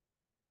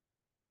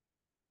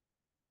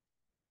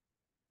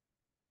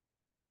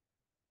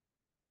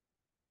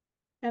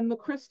 And the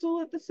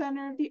crystal at the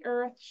center of the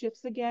earth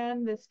shifts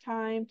again, this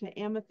time to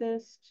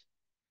amethyst.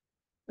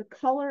 The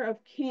color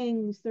of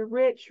kings, the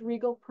rich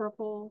regal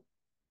purple,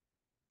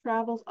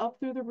 travels up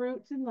through the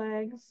roots and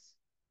legs,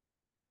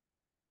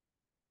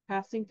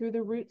 passing through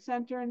the root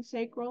center and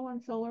sacral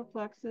and solar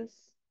plexus,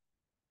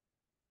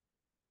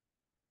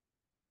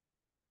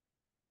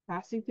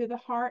 passing through the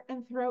heart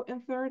and throat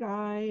and third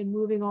eye, and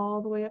moving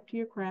all the way up to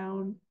your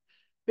crown,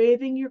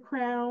 bathing your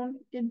crown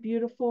in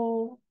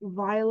beautiful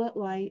violet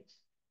light,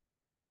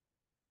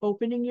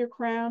 opening your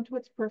crown to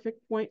its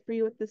perfect point for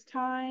you at this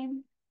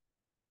time,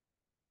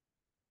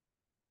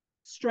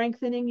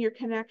 strengthening your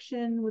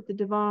connection with the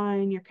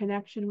divine, your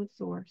connection with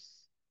source.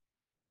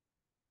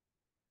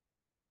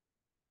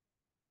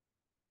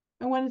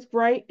 And when it's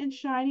bright and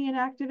shiny and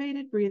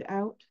activated, breathe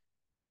out.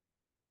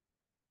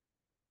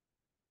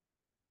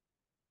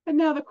 And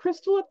now the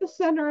crystal at the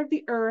center of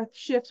the earth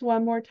shifts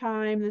one more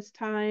time, this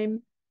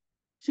time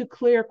to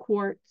clear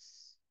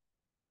quartz,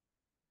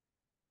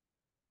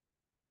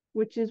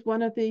 which is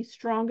one of the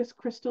strongest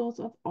crystals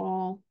of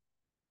all.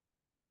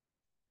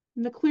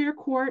 And the clear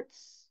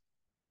quartz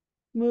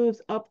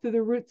moves up through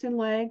the roots and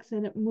legs,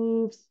 and it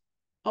moves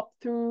up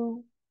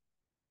through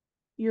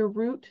your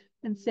root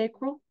and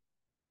sacral,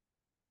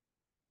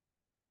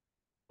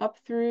 up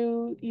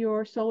through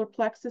your solar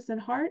plexus and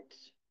heart,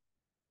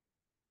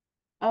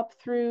 up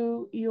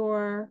through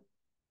your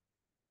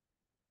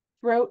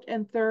throat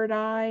and third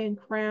eye and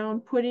crown,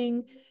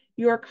 putting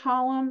your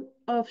column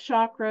of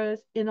chakras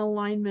in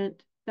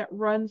alignment that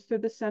runs through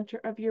the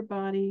center of your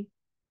body.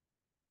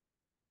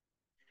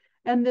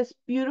 And this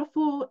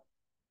beautiful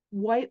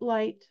white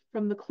light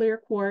from the clear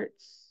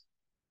quartz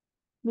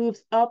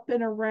moves up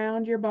and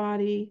around your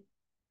body,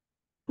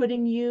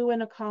 putting you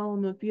in a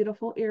column of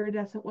beautiful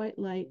iridescent white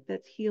light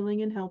that's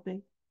healing and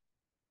helping.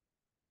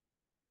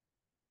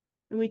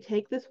 And we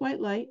take this white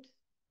light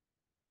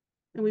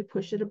and we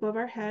push it above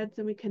our heads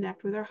and we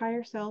connect with our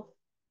higher self.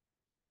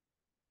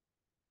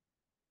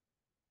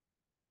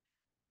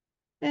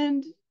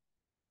 And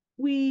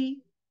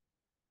we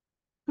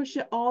push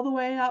it all the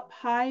way up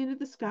high into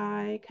the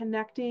sky,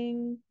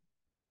 connecting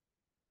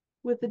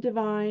with the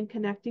divine,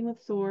 connecting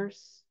with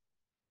source,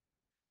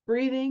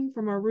 breathing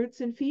from our roots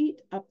and feet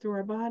up through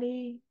our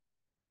body,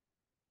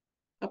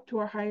 up to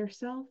our higher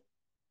self,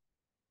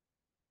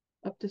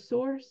 up to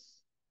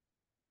source,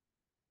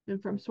 and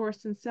from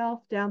source and self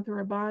down through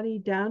our body,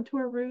 down to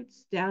our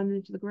roots, down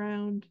into the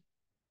ground.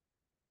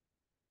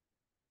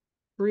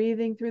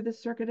 Breathing through the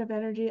circuit of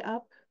energy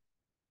up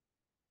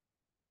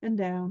and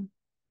down,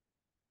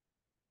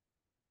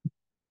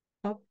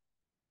 up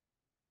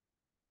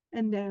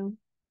and down.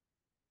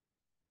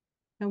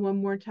 And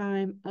one more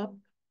time, up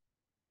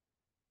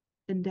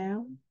and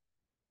down.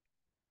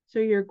 So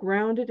you're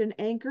grounded and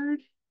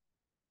anchored,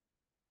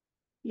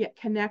 yet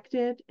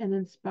connected and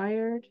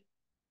inspired.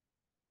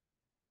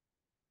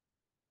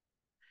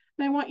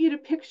 And I want you to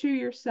picture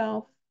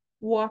yourself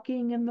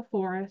walking in the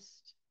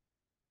forest.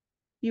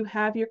 You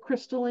have your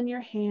crystal in your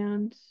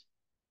hand,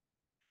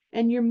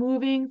 and you're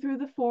moving through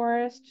the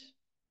forest.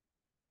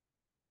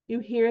 You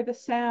hear the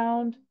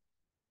sound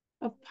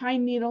of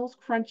pine needles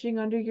crunching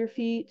under your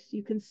feet.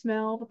 You can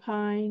smell the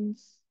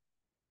pines.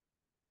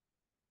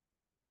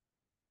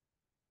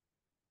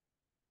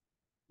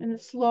 And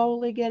it's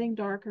slowly getting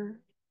darker,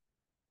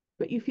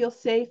 but you feel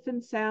safe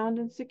and sound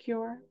and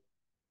secure.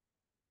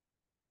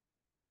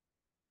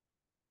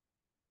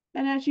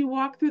 And as you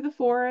walk through the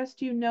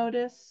forest, you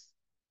notice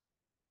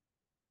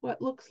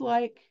what looks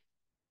like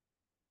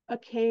a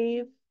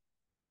cave.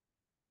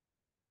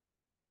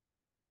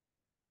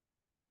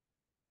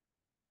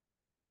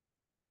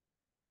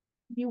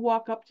 You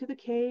walk up to the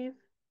cave,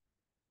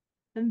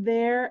 and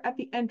there at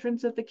the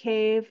entrance of the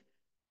cave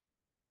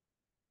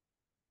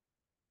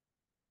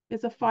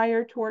is a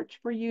fire torch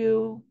for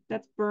you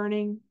that's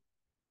burning.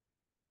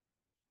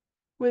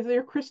 With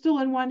your crystal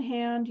in one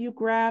hand, you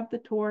grab the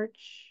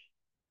torch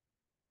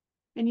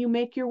and you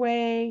make your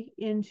way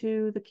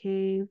into the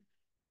cave.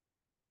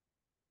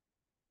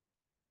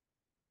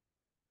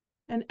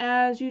 And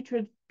as you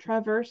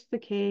traverse the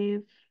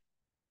cave,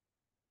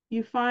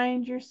 you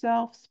find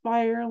yourself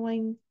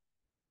spiraling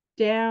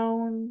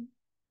down,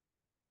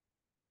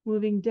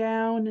 moving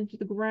down into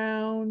the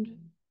ground,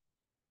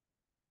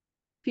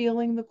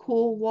 feeling the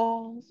cool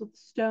walls of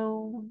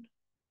stone,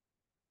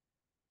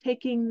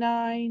 taking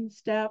 9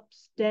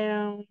 steps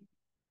down,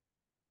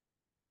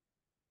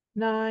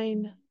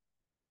 9,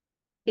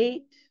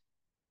 8,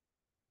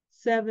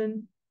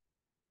 7,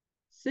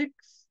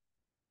 6,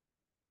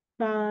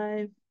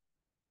 5,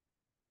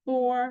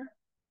 4,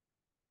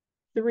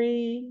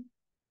 3,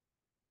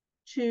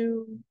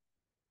 2,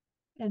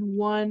 and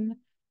 1.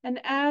 And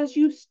as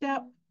you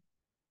step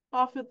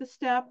off of the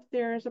step,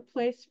 there's a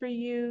place for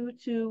you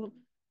to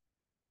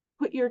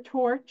put your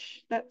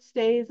torch that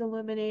stays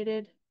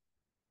illuminated.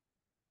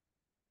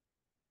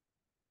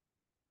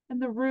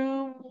 And the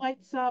room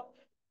lights up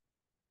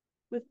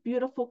with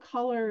beautiful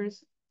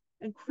colors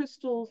and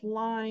crystals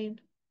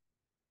lined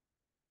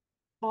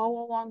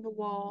all along the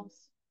walls.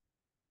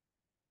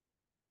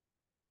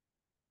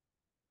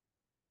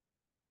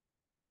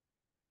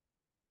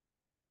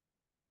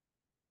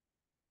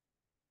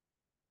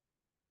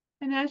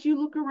 And as you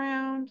look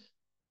around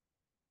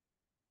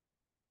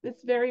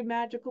this very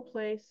magical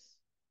place,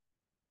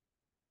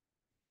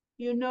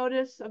 you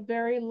notice a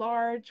very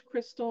large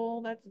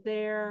crystal that's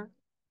there.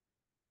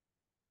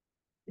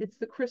 It's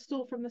the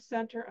crystal from the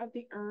center of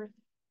the earth.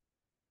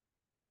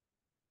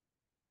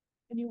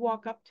 And you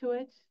walk up to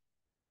it.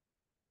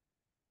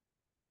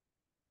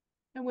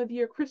 And with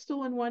your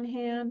crystal in one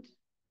hand,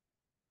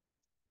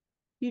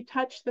 you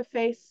touch the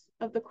face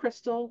of the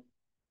crystal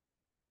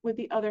with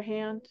the other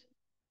hand.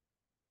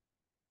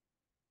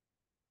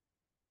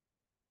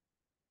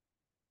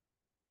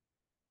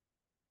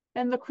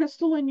 And the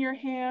crystal in your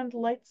hand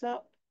lights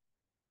up,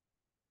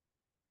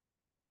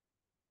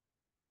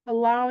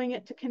 allowing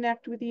it to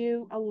connect with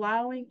you,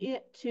 allowing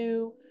it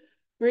to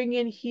bring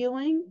in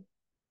healing,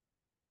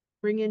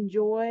 bring in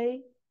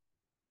joy,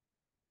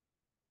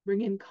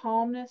 bring in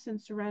calmness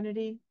and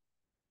serenity,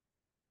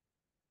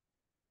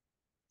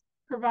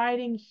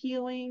 providing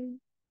healing,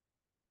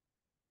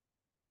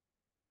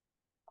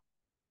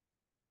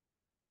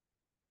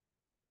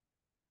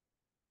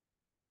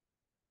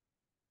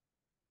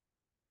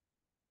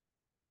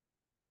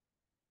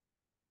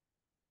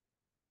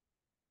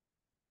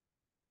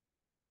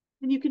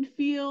 and you can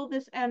feel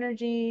this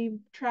energy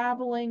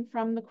traveling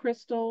from the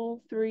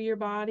crystal through your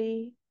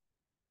body,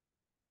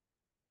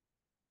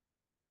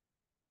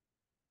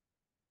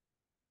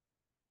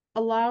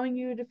 allowing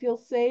you to feel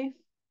safe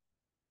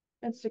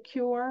and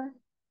secure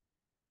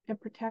and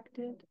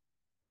protected.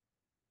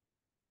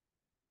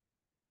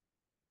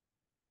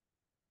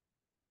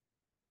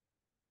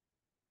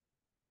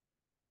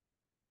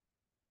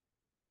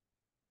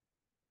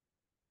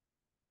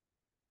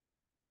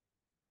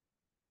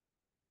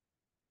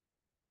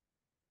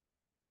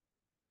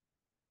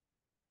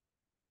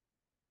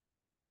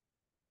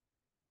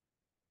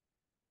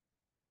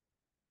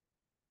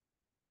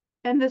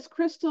 And this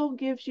crystal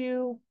gives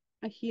you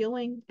a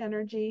healing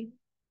energy.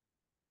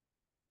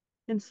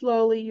 And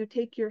slowly you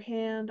take your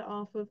hand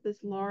off of this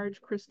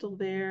large crystal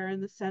there in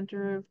the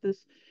center of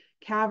this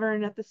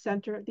cavern at the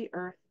center of the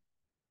earth.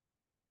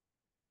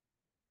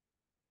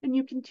 And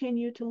you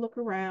continue to look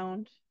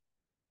around.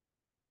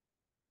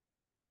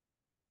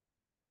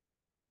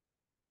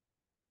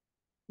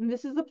 And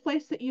this is a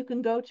place that you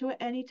can go to at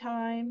any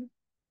time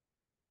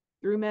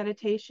through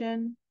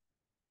meditation,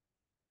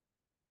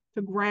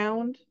 to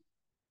ground,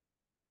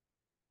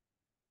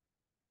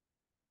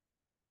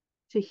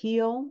 to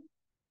heal,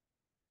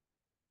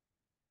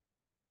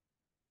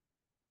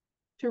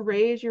 to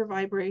raise your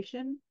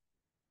vibration.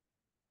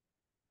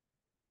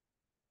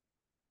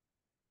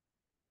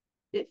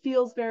 It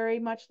feels very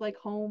much like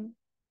home.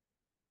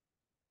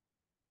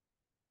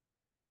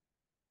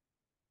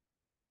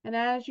 And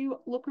as you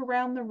look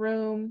around the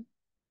room,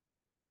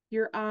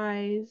 your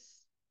eyes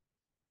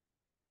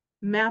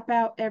map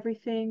out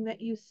everything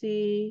that you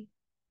see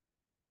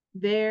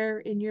there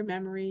in your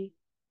memory.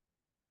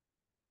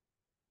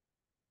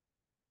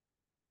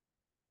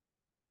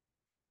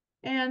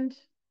 And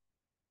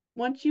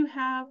once you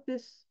have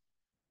this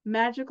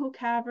magical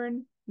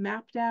cavern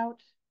mapped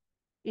out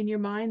in your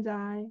mind's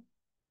eye,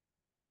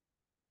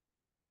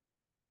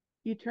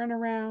 you turn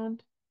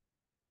around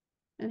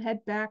and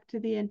head back to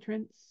the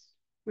entrance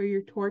where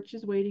your torch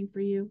is waiting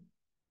for you.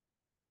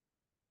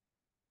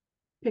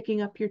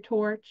 Picking up your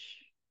torch,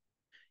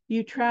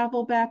 You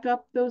travel back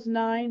up those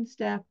 9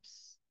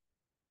 steps.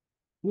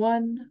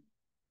 1,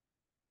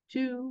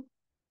 2,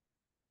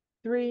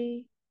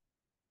 3,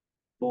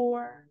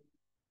 4,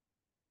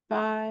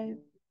 5,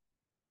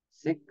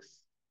 6,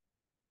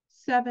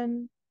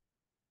 7,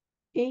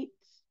 8,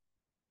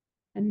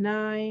 and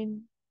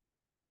 9.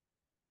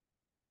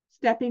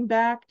 Stepping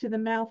back to the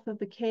mouth of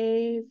the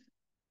cave.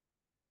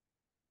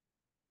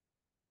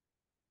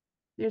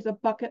 There's a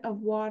bucket of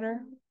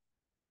water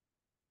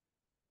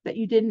that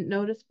you didn't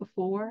notice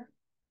before.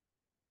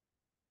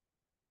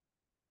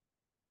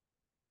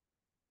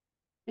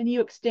 And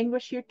you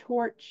extinguish your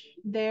torch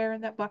there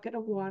in that bucket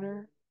of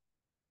water.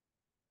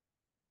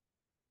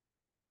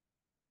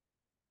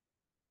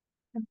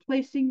 And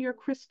placing your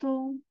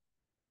crystal,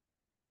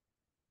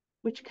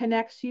 which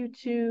connects you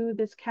to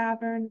this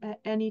cavern at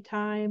any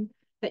time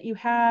that you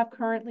have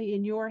currently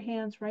in your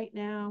hands right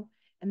now,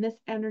 and this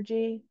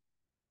energy,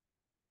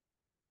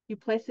 you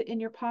place it in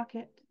your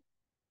pocket.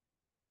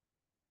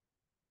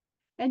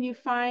 And you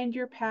find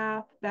your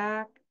path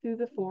back through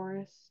the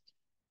forest,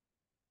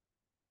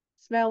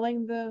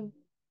 smelling the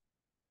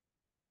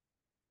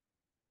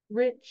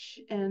rich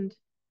and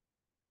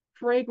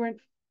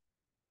fragrant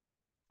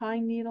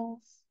pine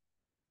needles,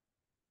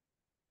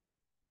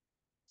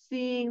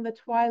 seeing the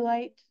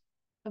twilight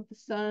of the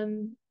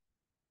sun,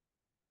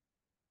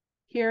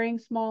 hearing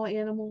small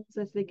animals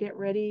as they get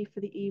ready for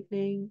the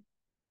evening,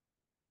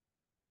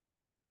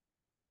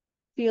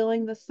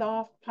 feeling the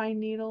soft pine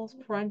needles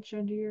crunch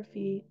under your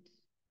feet,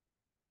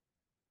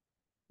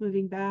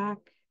 moving back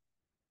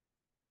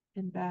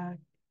and back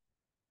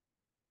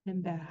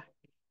and back.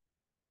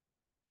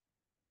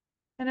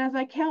 And as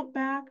I count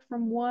back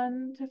from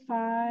 1 to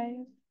 5,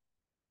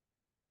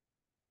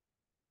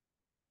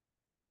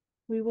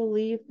 we will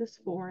leave this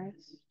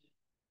forest.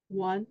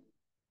 1,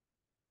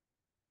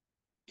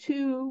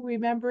 2,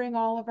 remembering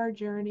all of our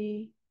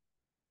journey.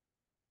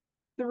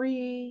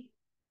 3,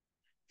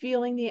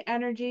 feeling the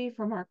energy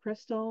from our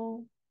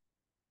crystal.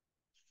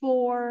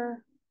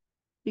 4,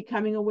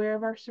 becoming aware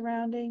of our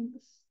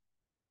surroundings.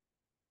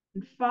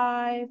 And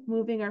 5,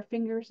 moving our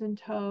fingers and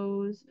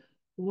toes,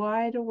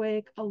 wide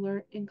awake,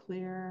 alert, and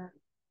clear,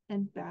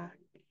 and back.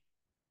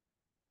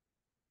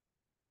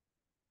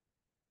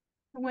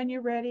 And when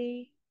you're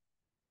ready,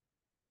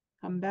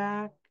 come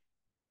back.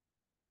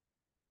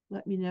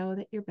 Let me know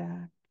that you're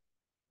back.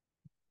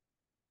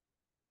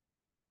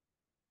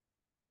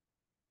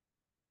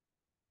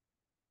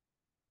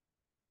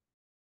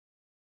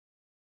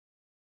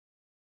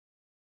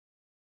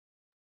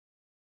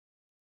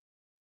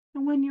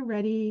 And when you're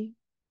ready,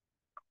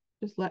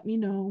 just let me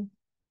know.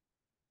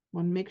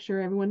 Want to make sure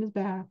everyone is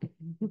back.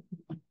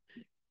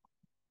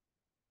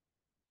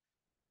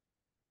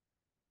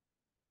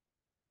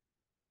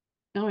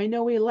 Now I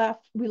know we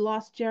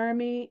lost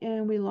Jeremy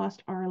and we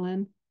lost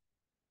Arlen.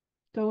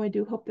 So I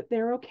do hope that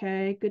they're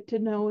okay. Good to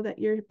know that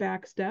you're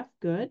back, Steph.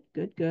 Good,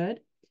 good, good.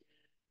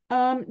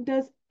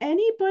 Does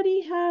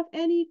anybody have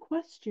any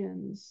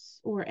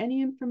questions or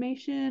any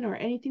information or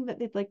anything that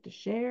they'd like to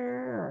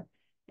share or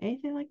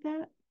anything like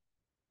that?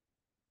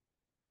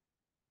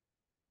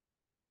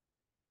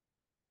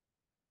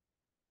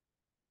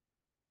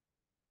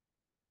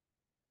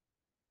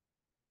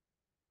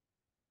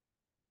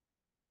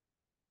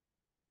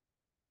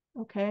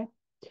 Okay.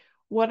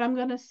 What I'm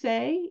going to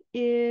say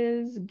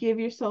is give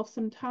yourself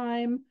some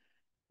time,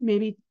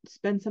 maybe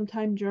spend some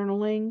time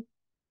journaling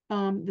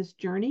this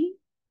journey,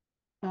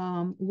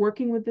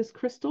 working with this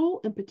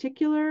crystal in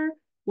particular,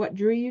 what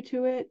drew you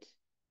to it,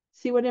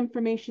 see what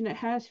information it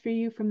has for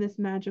you from this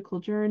magical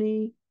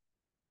journey.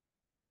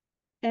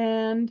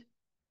 And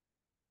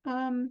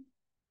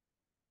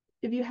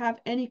if you have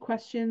any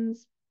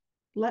questions,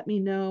 let me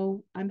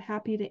know. I'm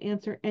happy to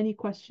answer any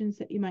questions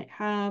that you might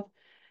have.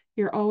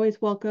 You're always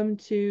welcome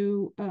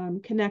to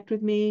connect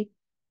with me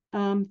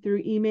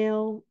through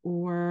email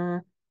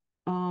or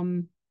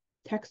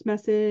text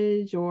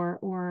message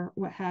or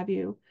what have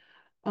you.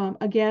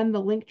 Again,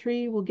 the link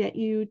tree will get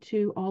you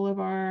to all of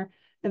our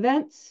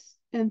events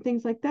and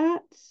things like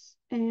that.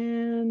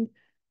 And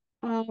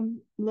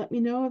let me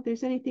know if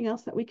there's anything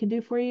else that we can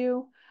do for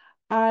you.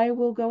 I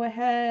will go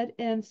ahead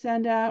and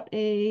send out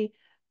a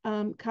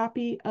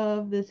copy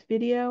of this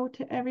video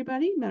to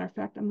everybody. Matter of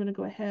fact, I'm going to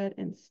go ahead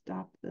and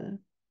stop the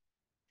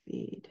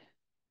feed.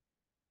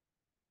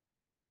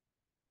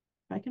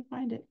 If I can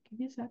find it, give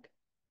me a sec.